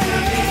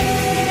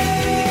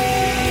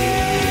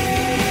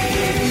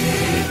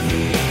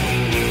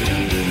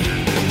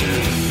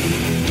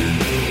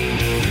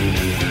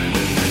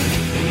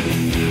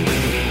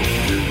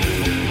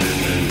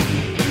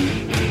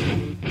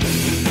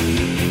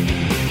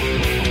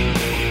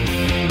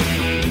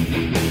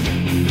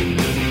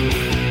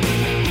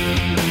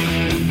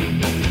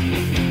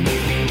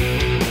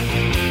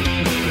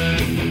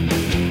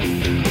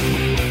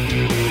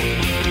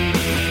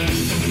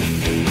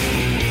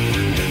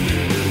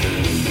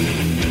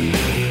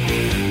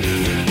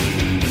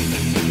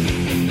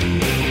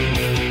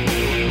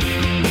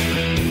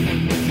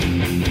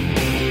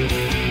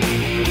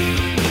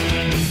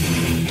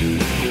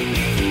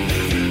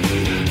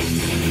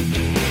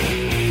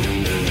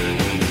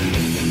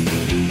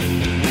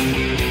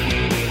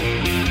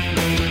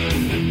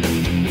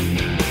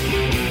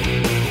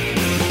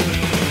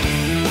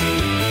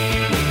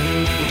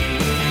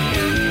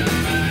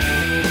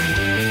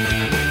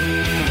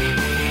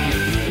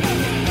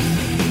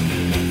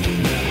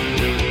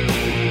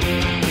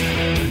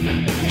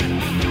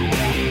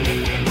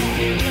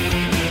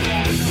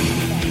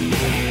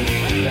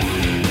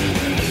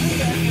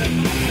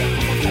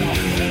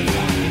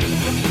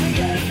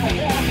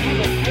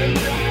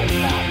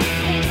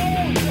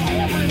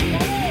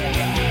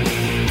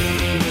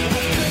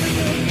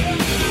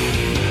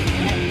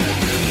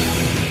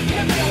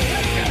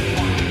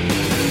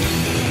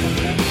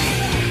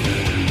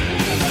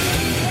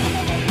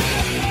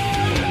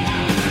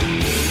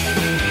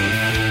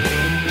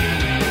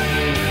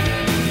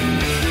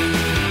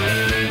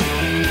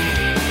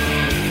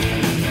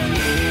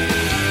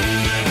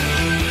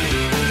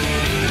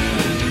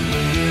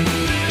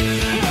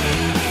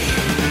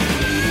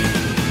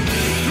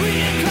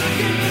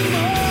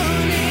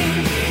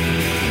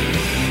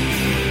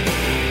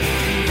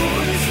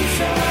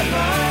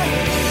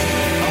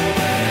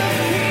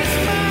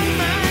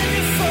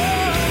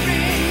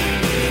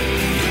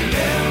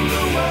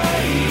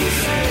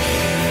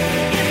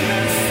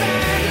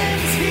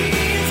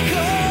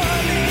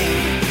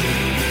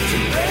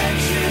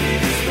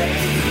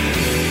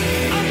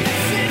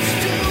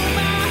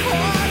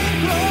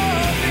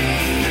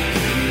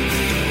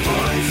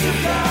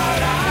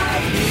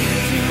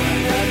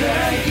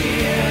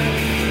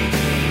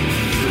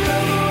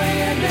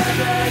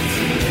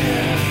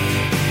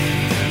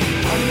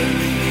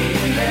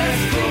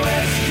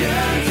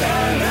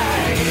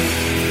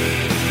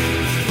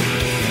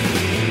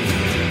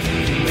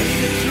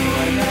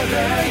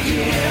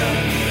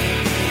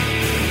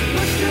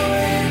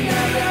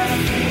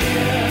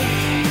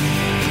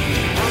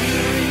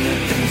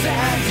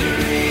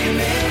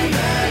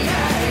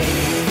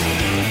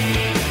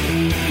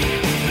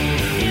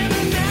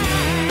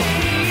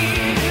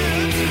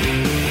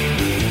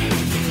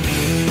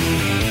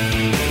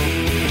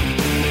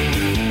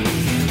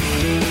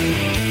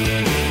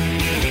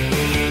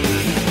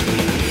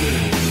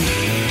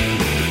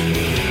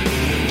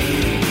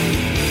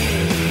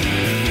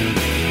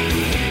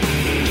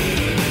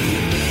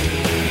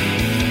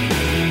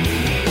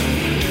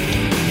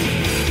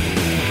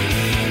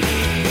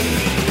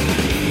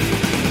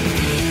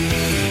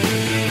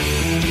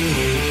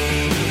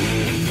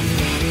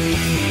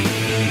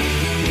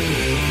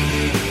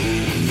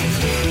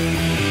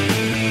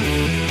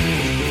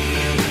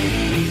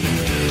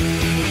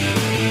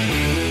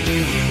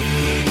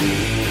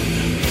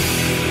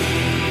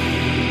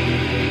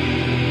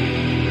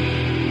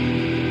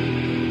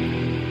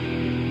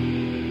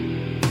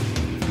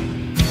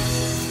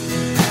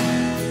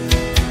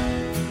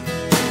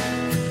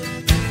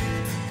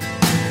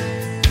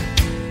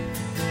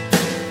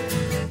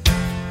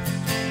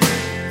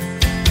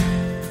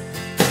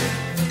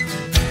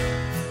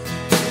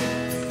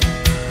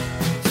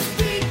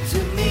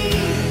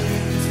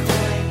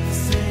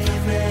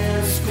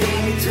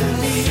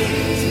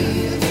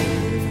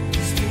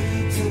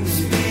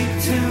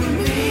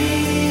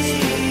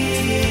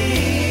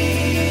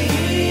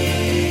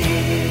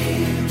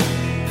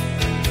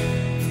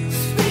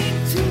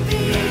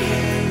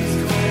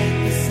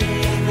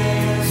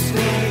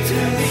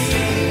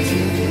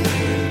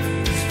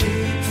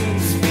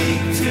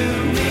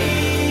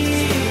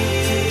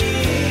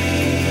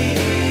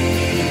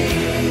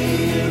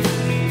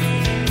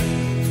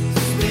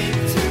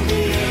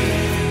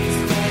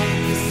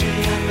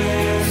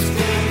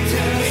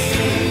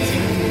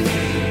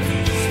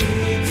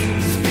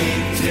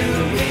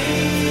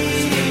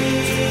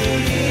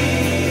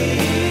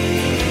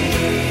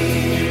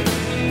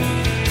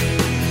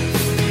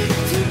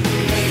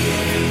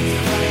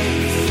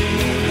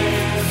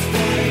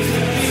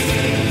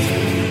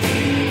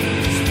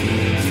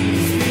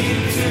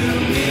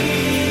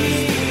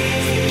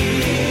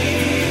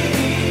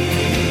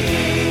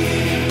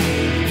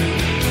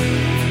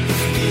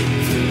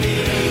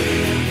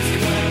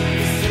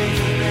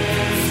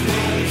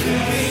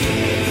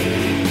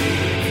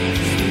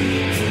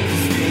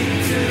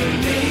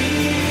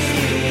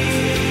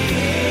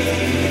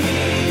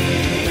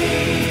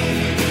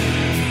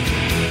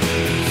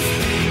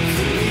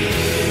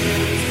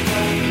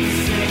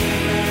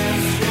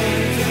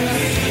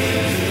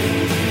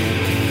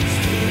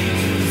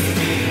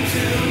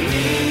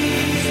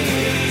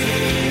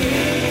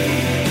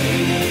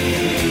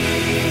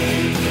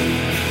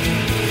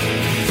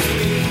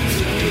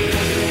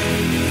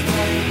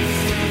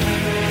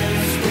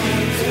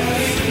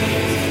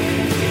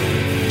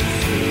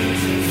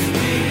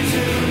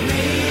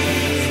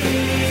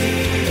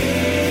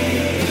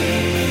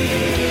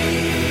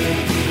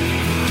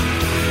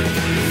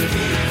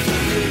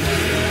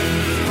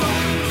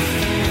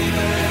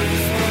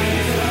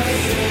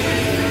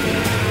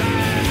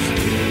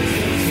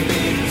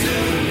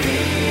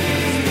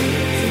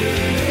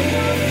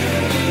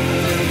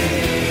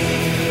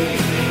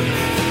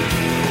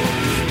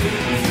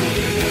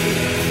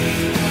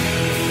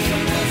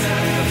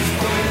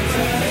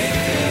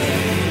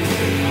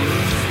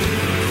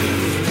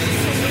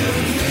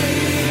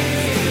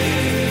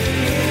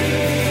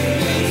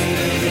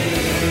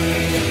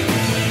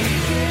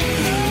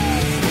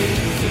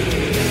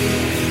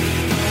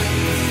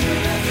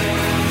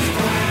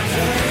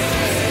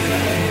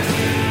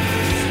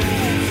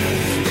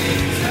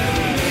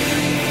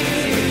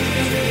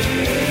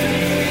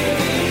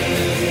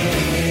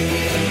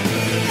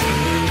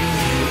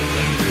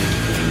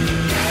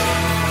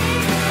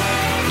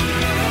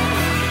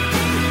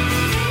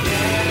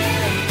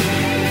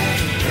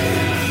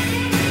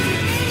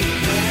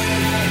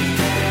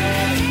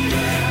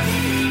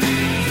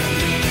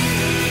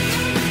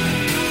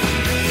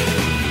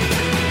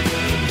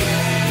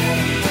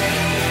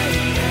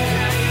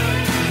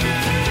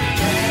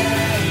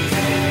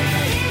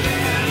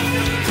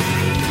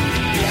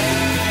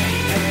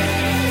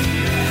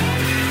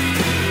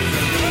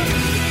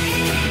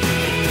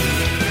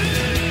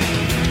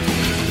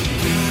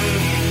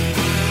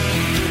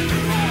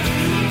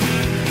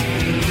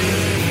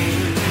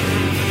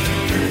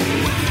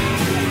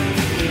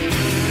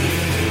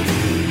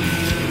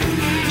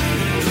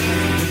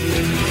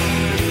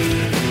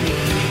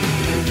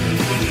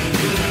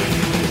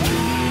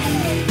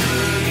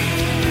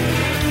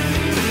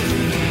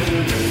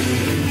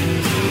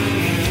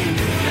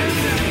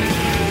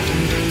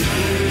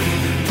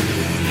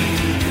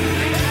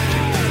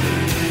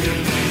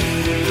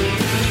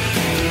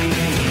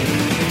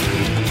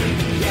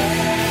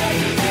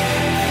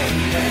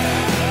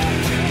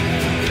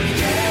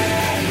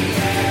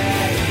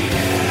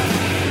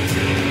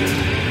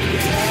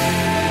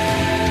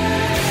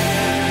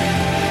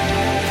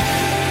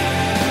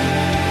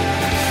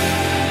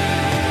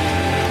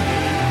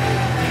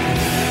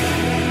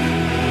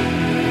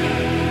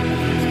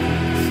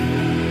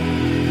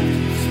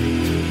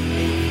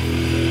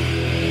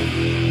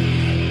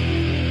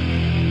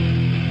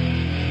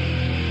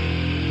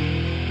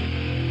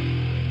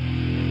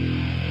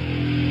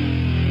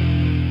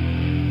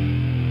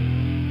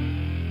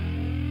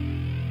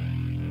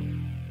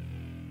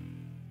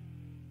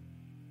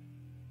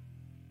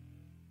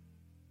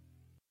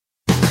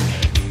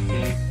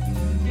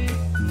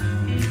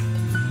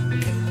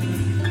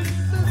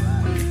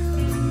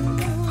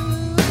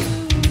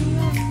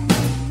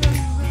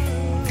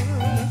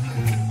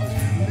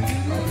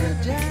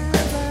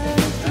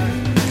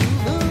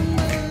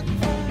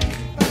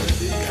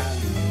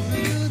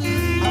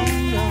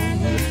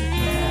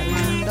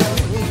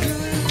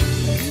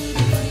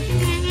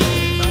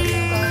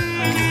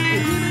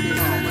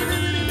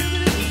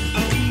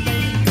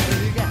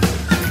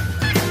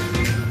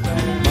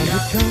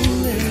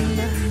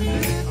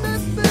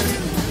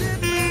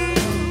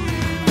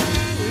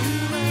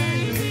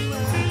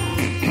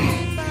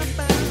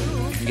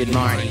 Good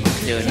morning,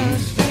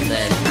 students.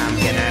 The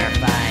Tompkins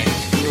 5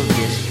 School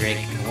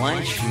District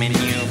lunch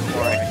menu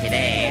for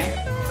today: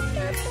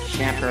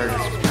 shepherd's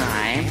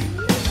pie,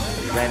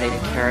 shredded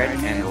carrot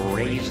and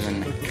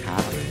raisin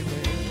cup,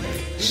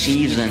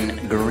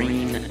 seasoned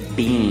green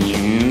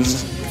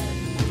beans,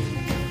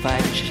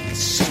 fudge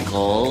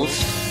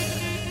sickles,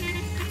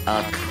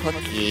 a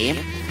cookie,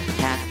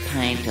 half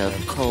pint of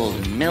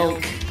cold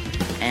milk,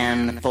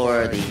 and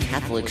for the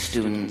Catholic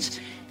students,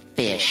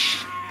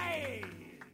 fish.